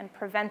happening and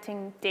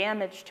preventing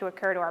damage to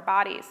occur to our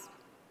bodies.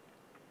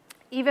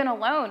 Even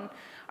alone,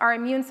 our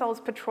immune cells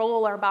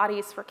patrol our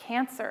bodies for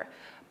cancer,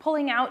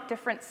 pulling out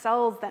different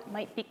cells that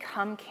might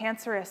become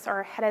cancerous or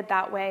are headed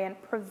that way and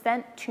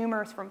prevent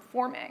tumors from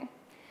forming.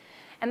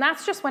 And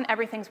that's just when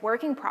everything's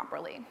working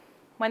properly.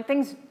 When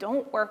things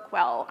don't work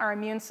well, our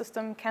immune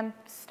system can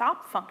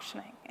stop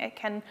functioning. It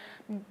can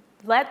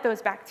let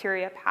those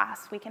bacteria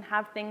pass. We can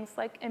have things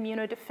like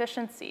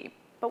immunodeficiency,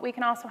 but we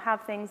can also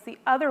have things the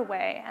other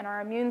way, and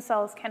our immune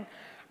cells can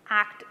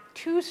act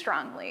too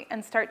strongly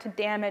and start to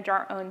damage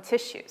our own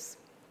tissues.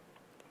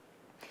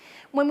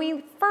 When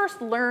we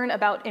first learn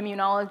about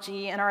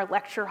immunology in our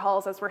lecture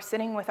halls as we're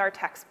sitting with our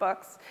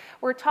textbooks,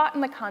 we're taught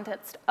in the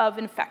context of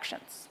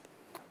infections,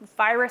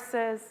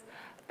 viruses,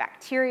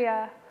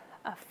 bacteria,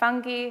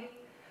 fungi,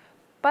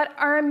 but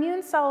our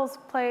immune cells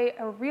play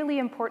a really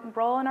important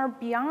role and are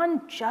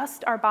beyond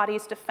just our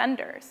body's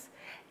defenders.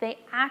 They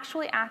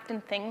actually act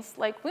in things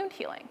like wound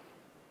healing,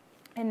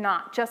 and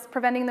not just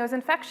preventing those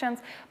infections,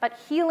 but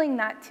healing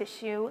that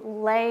tissue,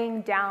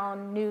 laying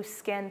down new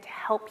skin to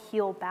help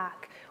heal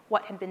back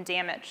what had been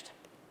damaged.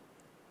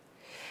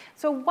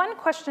 So one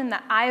question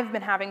that I've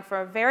been having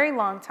for a very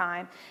long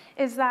time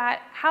is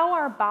that how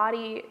our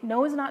body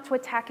knows not to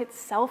attack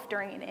itself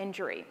during an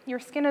injury. Your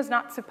skin is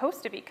not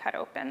supposed to be cut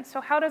open,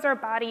 so how does our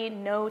body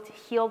know to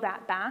heal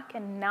that back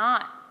and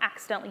not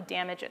accidentally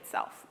damage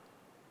itself?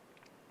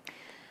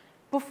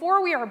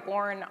 Before we are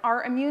born,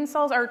 our immune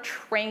cells are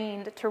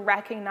trained to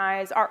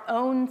recognize our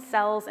own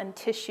cells and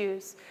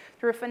tissues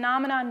through a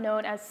phenomenon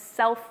known as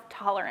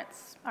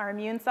self-tolerance. Our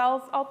immune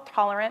cells are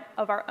tolerant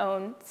of our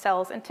own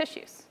cells and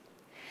tissues.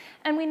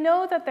 And we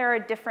know that there are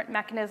different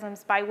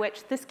mechanisms by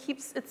which this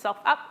keeps itself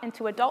up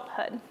into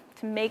adulthood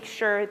to make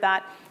sure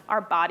that our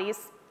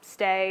bodies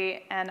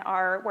stay and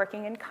are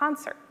working in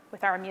concert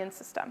with our immune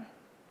system.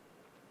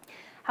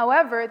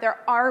 However,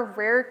 there are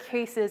rare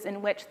cases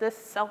in which this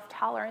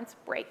self-tolerance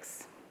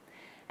breaks.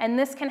 And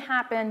this can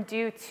happen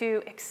due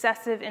to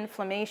excessive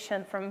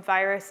inflammation from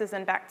viruses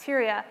and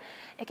bacteria.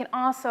 It can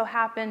also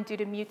happen due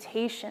to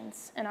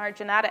mutations in our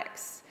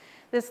genetics.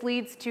 This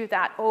leads to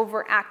that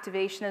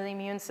overactivation of the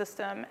immune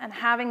system and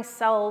having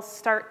cells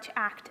start to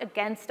act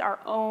against our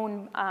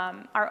own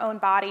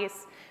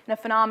bodies in a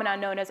phenomenon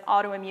known as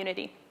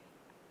autoimmunity.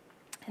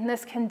 And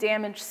this can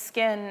damage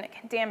skin, it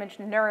can damage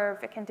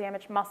nerve, it can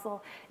damage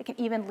muscle, it can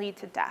even lead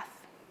to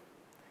death.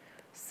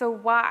 So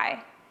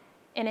why,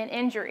 in an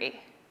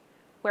injury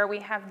where we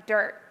have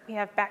dirt, we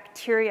have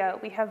bacteria,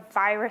 we have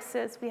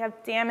viruses, we have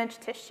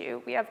damaged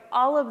tissue, we have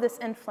all of this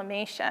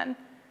inflammation,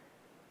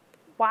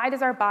 why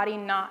does our body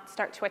not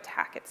start to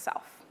attack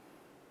itself?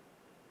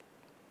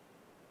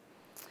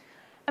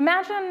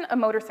 Imagine a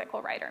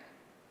motorcycle rider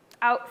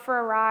out for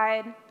a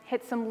ride,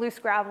 hits some loose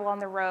gravel on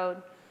the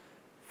road,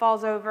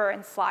 falls over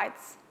and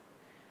slides.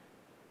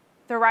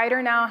 The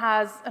rider now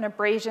has an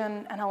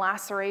abrasion and a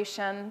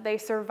laceration. They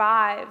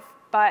survive,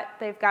 but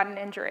they've got an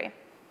injury.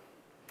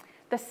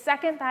 The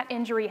second that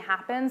injury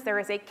happens, there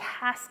is a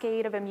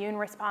cascade of immune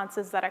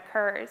responses that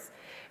occurs,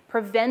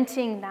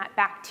 preventing that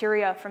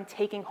bacteria from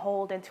taking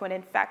hold into an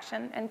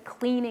infection and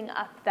cleaning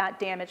up that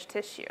damaged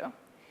tissue.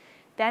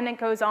 Then it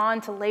goes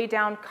on to lay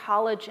down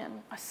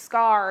collagen, a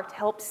scar, to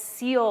help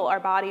seal our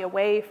body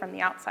away from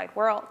the outside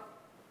world.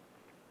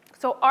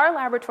 So our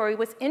laboratory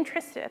was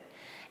interested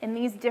in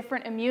these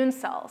different immune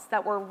cells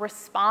that were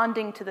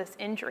responding to this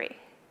injury.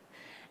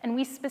 And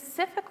we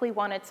specifically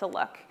wanted to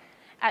look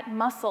at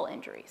muscle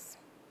injuries.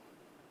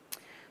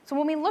 So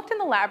when we looked in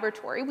the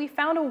laboratory, we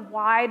found a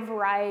wide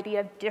variety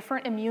of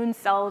different immune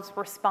cells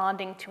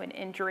responding to an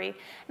injury,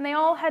 and they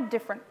all had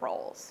different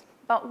roles.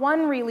 But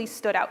one really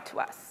stood out to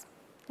us,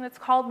 and it's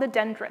called the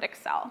dendritic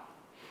cell.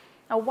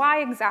 Now,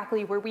 why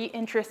exactly were we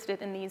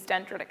interested in these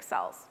dendritic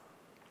cells?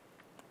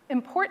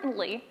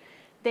 Importantly,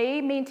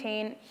 they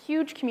maintain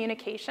huge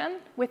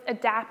communication with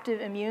adaptive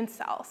immune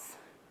cells.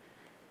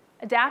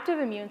 Adaptive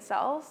immune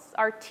cells,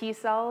 our T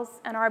cells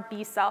and our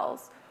B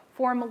cells,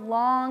 form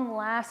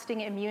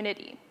long-lasting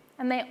immunity,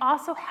 and they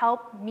also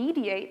help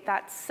mediate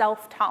that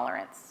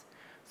self-tolerance.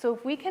 So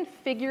if we can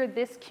figure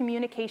this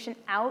communication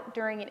out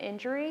during an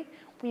injury,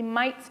 we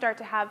might start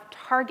to have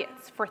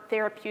targets for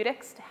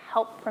therapeutics to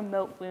help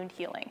promote wound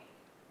healing.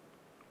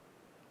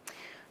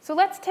 So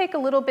let's take a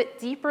little bit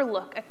deeper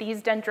look at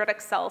these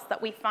dendritic cells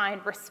that we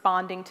find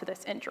responding to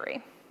this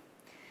injury.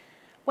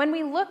 When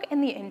we look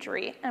in the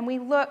injury and we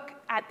look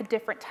at the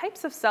different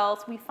types of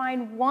cells, we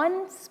find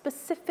one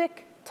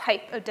specific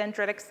type of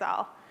dendritic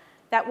cell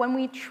that when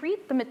we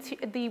treat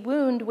the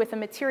wound with a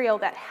material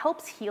that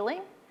helps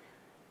healing,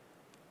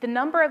 the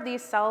number of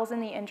these cells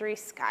in the injury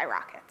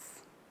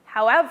skyrockets.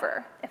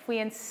 However, if we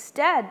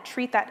instead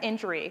treat that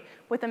injury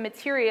with a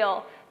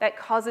material that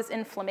causes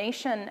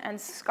inflammation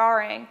and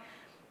scarring,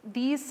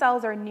 these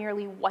cells are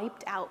nearly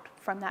wiped out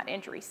from that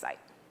injury site.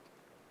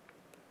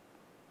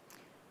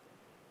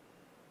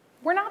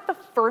 We're not the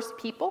first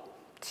people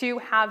to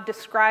have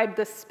described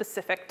this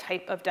specific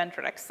type of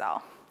dendritic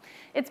cell.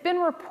 It's been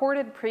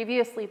reported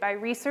previously by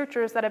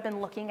researchers that have been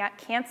looking at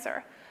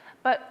cancer.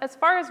 But as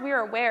far as we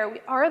are aware,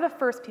 we are the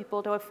first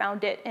people to have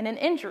found it in an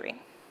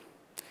injury.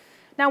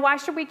 Now, why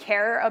should we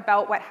care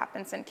about what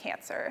happens in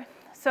cancer?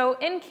 So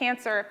in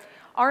cancer,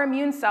 our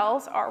immune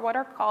cells are what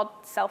are called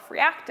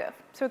self-reactive.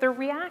 So they're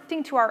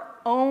reacting to our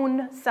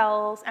own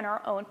cells and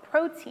our own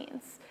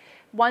proteins,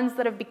 ones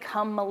that have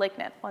become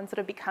malignant, ones that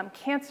have become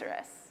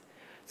cancerous.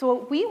 So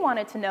what we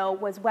wanted to know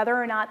was whether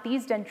or not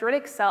these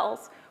dendritic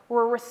cells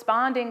were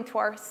responding to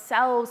our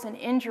cells in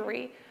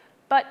injury,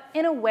 but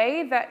in a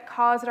way that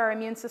caused our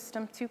immune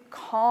system to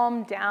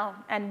calm down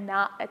and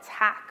not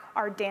attack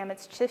our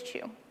damaged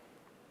tissue.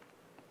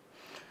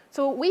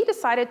 So what we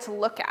decided to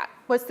look at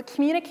was the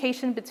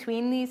communication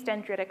between these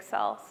dendritic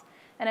cells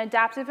and an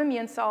adaptive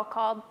immune cell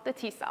called the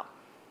T cell.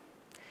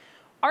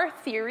 Our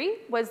theory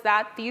was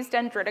that these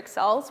dendritic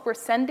cells were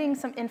sending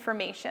some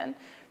information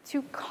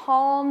to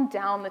calm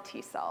down the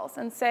T cells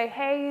and say,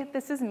 hey,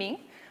 this is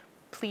me.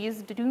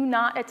 Please do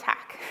not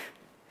attack.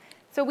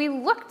 So we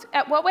looked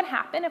at what would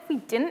happen if we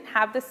didn't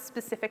have this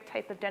specific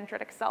type of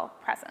dendritic cell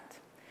present.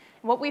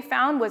 And what we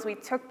found was we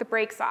took the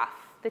brakes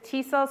off. The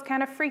T cells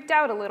kind of freaked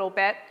out a little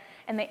bit,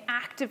 and they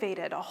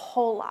activated a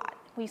whole lot.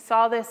 We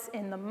saw this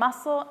in the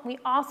muscle. We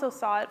also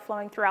saw it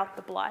flowing throughout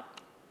the blood.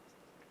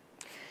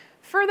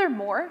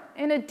 Furthermore,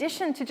 in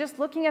addition to just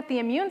looking at the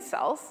immune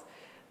cells,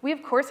 we,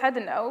 of course, had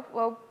to know,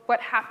 well, what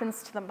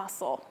happens to the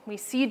muscle? We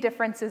see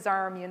differences in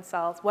our immune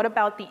cells. What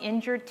about the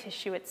injured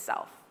tissue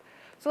itself?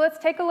 So let's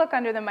take a look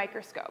under the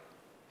microscope.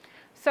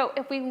 So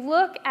if we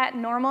look at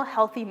normal,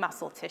 healthy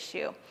muscle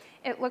tissue,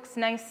 it looks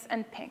nice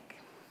and pink.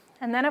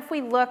 And then if we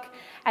look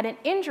at an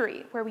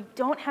injury where we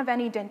don't have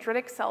any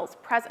dendritic cells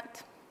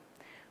present,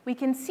 we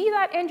can see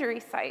that injury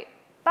site,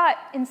 but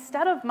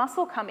instead of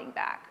muscle coming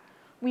back,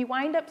 we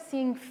wind up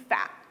seeing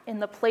fat in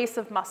the place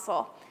of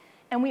muscle.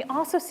 And we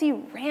also see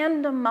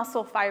random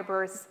muscle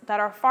fibers that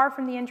are far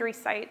from the injury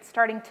site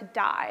starting to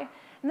die.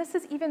 And this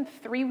is even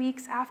 3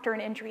 weeks after an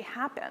injury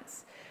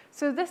happens.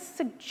 So this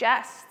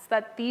suggests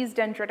that these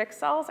dendritic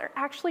cells are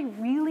actually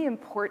really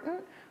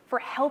important for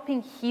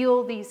helping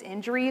heal these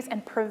injuries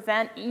and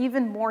prevent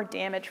even more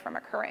damage from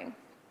occurring.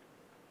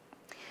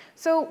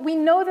 So we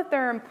know that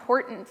they're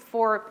important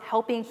for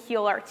helping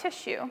heal our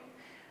tissue.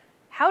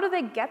 How do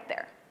they get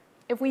there?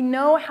 If we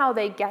know how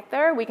they get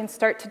there, we can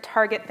start to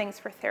target things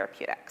for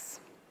therapeutics.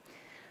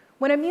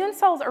 When immune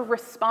cells are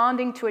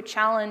responding to a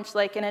challenge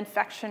like an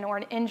infection or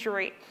an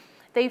injury,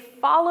 they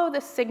follow the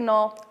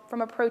signal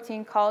from a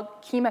protein called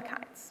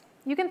chemokines.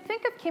 You can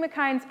think of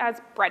chemokines as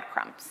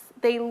breadcrumbs.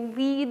 They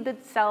lead the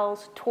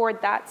cells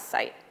toward that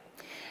site.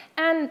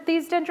 And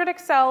these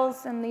dendritic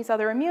cells and these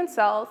other immune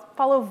cells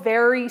follow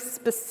very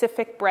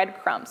specific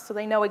breadcrumbs, so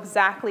they know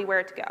exactly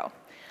where to go.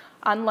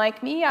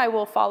 Unlike me, I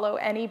will follow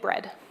any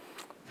bread.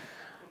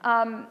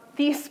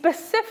 The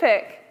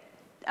specific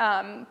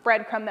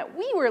breadcrumb that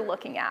we were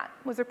looking at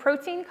was a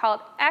protein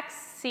called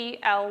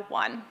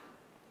XCL1.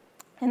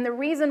 And the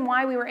reason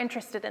why we were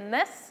interested in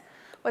this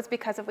was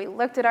because if we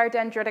looked at our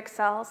dendritic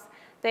cells,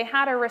 they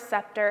had a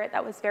receptor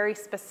that was very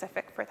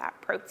specific for that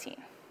protein.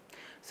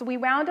 So we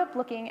wound up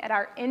looking at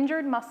our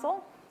injured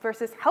muscle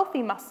versus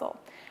healthy muscle.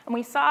 And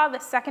we saw the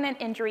second an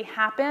injury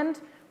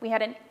happened, we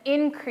had an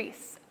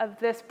increase of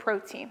this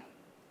protein.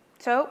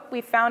 So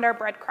we found our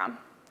breadcrumb.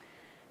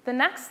 The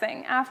next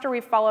thing, after we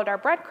followed our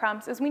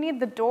breadcrumbs, is we need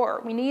the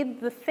door. We need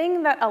the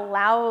thing that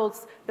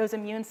allows those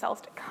immune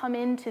cells to come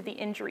into the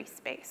injury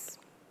space.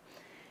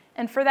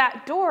 And for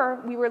that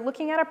door, we were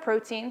looking at a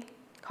protein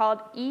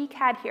called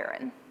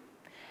E-cadherin.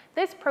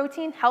 This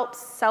protein helps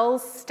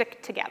cells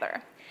stick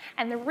together.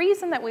 And the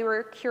reason that we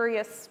were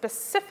curious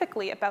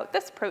specifically about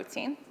this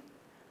protein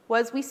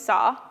was we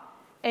saw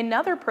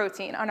another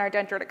protein on our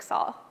dendritic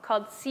cell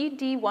called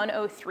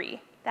CD103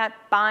 that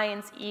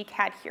binds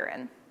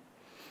E-cadherin.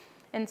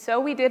 And so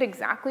we did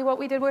exactly what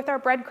we did with our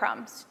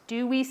breadcrumbs.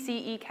 Do we see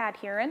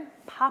E-cadherin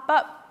pop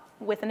up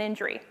with an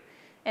injury?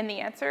 And the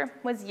answer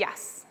was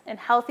yes. In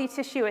healthy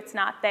tissue, it's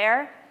not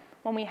there.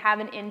 When we have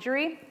an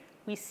injury,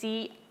 we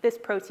see this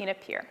protein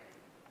appear.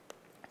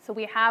 So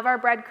we have our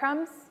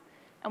breadcrumbs,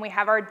 and we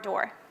have our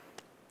door.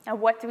 Now,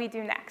 what do we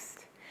do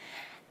next?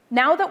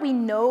 Now that we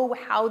know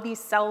how these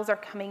cells are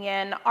coming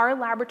in, our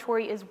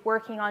laboratory is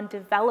working on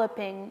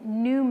developing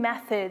new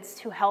methods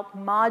to help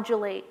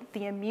modulate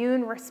the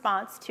immune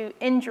response to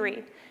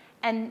injury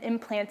and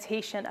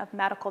implantation of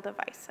medical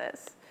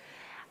devices.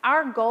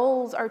 Our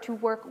goals are to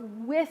work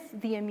with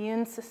the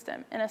immune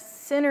system in a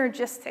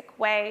synergistic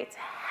way to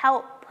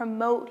help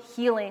promote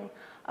healing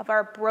of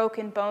our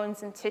broken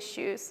bones and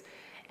tissues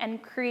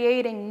and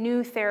creating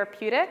new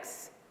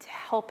therapeutics to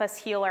help us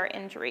heal our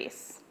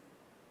injuries.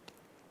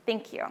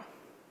 Thank you.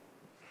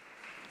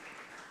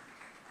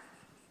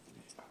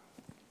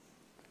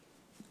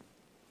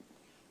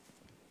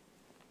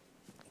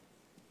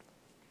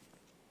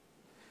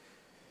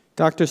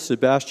 Dr.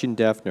 Sebastian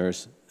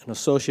Defners, an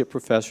associate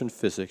professor in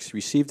physics,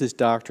 received his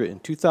doctorate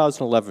in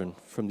 2011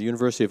 from the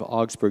University of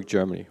Augsburg,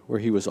 Germany, where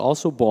he was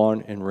also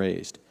born and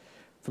raised.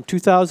 From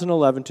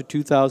 2011 to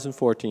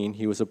 2014,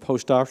 he was a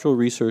postdoctoral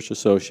research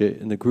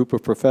associate in the group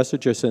of Professor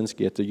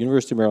Jasinski at the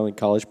University of Maryland,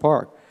 College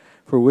Park,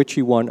 for which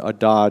he won a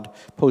Dodd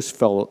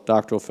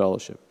postdoctoral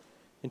fellowship.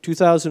 In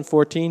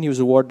 2014, he was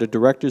awarded a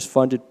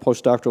director's-funded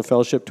postdoctoral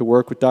fellowship to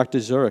work with Dr.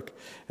 Zurich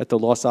at the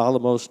Los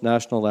Alamos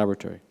National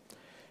Laboratory.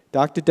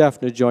 Dr.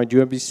 Defner joined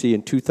UMBC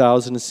in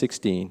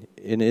 2016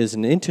 and is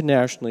an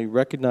internationally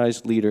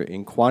recognized leader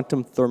in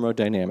quantum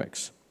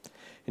thermodynamics.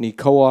 And he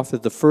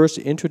co-authored the first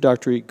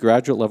introductory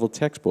graduate-level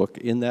textbook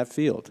in that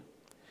field.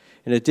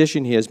 In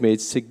addition, he has made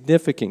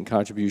significant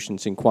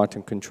contributions in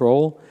quantum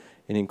control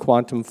and in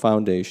quantum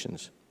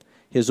foundations.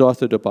 He has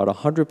authored about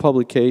 100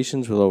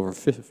 publications with over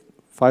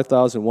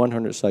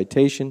 5,100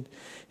 citations.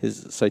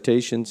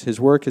 His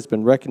work has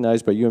been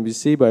recognized by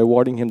UMBC by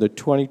awarding him the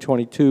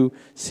 2022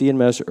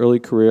 CNMS Early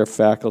Career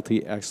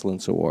Faculty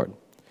Excellence Award.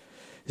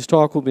 His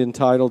talk will be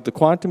entitled, "The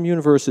Quantum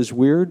Universe is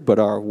Weird, but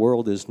Our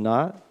World is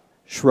Not.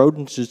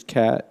 Schrodinger's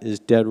cat is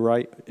dead,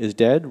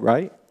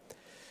 right?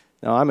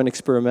 Now, I'm an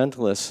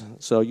experimentalist,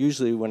 so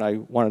usually when I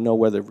want to know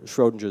whether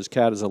Schrodinger's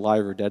cat is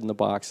alive or dead in the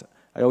box,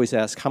 I always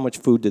ask, how much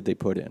food did they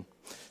put in?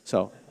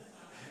 So,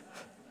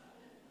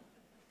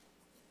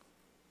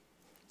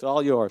 it's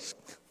all yours.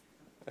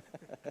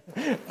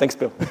 Thanks,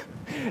 Bill.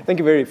 Thank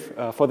you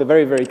for the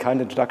very, very kind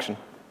introduction.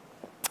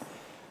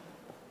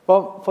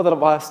 Well, for the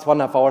last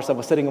 1.5 hours, I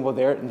was sitting over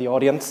there in the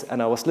audience,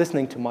 and I was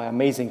listening to my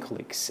amazing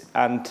colleagues.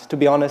 And to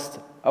be honest,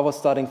 I was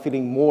starting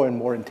feeling more and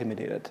more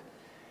intimidated.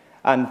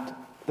 And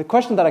the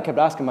question that I kept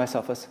asking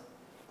myself is,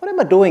 what am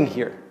I doing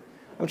here?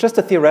 I'm just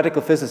a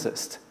theoretical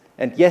physicist.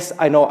 And yes,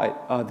 I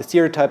know the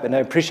stereotype, and I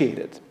appreciate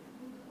it.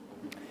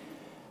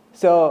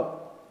 So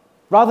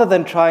rather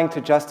than trying to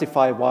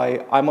justify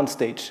why I'm on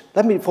stage,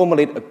 let me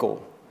formulate a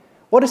goal.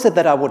 What is it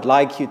that I would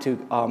like you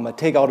to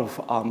take out of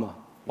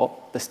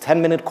this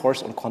 10-minute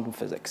course on quantum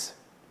physics?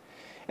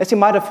 As you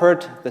might have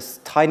heard,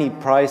 this tiny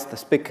prize,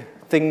 this big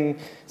thing,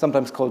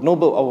 sometimes called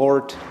Nobel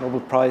Award, Nobel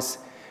Prize,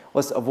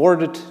 was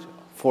awarded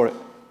for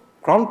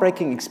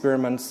groundbreaking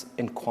experiments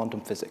in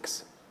quantum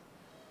physics.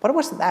 What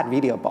was that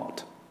really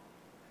about?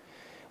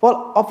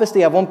 Well,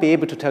 obviously, I won't be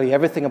able to tell you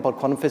everything about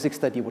quantum physics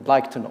that you would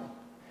like to know.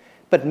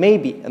 But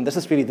maybe, and this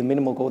is really the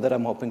minimal goal that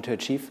I'm hoping to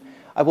achieve,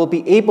 I will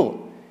be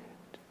able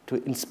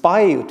to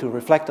inspire you to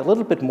reflect a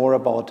little bit more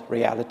about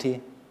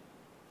reality.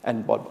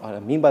 And what I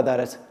mean by that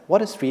is,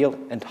 what is real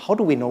and how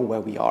do we know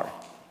where we are?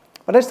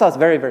 But let's start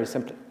very, very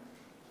simply.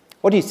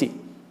 What do you see?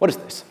 What is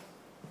this?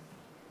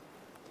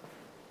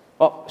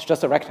 Well, it's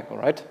just a rectangle,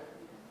 right?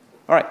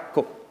 All right,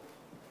 cool.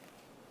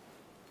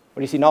 What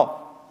do you see now?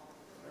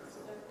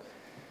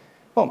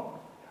 Well,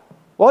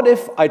 what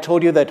if I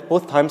told you that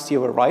both times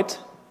you were right,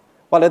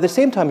 while at the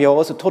same time you're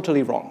also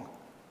totally wrong?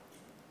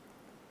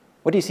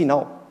 What do you see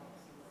now?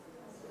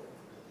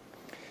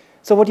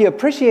 So what you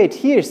appreciate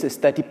here is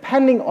that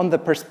depending on the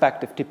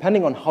perspective,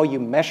 depending on how you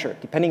measure,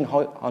 depending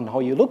on how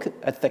you look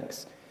at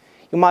things,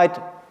 you might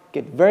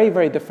get very,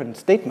 very different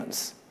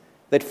statements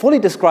that fully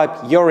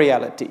describe your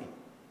reality,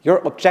 your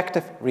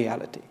objective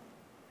reality.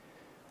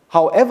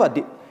 However,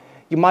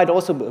 you might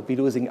also be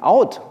losing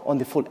out on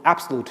the full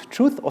absolute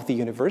truth of the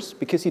universe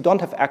because you don't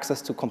have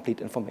access to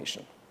complete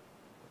information.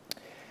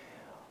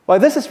 Why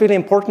this is really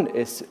important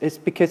is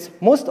because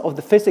most of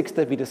the physics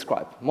that we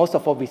describe, most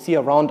of what we see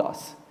around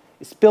us,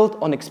 is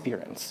built on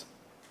experience.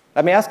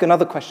 Let me ask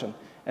another question.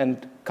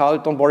 And Carl,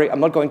 don't worry, I'm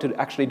not going to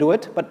actually do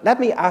it, but let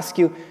me ask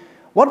you,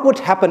 what would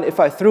happen if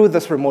I threw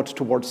this remote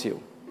towards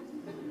you?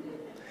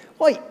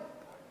 Well,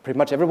 pretty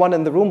much everyone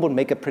in the room would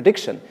make a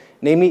prediction.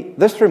 Namely,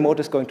 this remote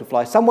is going to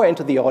fly somewhere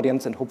into the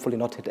audience and hopefully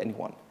not hit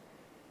anyone.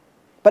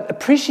 But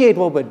appreciate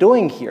what we're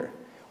doing here.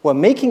 We're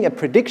making a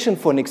prediction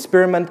for an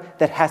experiment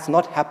that has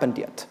not happened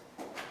yet.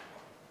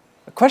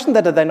 A question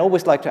that I then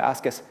always like to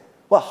ask is,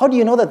 well, how do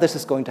you know that this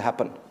is going to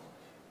happen?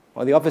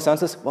 Well, the obvious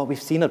answer is, well,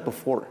 we've seen it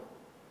before.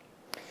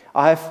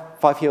 I have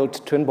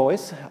 5-year-old twin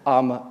boys.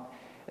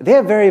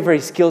 They're very, very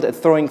skilled at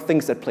throwing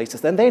things at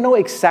places, and they know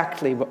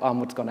exactly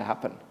what's going to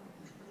happen.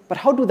 But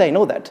how do they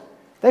know that?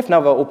 They've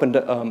never opened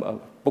a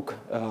book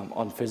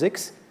on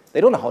physics.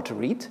 They don't know how to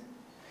read,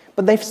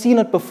 but they've seen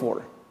it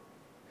before.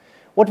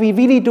 What we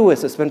really do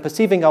is when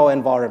perceiving our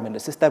environment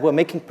is that we're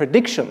making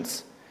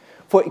predictions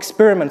for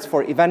experiments,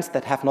 for events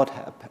that have not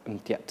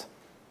happened yet.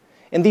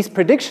 And these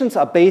predictions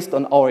are based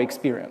on our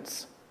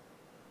experience.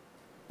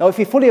 Now, if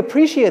we fully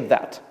appreciate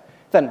that,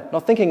 then, now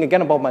thinking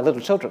again about my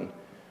little children,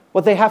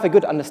 what they have a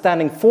good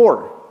understanding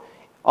for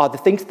are the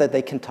things that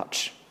they can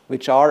touch,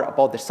 which are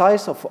about the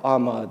size of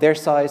their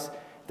size,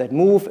 that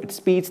move at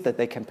speeds that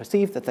they can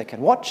perceive, that they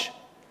can watch,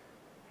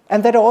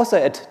 and that are also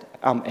at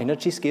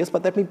energy scales,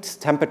 but that means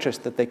temperatures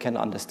that they can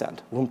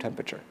understand, room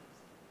temperature.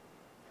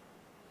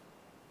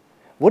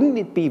 Wouldn't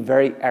it be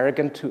very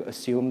arrogant to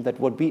assume that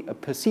what we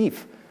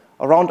perceive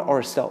around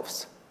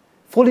ourselves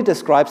fully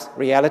describes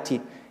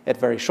reality at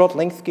very short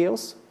length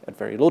scales, at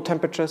very low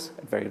temperatures,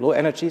 at very low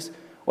energies,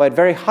 or at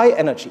very high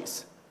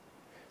energies?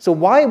 So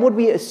why would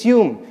we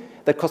assume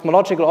that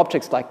cosmological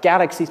objects like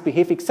galaxies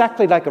behave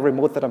exactly like a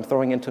remote that I'm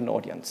throwing into an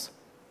audience?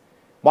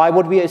 Why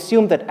would we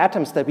assume that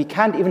atoms that we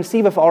can't even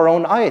see with our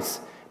own eyes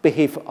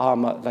behave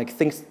like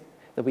things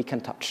that we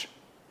can touch?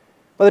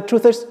 Well, the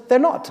truth is, they're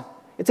not.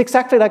 It's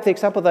exactly like the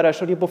example that I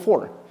showed you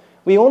before.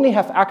 We only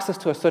have access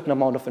to a certain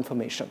amount of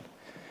information.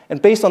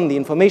 And based on the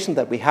information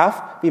that we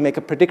have, we make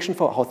a prediction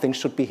for how things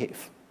should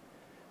behave.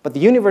 But the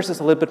universe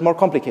is a little bit more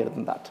complicated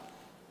than that.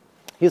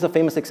 Here's a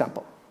famous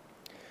example.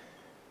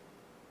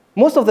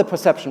 Most of the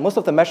perception, most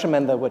of the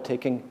measurement that we're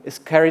taking is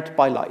carried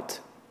by light.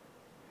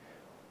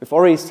 We've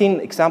already seen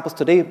examples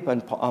today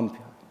when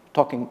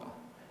talking,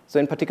 so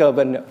in particular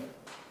when,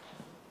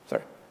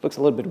 sorry, looks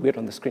a little bit weird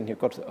on the screen here,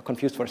 got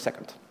confused for a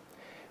second.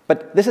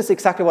 But this is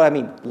exactly what I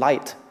mean,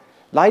 light.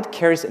 Light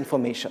carries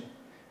information.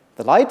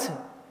 The light,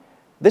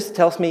 this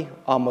tells me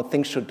what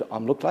things should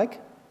look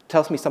like,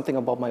 tells me something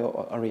about my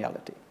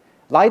reality.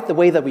 Light, the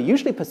way that we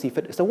usually perceive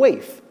it, is a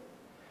wave.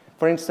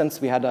 For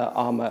instance, we had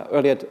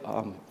earlier,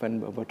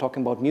 when we were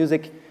talking about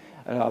music,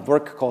 a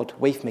work called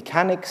Wave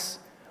Mechanics.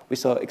 We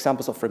saw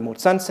examples of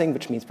remote sensing,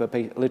 which means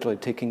we're literally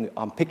taking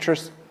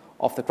pictures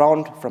off the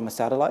ground from a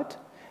satellite.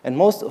 And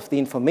most of the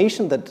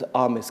information that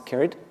is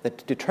carried,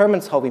 that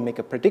determines how we make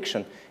a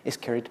prediction, is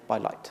carried by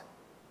light.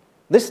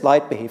 This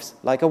light behaves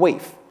like a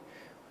wave.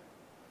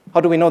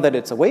 How do we know that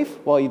it's a wave?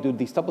 Well, you do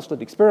these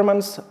double-slit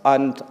experiments,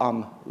 and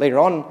later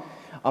on,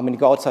 when you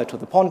go outside to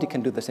the pond, you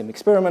can do the same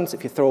experiments.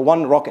 If you throw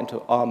one rock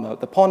into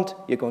the pond,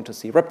 you're going to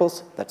see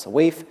ripples. That's a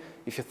wave.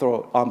 If you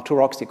throw 2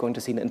 rocks, you're going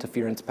to see an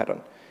interference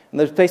pattern. And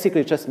this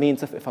basically just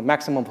means if a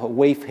maximum of a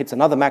wave hits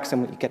another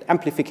maximum, you get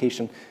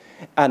amplification.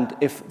 And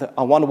if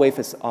one wave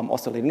is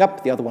oscillating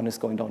up, the other one is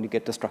going down, you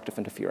get destructive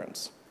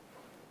interference.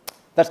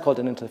 That's called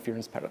an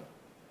interference pattern.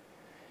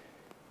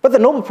 But the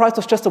Nobel Prize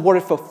was just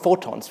awarded for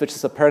photons, which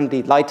is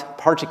apparently light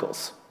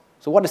particles.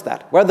 So what is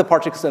that? Where are the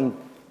particles in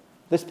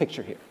this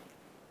picture here?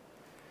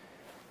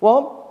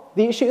 Well,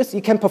 the issue is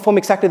you can perform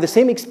exactly the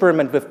same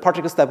experiment with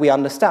particles that we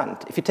understand.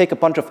 If you take a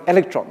bunch of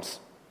electrons,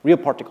 real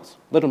particles,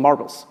 little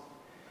marbles,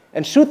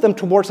 and shoot them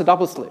towards a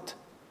double slit,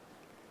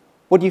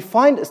 what you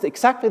find is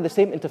exactly the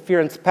same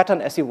interference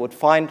pattern as you would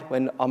find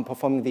when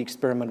performing the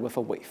experiment with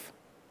a wave.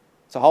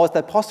 So how is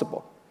that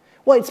possible?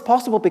 Well, it's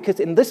possible because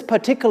in this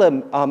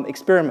particular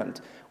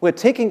experiment, we're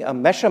taking a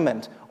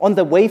measurement on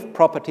the wave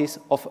properties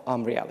of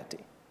reality.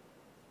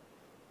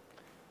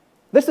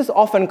 This is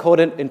often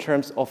coded in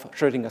terms of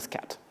Schrödinger's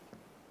cat.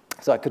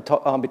 So I could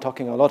be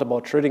talking a lot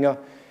about Schrödinger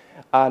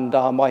and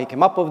why he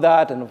came up with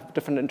that and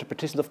different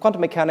interpretations of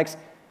quantum mechanics,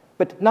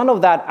 but none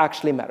of that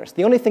actually matters.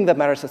 The only thing that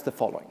matters is the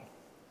following.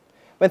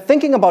 When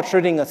thinking about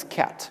Schrödinger's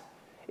cat,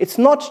 it's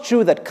not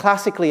true that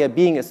classically a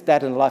being is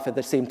dead and alive at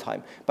the same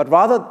time, but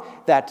rather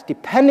that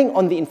depending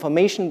on the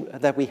information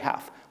that we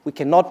have, we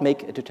cannot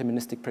make a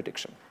deterministic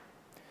prediction.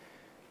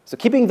 So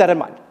keeping that in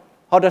mind,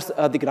 how does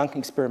the Gedanken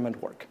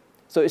experiment work?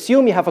 So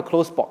assume you have a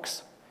closed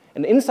box.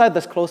 And inside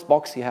this closed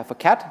box, you have a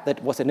cat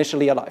that was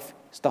initially alive,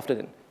 stuffed it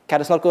in.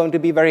 Cat is not going to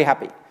be very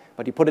happy,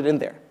 but you put it in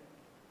there.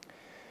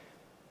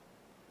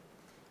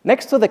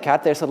 Next to the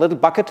cat, there's a little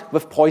bucket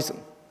with poison.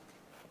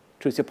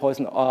 Choose your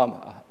poison,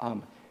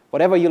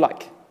 whatever you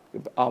like.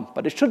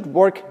 But it should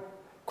work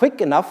quick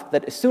enough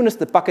that as soon as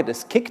the bucket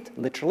is kicked,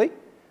 literally,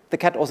 the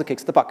cat also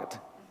kicks the bucket.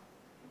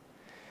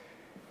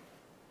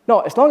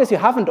 Now, as long as you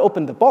haven't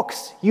opened the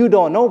box, you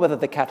don't know whether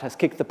the cat has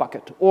kicked the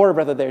bucket or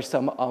whether there's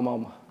some,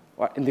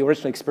 in the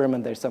original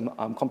experiment, there's some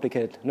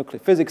complicated nuclear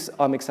physics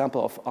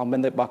example of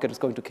when the bucket is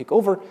going to kick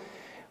over.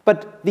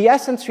 But the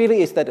essence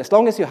really is that as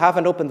long as you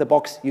haven't opened the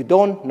box, you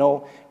don't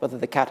know whether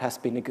the cat has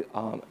been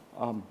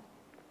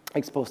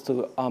exposed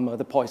to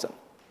the poison.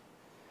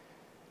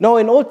 Now,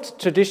 in old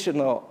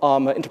traditional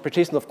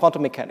interpretation of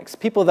quantum mechanics,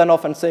 people then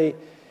often say,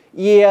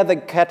 yeah, the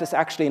cat is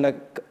actually in a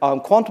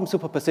quantum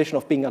superposition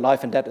of being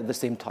alive and dead at the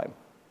same time.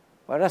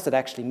 What does it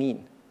actually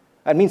mean?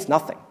 It means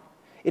nothing.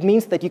 It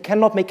means that you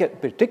cannot make a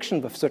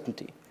prediction with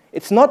certainty.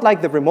 It's not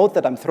like the remote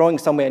that I'm throwing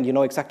somewhere and you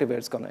know exactly where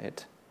it's going to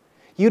hit.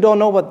 You don't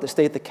know what the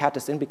state the cat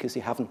is in because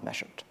you haven't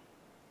measured.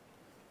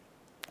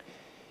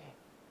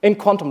 In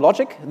quantum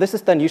logic, this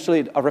is then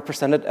usually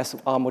represented as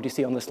what you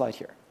see on the slide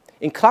here.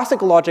 In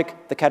classical logic,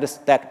 the cat is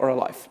dead or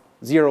alive,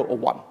 0 or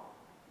 1,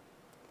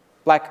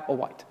 black or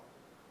white,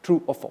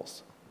 true or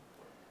false.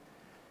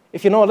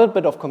 If you know a little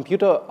bit of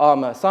computer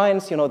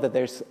science, you know that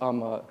there's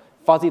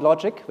fuzzy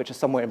logic, which is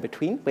somewhere in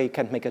between, where you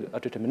can't make a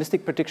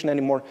deterministic prediction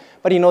anymore,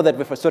 but you know that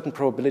with a certain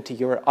probability,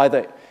 you're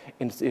either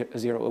in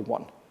 0 or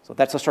 1. So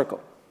that's a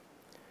circle.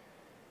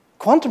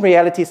 Quantum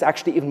reality is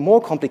actually even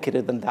more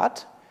complicated than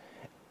that,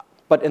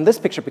 but in this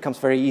picture it becomes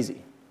very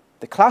easy.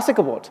 The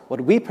classical world,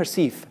 what we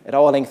perceive at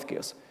our length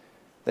scales,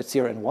 that's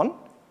 0 and 1.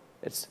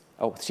 It's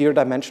a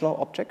zero-dimensional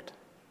object.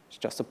 It's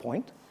just a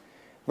point.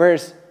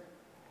 Whereas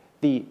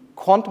the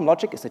quantum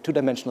logic is a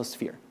two-dimensional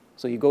sphere.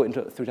 So you go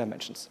into 3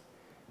 dimensions.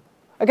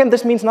 Again,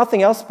 this means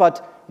nothing else,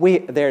 but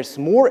there's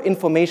more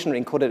information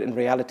encoded in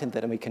reality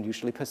than we can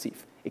usually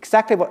perceive.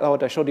 Exactly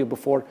what I showed you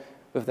before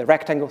with the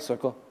rectangle,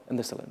 circle, and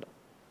the cylinder.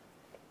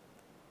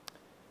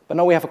 But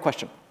now we have a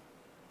question.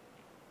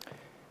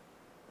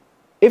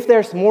 If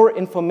there's more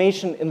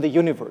information in the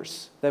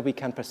universe that we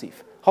can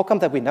perceive, how come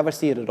that we never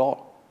see it at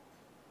all?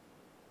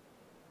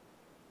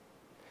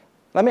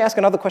 Let me ask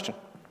another question.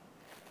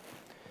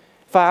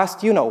 If I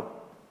asked you now,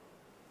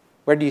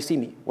 where do you see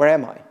me? Where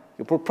am I?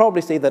 You would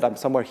probably say that I'm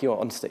somewhere here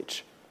on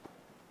stage.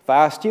 If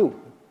I asked you,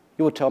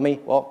 you would tell me,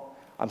 well,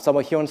 I'm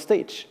somewhere here on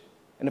stage.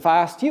 And if I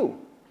asked you,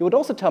 you would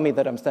also tell me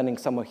that I'm standing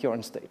somewhere here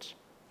on stage.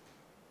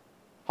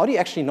 How do you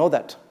actually know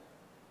that?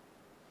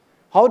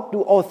 How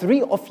do all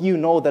three of you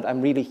know that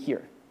I'm really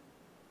here?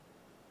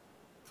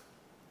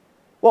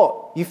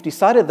 Well, you've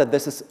decided that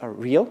this is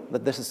real,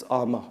 that this is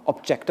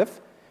objective,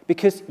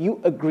 because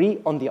you agree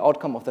on the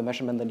outcome of the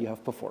measurement that you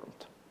have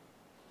performed.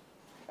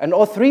 And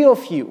all three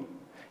of you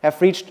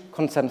have reached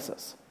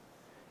consensus.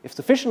 If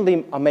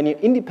sufficiently many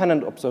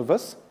independent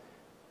observers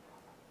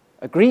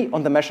agree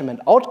on the measurement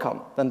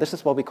outcome, then this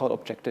is what we call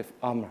objective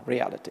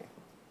reality.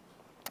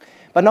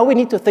 But now we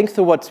need to think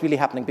through what's really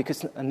happening,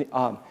 because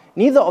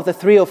neither of the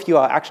three of you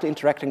are actually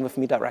interacting with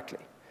me directly.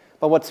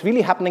 But what's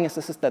really happening is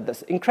that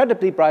this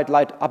incredibly bright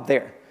light up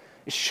there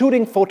is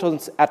shooting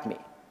photons at me.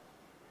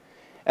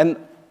 And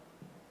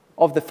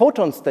of the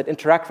photons that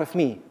interact with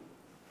me,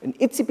 an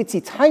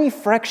itsy-bitsy tiny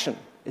fraction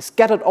is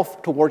scattered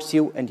off towards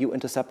you, and you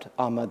intercept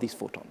these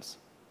photons.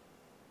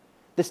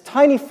 This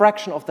tiny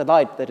fraction of the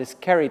light that is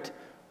carried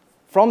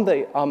from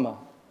the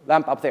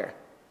lamp up there,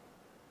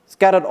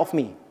 scattered off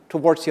me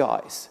towards your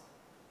eyes,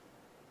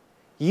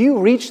 you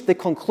reach the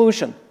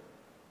conclusion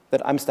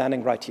that I'm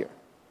standing right here.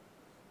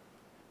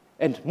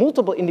 And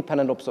multiple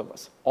independent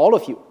observers, all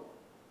of you,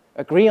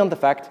 agree on the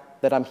fact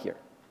that I'm here.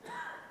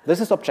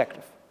 This is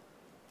objective.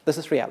 This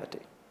is reality.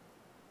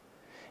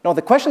 Now,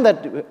 the question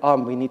that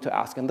we need to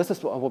ask, and this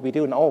is what we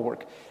do in our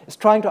work, is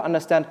trying to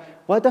understand,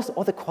 where does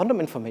all the quantum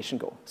information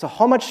go? So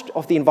how much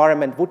of the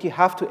environment would you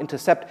have to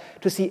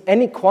intercept to see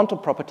any quantum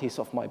properties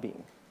of my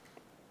being?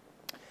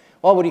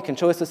 Well, what you can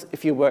show is this: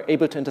 if you were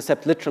able to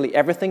intercept literally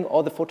everything,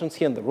 all the photons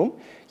here in the room,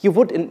 you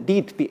would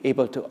indeed be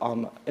able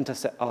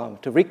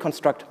to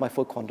reconstruct my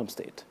full quantum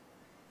state.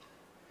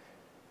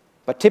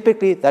 But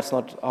typically, that's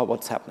not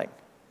what's happening.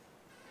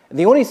 And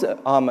the only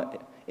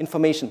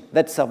information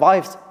that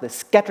survives the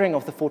scattering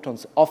of the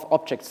photons of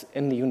objects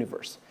in the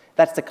universe,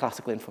 that's the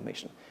classical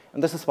information.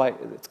 And this is why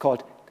it's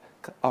called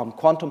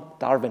quantum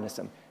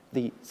Darwinism,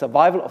 the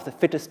survival of the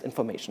fittest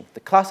information. The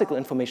classical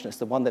information is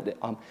the one that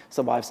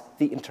survives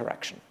the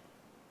interaction.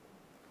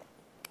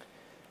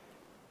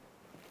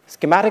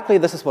 Schematically,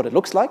 this is what it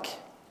looks like.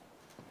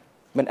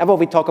 Whenever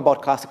we talk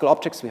about classical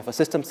objects, we have a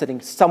system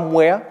sitting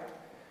somewhere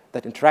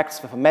that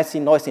interacts with a messy,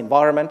 noisy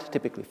environment,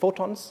 typically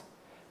photons.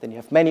 Then you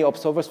have many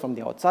observers from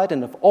the outside,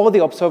 and if all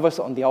the observers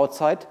on the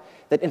outside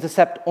that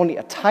intercept only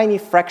a tiny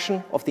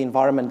fraction of the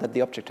environment that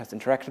the object has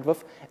interacted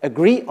with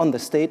agree on the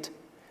state,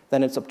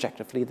 then it's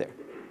objectively there.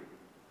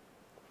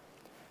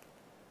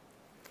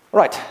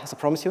 Right, as I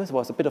promised you, it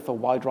was a bit of a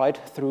wild ride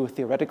through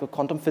theoretical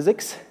quantum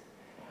physics.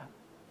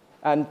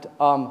 And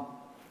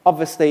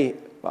obviously,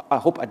 I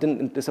hope I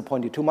didn't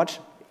disappoint you too much.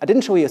 I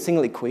didn't show you a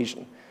single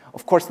equation.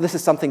 Of course, this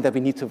is something that we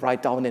need to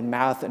write down in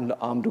math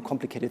and do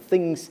complicated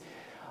things,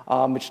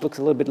 which looks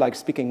a little bit like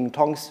speaking in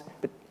tongues,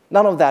 but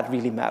none of that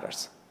really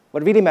matters.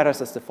 What really matters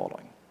is the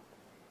following.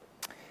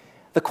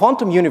 The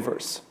quantum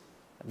universe,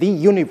 the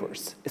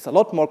universe, is a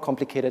lot more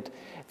complicated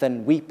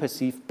than we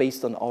perceive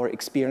based on our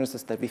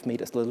experiences that we've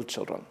made as little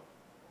children.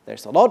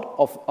 There's a lot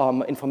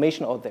of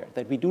information out there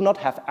that we do not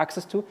have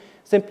access to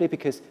simply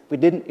because we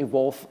didn't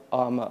evolve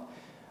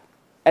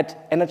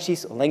at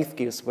energies or length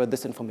scales where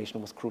this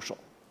information was crucial.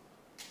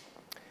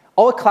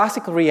 Our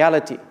classical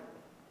reality,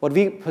 what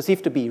we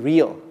perceive to be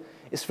real,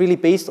 is really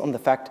based on the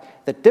fact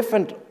that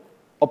different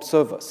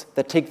observers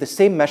that take the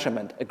same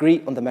measurement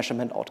agree on the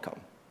measurement outcome.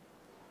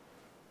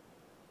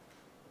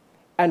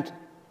 And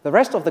the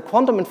rest of the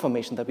quantum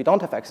information that we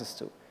don't have access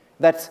to,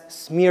 that's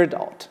smeared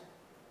out.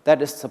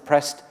 That is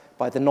suppressed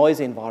by the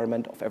noisy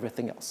environment of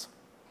everything else.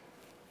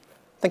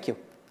 Thank you.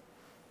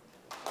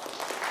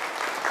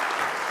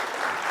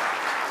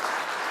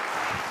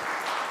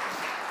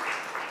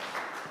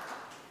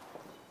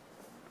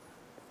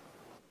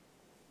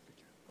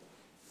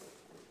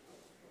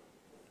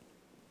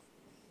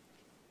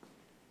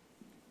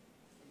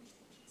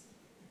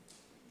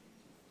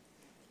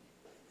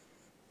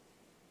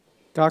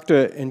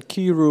 Dr.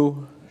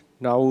 Nkiru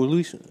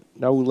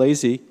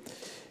Nwauwulezi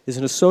is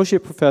an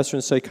associate professor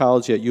in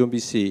psychology at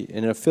UMBC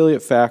and an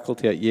affiliate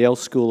faculty at Yale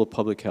School of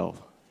Public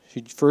Health.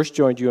 She first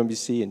joined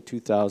UMBC in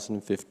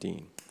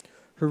 2015.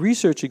 Her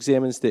research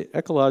examines the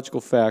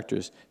ecological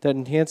factors that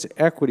enhance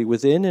equity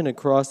within and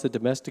across the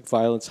domestic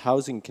violence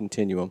housing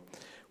continuum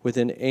with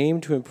an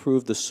aim to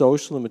improve the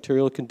social and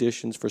material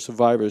conditions for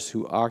survivors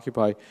who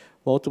occupy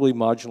multiply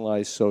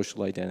marginalized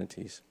social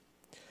identities.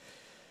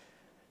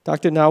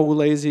 Dr.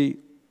 Nwauwulezi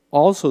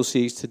also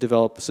seeks to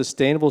develop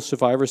sustainable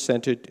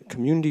survivor-centered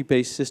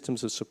community-based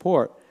systems of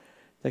support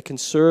that can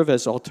serve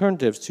as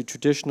alternatives to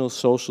traditional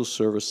social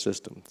service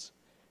systems.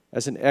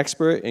 As an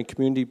expert in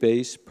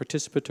community-based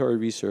participatory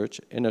research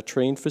and a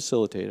trained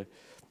facilitator,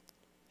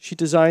 she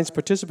designs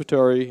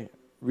participatory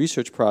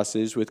research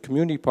processes with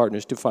community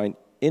partners to find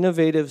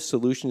innovative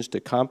solutions to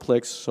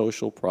complex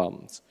social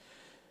problems.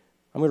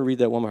 I'm going to read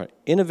that one more time.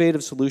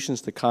 Innovative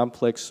solutions to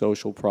complex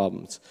social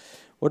problems.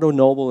 What a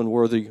noble and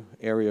worthy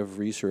area of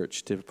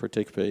research to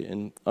participate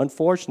in.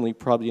 Unfortunately,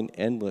 probably an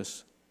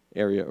endless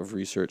area of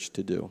research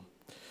to do.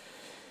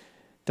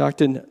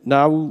 Dr.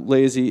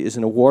 Nwauwulezi is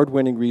an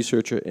award-winning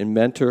researcher and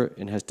mentor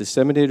and has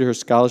disseminated her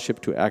scholarship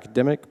to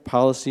academic,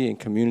 policy, and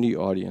community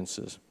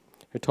audiences.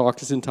 Her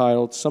talk is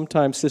entitled,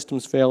 "Sometimes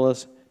Systems Fail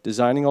Us,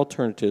 Designing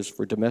Alternatives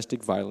for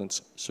Domestic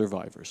Violence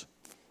Survivors."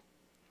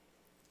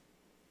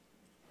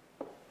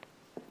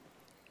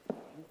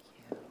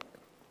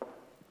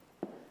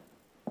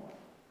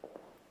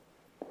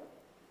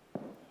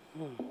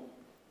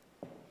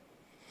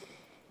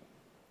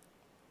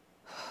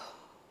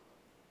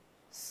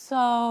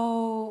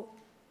 So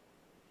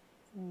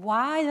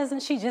why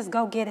doesn't she just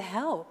go get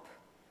help?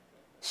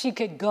 She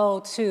could go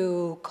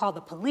to call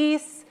the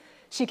police,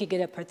 she could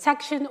get a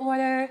protection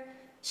order,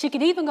 she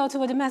could even go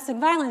to a domestic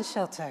violence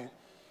shelter.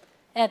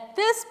 At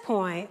this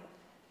point,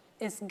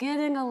 it's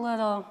getting a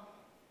little,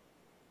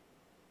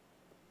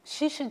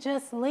 she should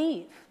just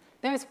leave.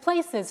 There's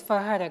places for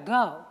her to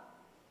go.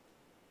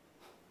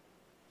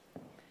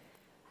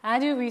 I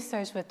do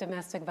research with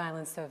domestic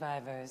violence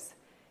survivors,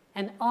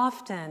 and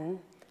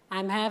often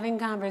I'm having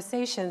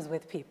conversations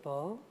with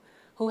people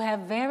who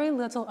have very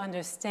little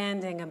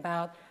understanding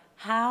about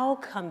how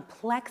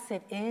complex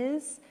it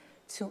is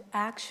to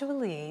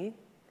actually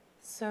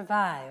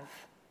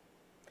survive,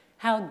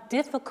 how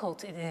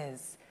difficult it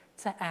is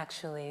to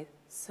actually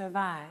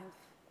survive.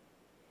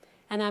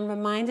 And I'm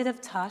reminded of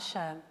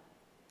Tasha.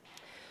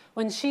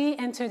 When she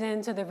entered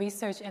into the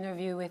research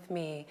interview with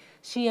me,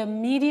 she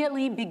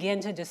immediately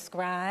began to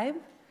describe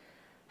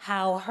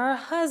how her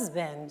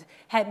husband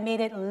had made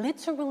it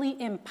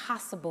literally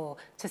impossible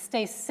to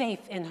stay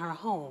safe in her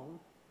home.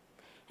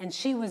 And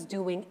she was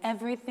doing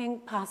everything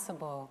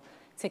possible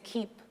to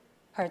keep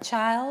her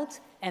child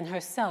and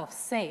herself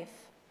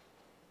safe.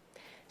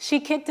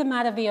 She kicked him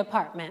out of the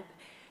apartment,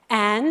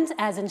 and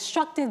as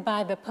instructed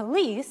by the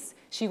police,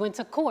 she went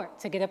to court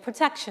to get a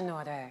protection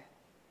order.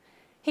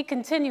 He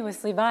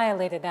continuously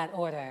violated that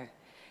order.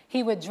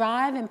 He would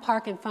drive and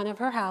park in front of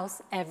her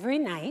house every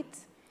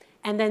night,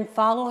 and then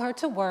follow her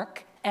to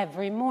work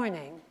every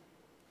morning.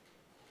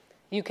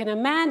 You can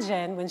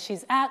imagine when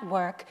she's at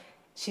work,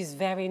 she's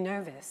very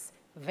nervous,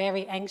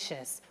 very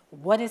anxious.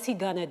 What is he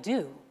gonna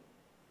do?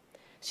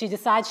 She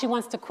decides she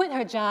wants to quit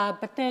her job,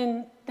 but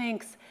then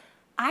thinks,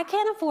 I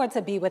can't afford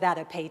to be without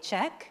a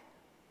paycheck.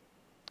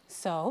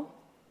 So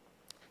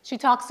she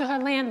talks to her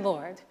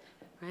landlord,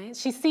 right?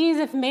 She sees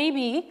if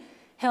maybe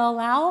he'll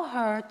allow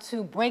her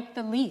to break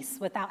the lease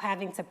without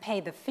having to pay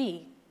the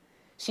fee.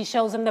 She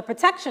shows him the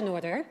protection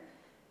order,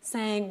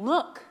 saying,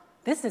 look,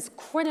 this is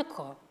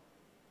critical.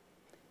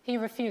 He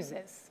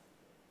refuses.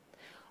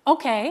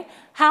 Okay,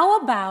 how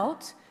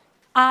about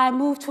I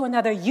move to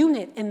another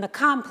unit in the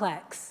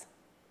complex?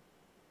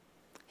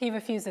 He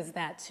refuses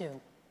that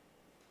too.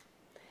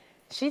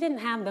 She didn't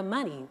have the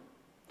money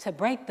to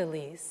break the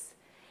lease,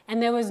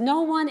 and there was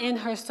no one in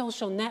her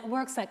social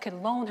networks that could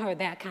loan her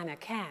that kind of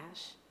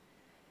cash.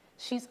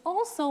 She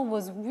also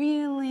was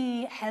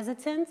really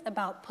hesitant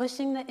about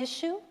pushing the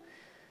issue,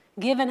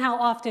 given how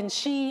often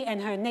she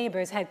and her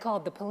neighbors had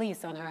called the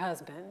police on her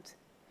husband.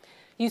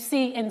 You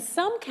see, in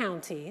some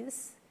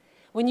counties,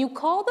 when you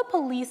call the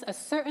police a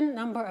certain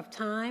number of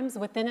times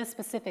within a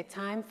specific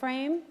time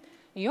frame,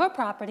 your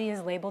property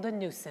is labeled a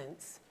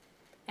nuisance,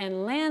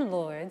 and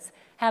landlords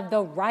have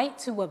the right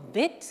to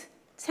evict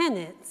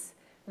tenants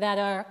that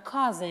are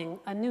causing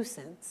a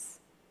nuisance.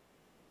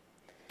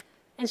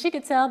 And she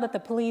could tell that the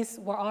police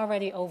were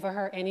already over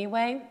her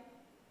anyway.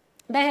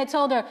 They had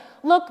told her,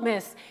 look,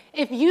 miss,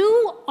 if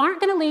you aren't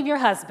going to leave your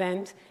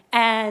husband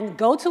and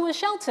go to a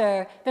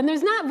shelter, then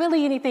there's not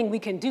really anything we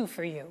can do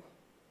for you.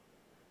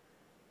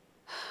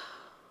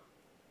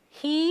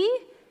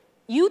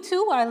 You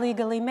two are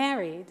legally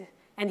married,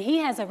 and he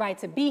has a right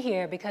to be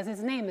here because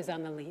his name is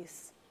on the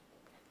lease.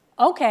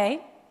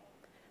 Okay,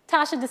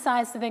 Tasha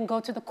decides to then go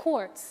to the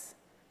courts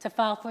to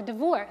file for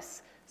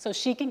divorce so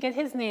she can get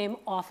his name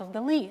off of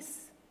the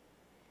lease.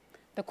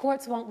 The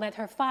courts won't let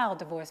her file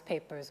divorce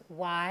papers.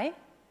 Why?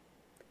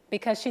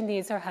 Because she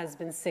needs her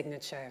husband's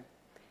signature,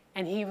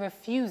 and he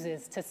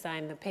refuses to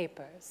sign the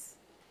papers.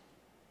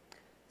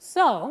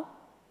 So,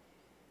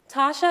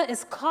 Tasha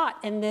is caught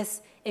in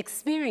this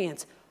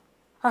experience.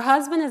 Her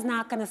husband is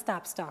not going to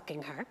stop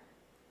stalking her.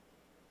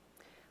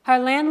 Her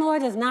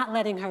landlord is not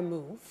letting her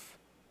move.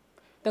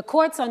 The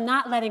courts are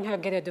not letting her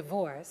get a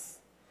divorce.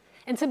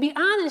 And to be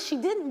honest, she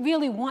didn't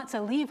really want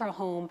to leave her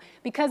home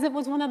because it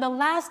was one of the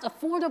last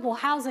affordable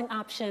housing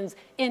options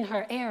in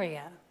her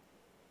area.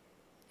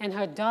 And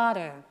her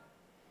daughter,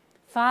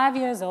 5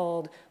 years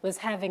old, was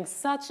having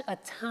such a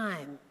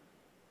time.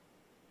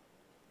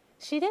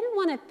 She didn't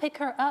want to pick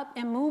her up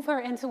and move her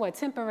into a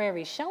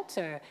temporary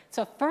shelter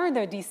to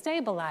further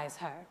destabilize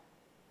her.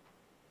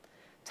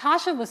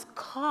 Tasha was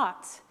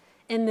caught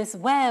in this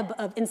web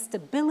of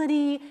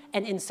instability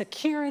and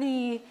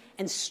insecurity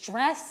and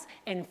stress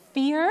and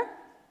fear,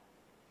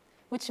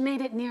 which made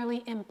it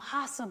nearly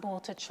impossible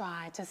to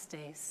try to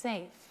stay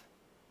safe.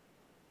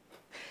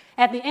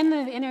 At the end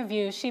of the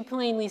interview, she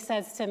plainly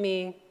says to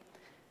me,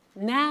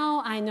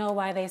 now I know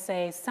why they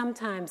say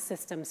sometimes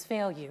systems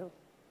fail you.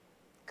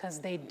 Because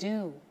they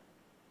do.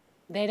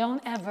 They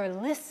don't ever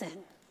listen.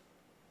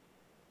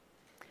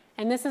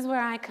 And this is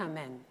where I come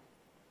in.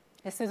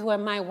 This is where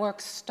my work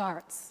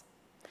starts.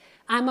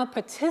 I'm a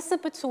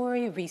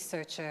participatory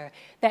researcher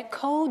that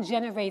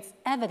co-generates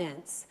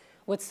evidence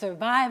with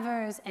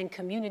survivors and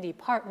community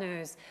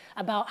partners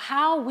about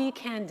how we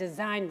can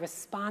design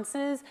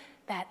responses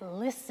that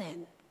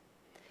listen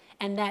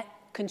and that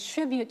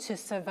contribute to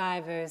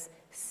survivors'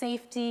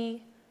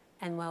 safety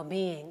and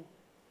well-being.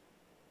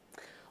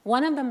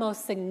 One of the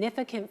most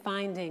significant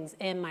findings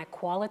in my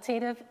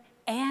qualitative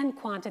and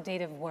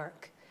quantitative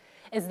work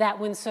is that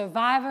when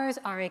survivors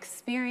are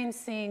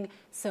experiencing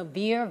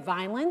severe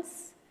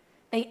violence,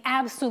 they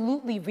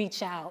absolutely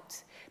reach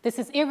out. This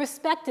is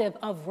irrespective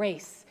of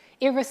race,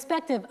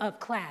 irrespective of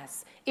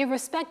class,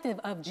 irrespective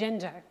of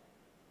gender.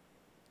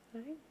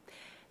 Right?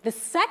 The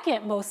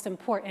second most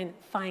important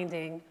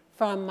finding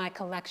from my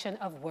collection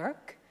of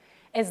work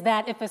is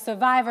that if a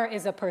survivor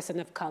is a person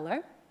of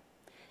color,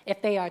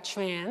 if they are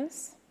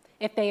trans,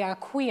 if they are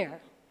queer,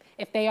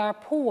 if they are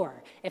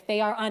poor, if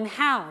they are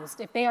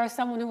unhoused, if they are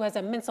someone who has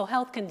a mental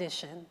health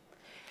condition,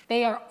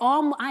 I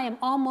am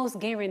almost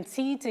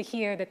guaranteed to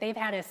hear that they've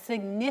had a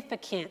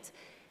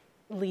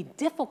significantly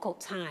difficult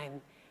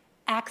time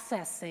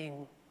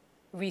accessing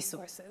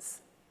resources.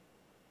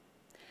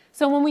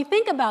 So when we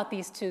think about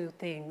these two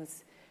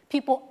things,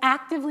 people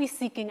actively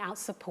seeking out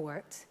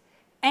support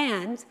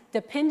and,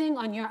 depending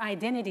on your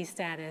identity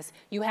status,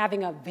 you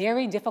having a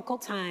very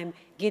difficult time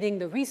getting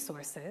the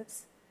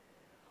resources,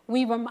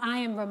 I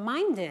am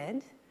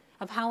reminded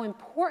of how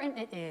important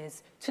it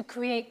is to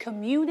create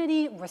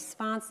community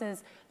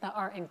responses that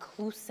are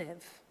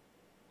inclusive.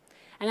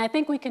 And I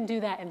think we can do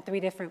that in 3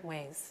 different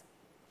ways.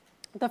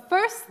 The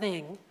first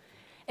thing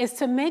is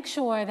to make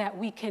sure that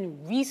we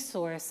can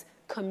resource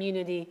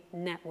community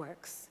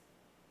networks.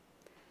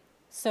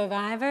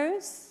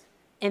 Survivors,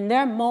 in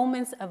their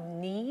moments of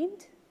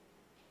need,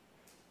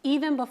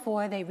 even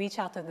before they reach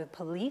out to the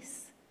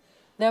police,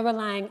 they're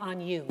relying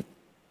on you.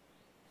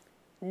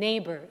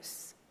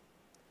 Neighbors,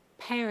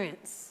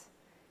 parents,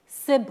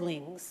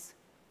 siblings,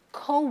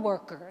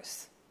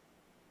 co-workers.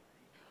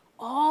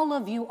 All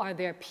of you are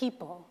their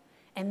people,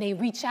 and they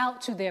reach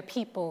out to their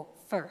people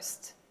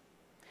first.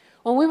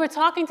 When we were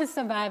talking to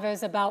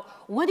survivors about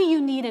what do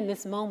you need in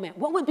this moment,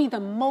 what would be the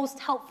most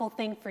helpful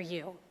thing for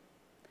you?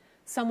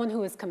 Someone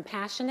who is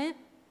compassionate,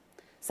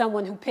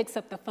 someone who picks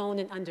up the phone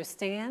and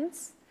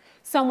understands,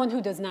 someone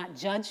who does not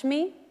judge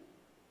me.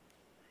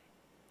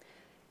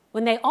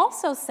 When they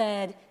also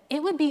said,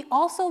 it would be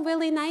also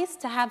really nice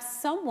to have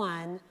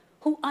someone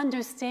who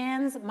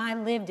understands my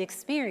lived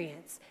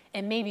experience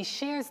and maybe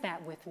shares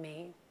that with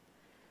me.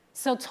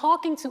 So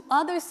talking to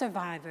other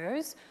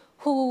survivors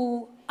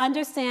who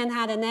understand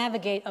how to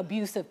navigate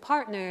abusive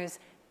partners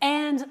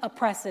and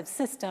oppressive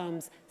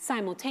systems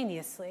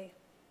simultaneously.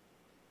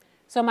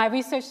 So my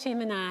research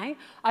team and I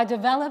are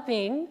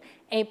developing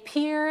a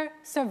peer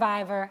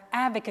survivor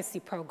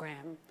advocacy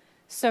program.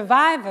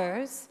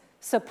 Survivors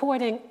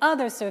supporting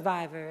other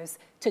survivors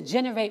to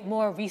generate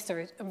more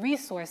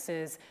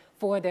resources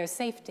for their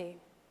safety.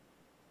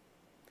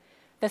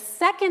 The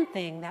second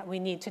thing that we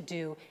need to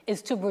do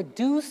is to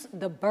reduce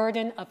the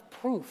burden of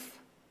proof.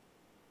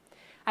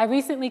 I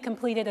recently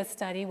completed a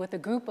study with a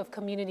group of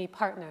community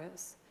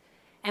partners,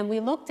 and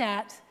we looked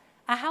at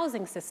a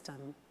housing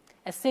system,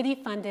 a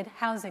city-funded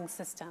housing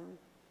system.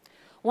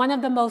 One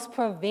of the most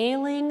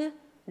prevailing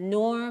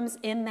norms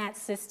in that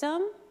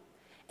system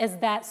is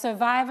that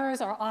survivors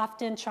are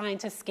often trying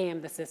to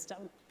scam the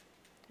system.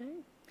 Okay?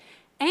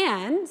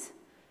 And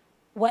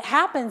what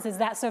happens is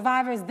that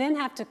survivors then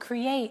have to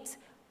create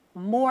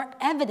more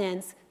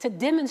evidence to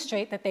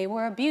demonstrate that they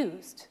were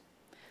abused.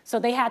 So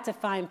they had to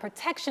find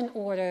protection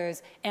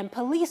orders and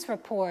police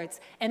reports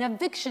and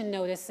eviction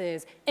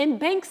notices and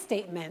bank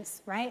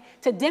statements, right,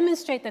 to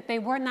demonstrate that they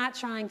were not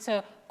trying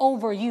to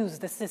overuse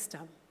the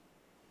system.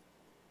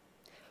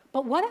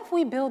 But what if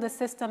we build a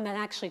system that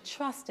actually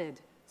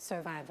trusted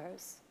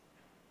survivors?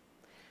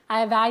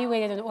 I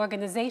evaluated an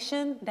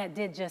organization that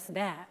did just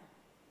that.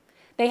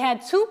 They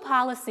had 2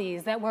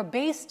 policies that were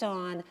based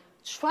on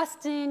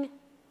trusting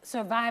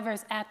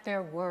survivors at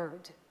their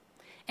word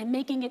and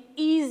making it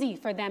easy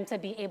for them to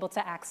be able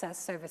to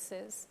access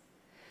services.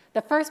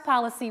 The first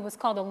policy was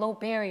called a low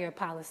barrier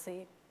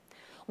policy.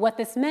 What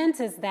this meant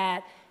is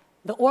that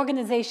the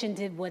organization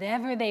did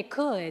whatever they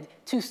could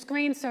to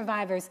screen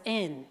survivors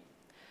in,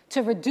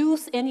 to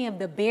reduce any of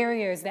the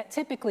barriers that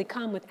typically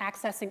come with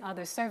accessing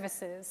other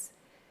services,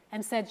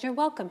 and said, you're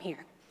welcome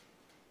here.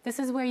 This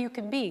is where you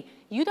can be.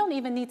 You don't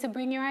even need to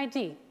bring your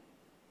ID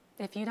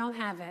if you don't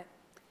have it.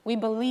 We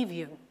believe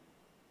you.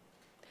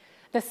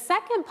 The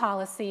second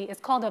policy is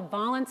called a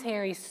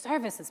voluntary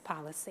services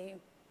policy.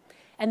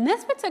 And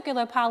this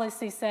particular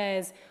policy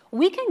says,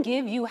 we can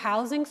give you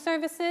housing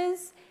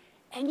services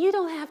and you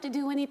don't have to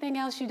do anything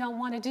else you don't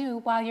want to do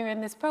while you're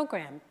in this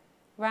program,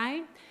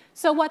 right?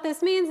 So what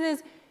this means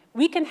is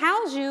we can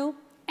house you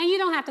and you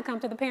don't have to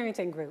come to the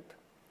parenting group.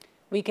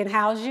 We can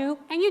house you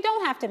and you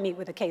don't have to meet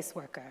with a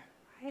caseworker,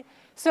 right?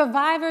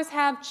 Survivors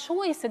have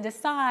choice to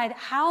decide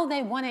how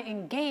they want to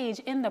engage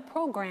in the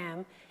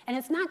program, and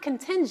it's not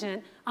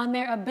contingent on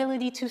their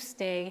ability to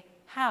stay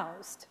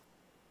housed.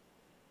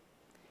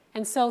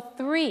 And so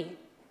 3,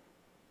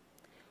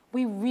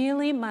 we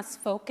really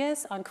must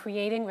focus on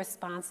creating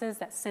responses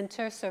that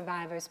center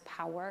survivors'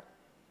 power.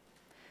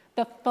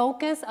 The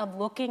focus of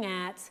looking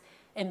at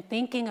and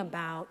thinking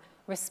about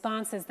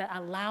responses that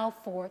allow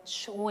for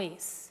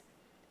choice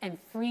and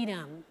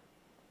freedom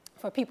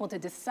for people to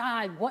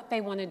decide what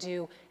they want to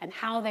do and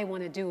how they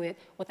want to do it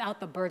without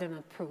the burden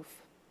of proof.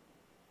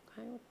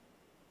 Okay?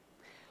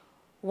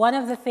 One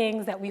of the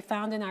things that we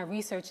found in our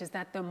research is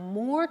that the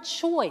more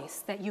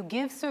choice that you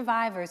give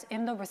survivors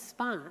in the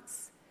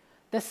response,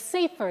 the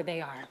safer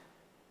they are,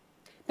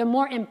 the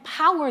more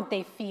empowered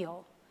they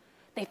feel.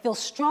 They feel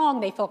strong,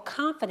 they feel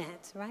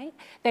confident, right?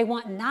 They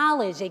want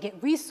knowledge, they get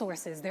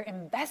resources, they're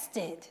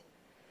invested.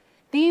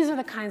 These are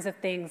the kinds of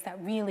things that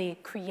really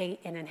create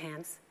and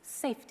enhance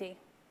safety.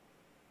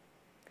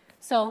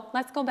 So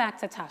let's go back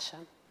to Tasha.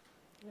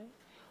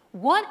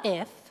 What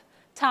if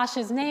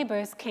Tasha's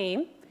neighbors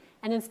came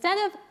and instead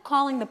of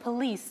calling the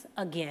police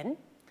again,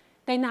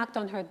 they knocked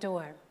on her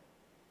door?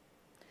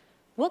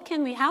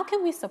 How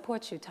can we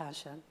support you,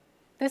 Tasha?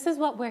 This is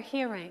what we're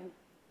hearing.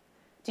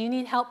 Do you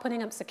need help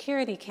putting up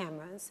security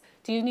cameras?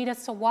 Do you need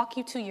us to walk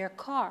you to your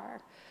car?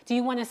 Do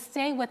you want to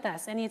stay with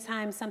us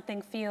anytime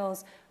something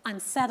feels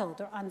unsettled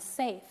or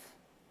unsafe?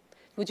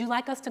 Would you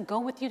like us to go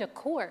with you to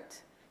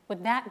court?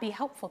 Would that be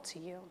helpful to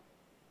you?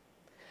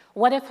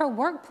 What if her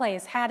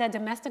workplace had a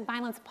domestic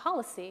violence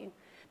policy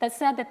that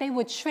said that they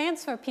would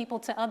transfer people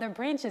to other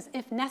branches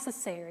if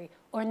necessary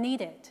or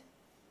needed?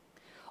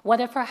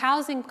 What if her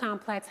housing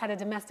complex had a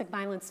domestic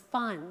violence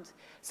fund?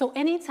 So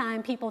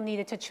anytime people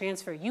needed to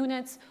transfer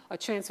units or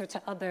transfer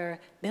to other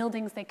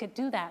buildings, they could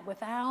do that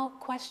without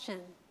question.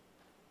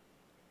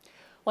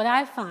 What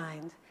I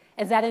find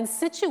is that in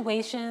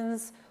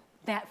situations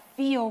that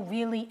feel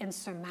really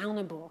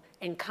insurmountable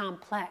and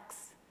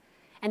complex,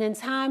 and in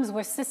times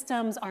where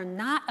systems are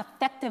not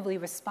effectively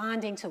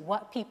responding to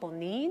what people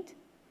need,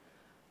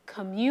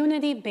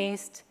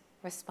 community-based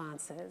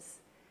responses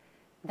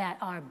that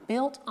are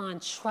built on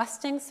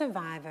trusting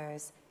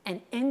survivors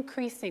and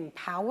increasing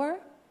power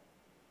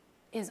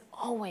is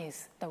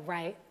always the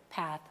right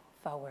path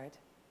forward.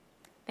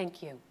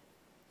 Thank you.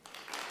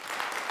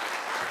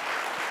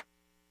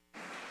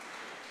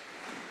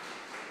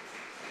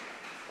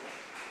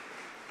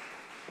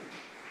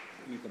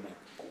 Need the mic.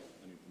 I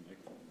need the mic.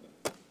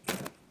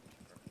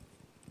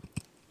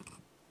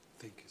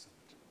 Thank you so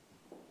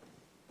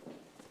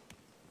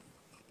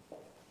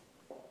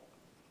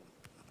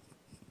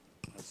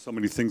much. So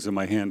many things in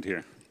my hand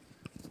here.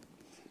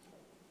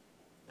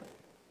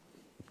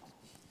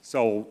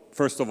 So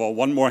first of all,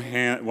 one more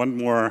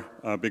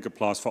big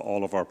applause for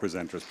all of our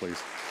presenters,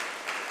 please.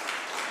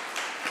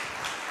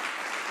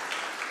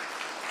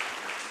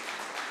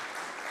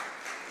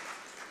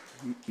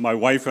 My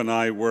wife and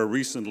I were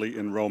recently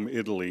in Rome,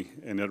 Italy,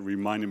 and it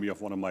reminded me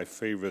of one of my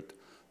favorite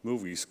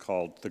movies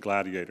called The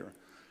Gladiator.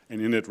 And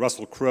in it,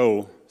 Russell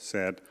Crowe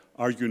said,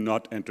 "Are you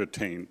not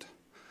entertained?"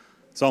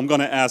 So I'm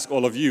going to ask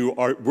all of you,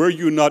 were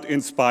you not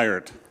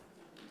inspired?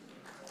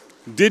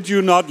 Did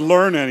you not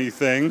learn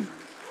anything?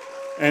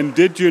 And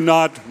did you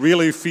not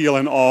really feel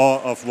in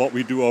awe of what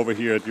we do over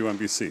here at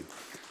UMBC?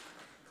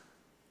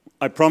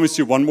 I promise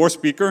you one more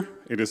speaker.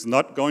 It is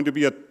not going to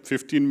be a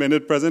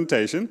 15-minute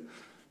presentation,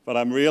 but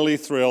I'm really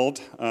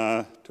thrilled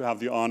to have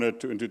the honor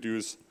to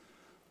introduce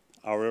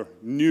our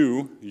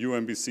new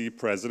UMBC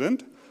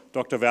president,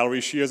 Dr.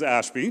 Valerie Shears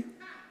Ashby.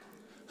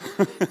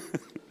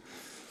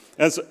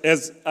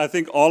 As I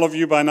think all of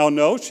you by now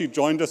know, she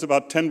joined us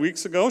about 10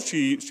 weeks ago.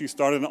 She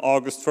started on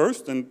August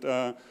 1st,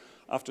 and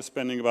after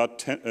spending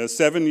about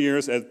 7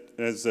 years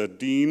as a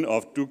dean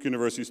of Duke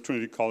University's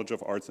Trinity College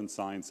of Arts and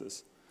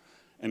Sciences.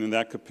 And in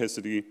that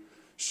capacity,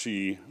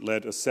 she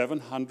led a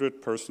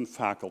 700-person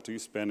faculty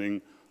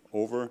spanning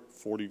over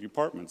 40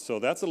 departments. So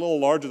that's a little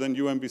larger than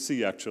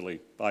UMBC, actually,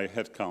 by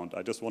head count,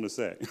 I just want to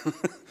say.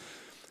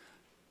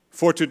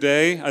 For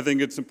today, I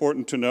think it's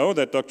important to know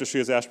that Dr.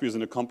 Shears Ashby is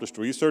an accomplished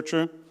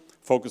researcher,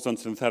 focused on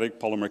synthetic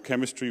polymer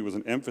chemistry with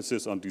an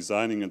emphasis on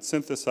designing and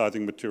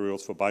synthesizing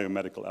materials for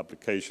biomedical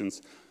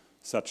applications,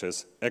 such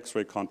as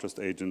X-ray contrast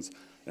agents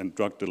and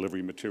drug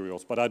delivery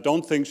materials. But I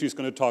don't think she's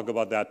going to talk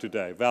about that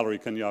today. Valerie,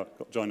 can you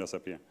join us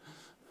up here?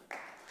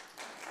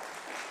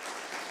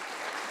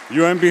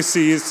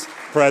 UMBC's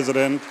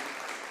president,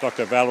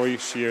 Dr. Valerie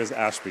Shears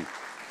Ashby.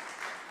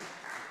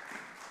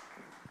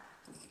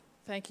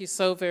 Thank you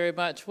so very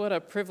much. What a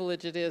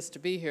privilege it is to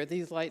be here.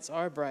 These lights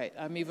are bright.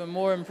 I'm even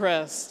more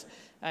impressed.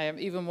 I am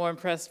even more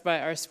impressed by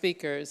our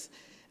speakers.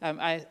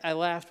 I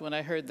laughed when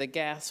I heard the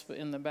gasp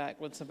in the back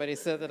when somebody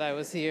said that I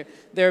was here.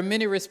 There are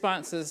many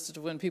responses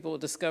to when people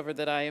discover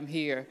that I am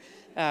here.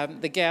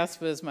 The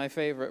gasp is my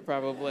favorite,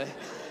 probably.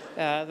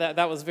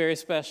 That was very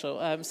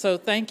special. So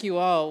thank you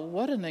all.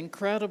 What an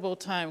incredible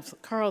time.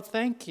 Carl,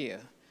 thank you.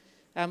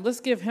 Let's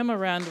give him a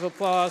round of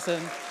applause.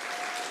 And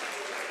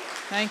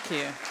thank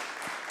you.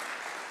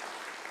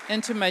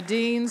 And to my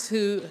deans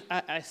who,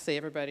 I say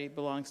everybody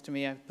belongs to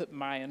me, I put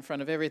my in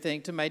front of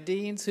everything. To my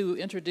deans who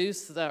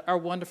introduced our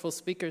wonderful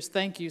speakers,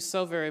 thank you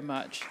so very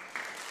much.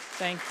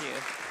 Thank you.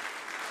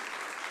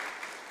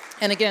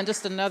 And again,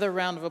 just another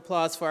round of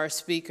applause for our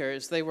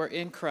speakers. They were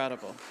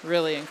incredible,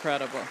 really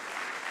incredible.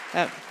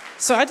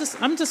 So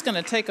I'm just going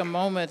to take a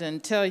moment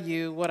and tell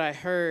you what I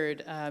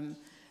heard.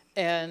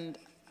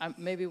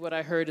 Maybe what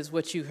I heard is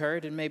what you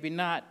heard, and maybe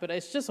not, but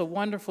it's just a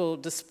wonderful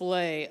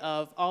display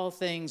of all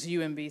things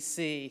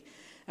UMBC.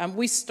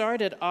 We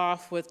started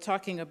off with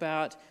talking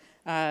about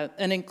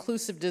an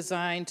inclusive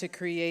design to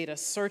create a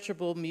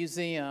searchable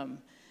museum.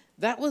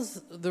 That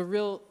was the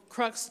real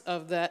crux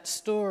of that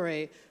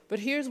story, but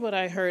here's what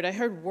I heard. I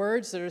heard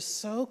words that are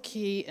so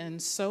key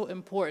and so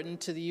important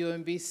to the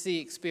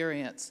UMBC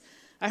experience.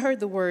 I heard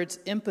the words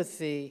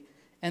empathy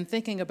and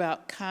thinking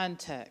about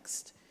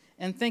context,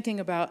 and thinking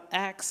about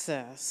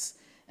access.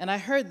 And I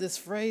heard this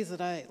phrase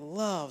that I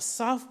love,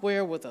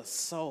 software with a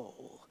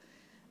soul.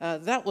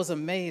 That was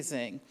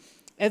amazing.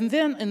 And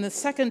then in the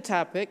second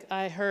topic,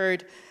 I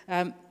heard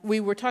we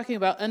were talking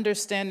about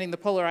understanding the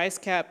polar ice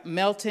cap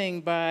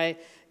melting by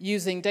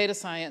using data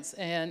science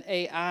and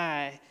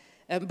AI.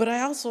 But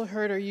I also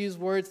heard her use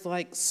words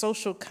like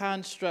social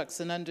constructs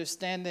and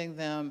understanding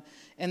them,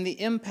 and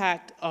the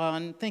impact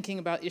on thinking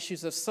about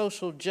issues of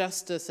social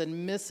justice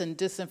and mis and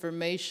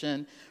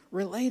disinformation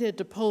related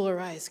to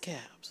polar ice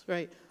caps,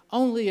 right?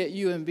 Only at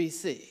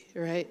UMBC,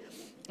 right?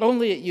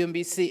 Only at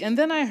UMBC. And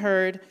then I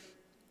heard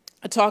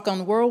a talk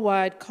on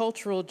worldwide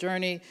cultural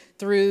journey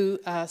through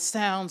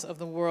sounds of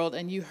the world,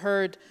 and you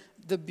heard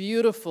the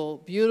beautiful,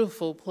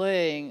 beautiful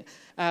playing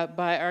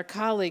by our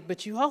colleague,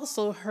 but you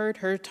also heard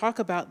her talk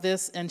about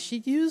this, and she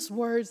used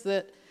words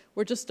that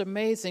were just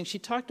amazing. She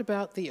talked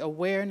about the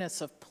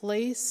awareness of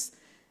place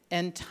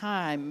and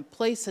time,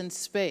 place and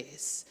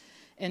space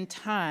and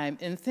time,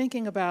 and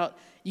thinking about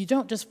you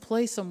don't just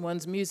play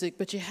someone's music,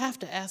 but you have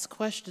to ask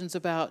questions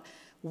about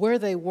where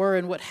they were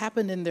and what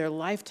happened in their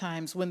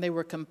lifetimes when they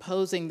were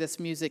composing this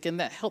music, and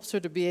that helps her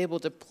to be able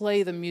to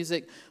play the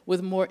music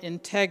with more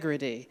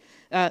integrity.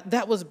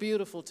 That was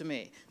beautiful to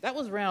me. That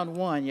was round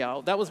one,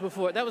 y'all. That was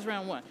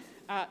round one.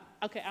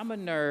 Okay, I'm a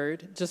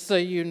nerd, just so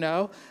you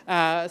know.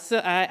 So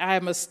I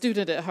am a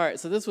student at heart,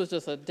 so this was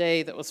just a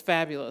day that was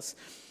fabulous.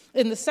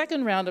 In the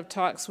second round of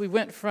talks, we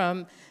went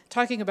from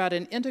talking about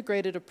an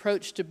integrated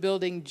approach to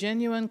building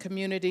genuine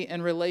community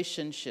and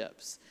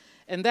relationships.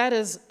 And that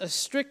is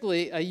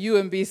strictly a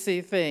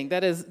UMBC thing.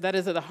 That is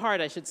at the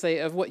heart, I should say,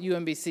 of what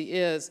UMBC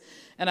is.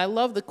 And I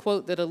love the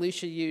quote that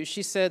Alicia used.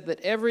 She said that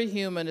every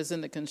human is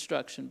in the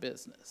construction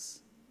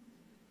business.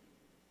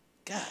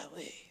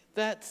 Golly,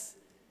 that's,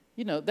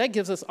 you know, that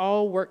gives us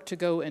all work to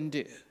go and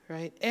do,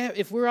 right?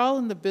 If we're all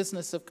in the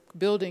business of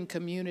building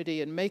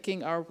community and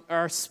making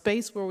our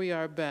space where we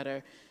are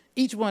better,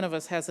 each one of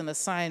us has an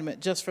assignment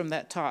just from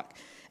that talk.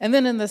 And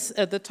then in the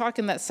second talk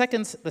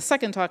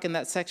in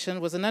that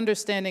section was an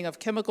understanding of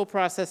chemical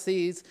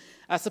processes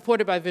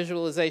supported by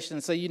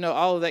visualization. So you know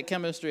all of that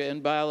chemistry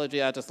and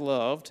biology I just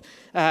loved.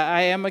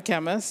 I am a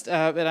chemist,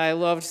 and I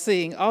loved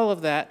seeing all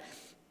of that.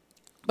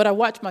 But I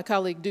watched my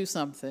colleague do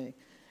something.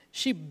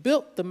 She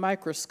built the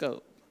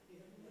microscope.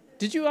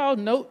 Did you all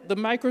note the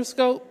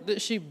microscope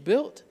that she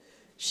built?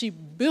 She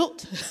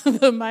built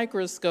the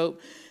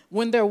microscope.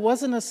 When there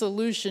wasn't a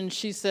solution,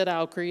 she said,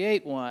 I'll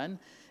create one.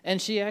 And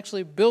she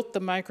actually built the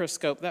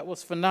microscope. That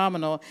was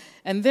phenomenal.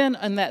 And then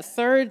in that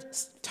third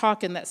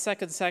talk in that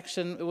second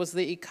section, it was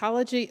the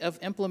ecology of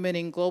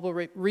implementing global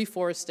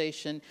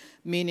reforestation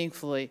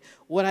meaningfully.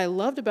 What I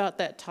loved about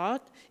that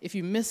talk, if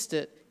you missed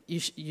it,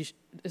 is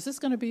this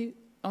going to be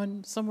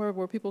on somewhere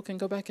where people can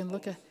go back and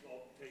look at?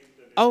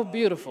 Oh,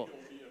 beautiful.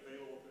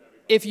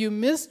 If you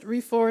missed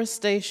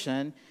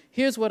reforestation,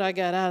 here's what I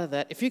got out of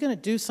that. If you're going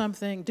to do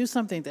something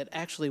that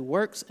actually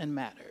works and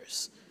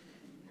matters.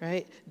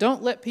 Right?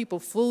 Don't let people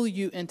fool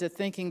you into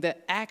thinking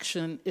that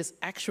action is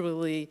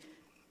actually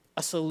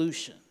a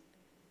solution.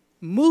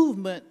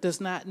 Movement does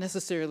not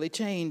necessarily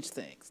change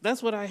things.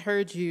 That's what I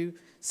heard you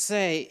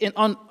say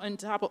on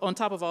top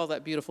of all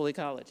that beautiful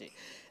ecology.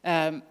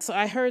 So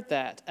I heard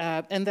that,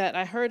 and that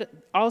I heard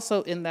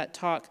also in that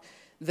talk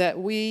that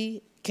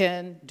we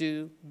can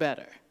do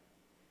better.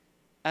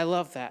 I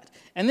love that.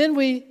 And then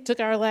we took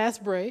our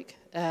last break.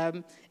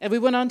 And we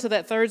went on to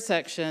that third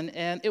section,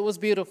 and it was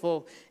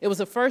beautiful. It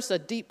was a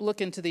deep look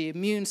into the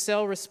immune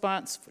cell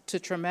response to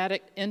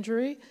traumatic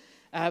injury.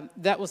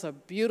 That was a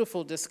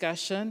beautiful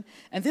discussion.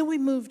 And then we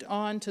moved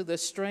on to the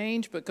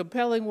strange but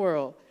compelling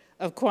world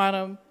of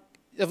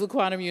the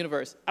quantum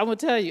universe. I will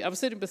tell you, I was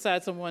sitting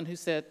beside someone who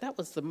said, that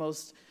was the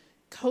most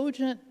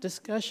cogent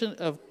discussion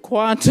of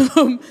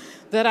quantum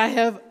that I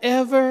have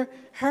ever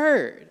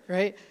heard,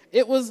 right?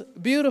 It was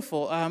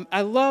beautiful.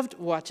 I loved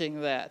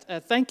watching that.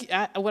 Thank you.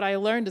 What I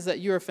learned is that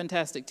you're a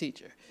fantastic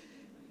teacher.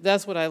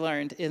 That's what I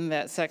learned in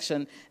that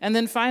section. And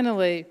then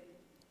finally,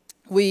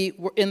 we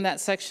were in that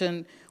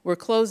section, we're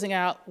closing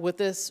out with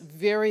this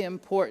very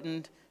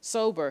important,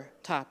 sober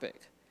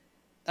topic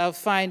of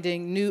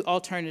finding new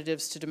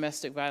alternatives to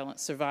domestic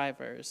violence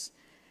survivors.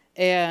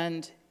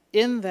 And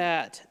in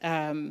that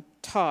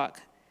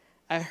talk,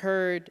 I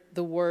heard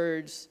the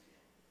words,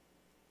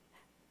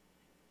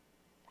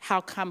 how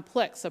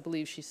complex, I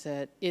believe she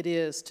said, it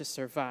is to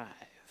survive.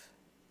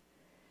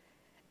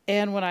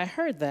 And when I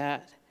heard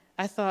that,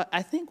 I thought,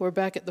 I think we're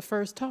back at the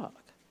first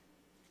talk.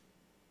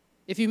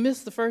 If you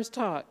missed the first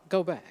talk,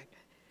 go back.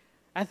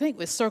 I think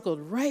we circled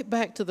right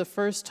back to the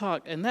first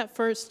talk, and that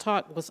first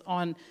talk was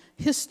on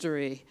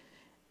history.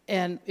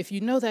 And if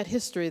you know that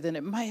history, then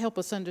it might help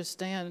us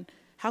understand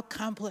how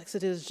complex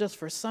it is just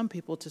for some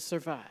people to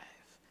survive.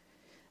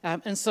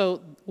 And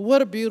so,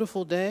 what a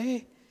beautiful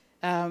day.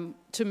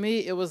 To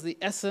me, it was the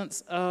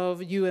essence of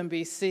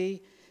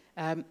UMBC.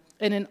 And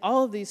in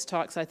all of these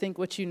talks, I think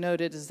what you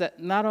noted is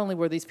that not only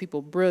were these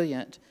people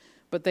brilliant,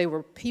 but they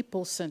were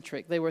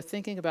people-centric. They were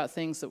thinking about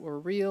things that were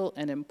real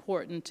and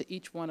important to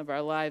each one of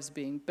our lives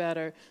being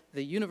better,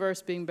 the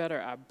universe being better,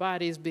 our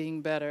bodies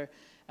being better,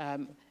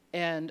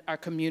 and our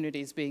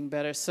communities being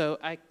better. So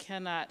I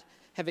cannot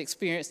have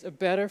experienced a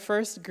better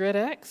first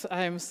GridX.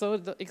 I am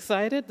so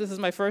excited. This is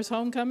my first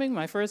homecoming,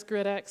 my first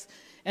GridX.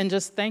 And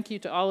just thank you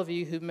to all of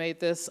you who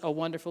made this a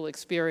wonderful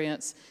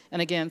experience.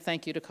 And again,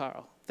 thank you to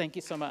Carl. Thank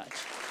you so much.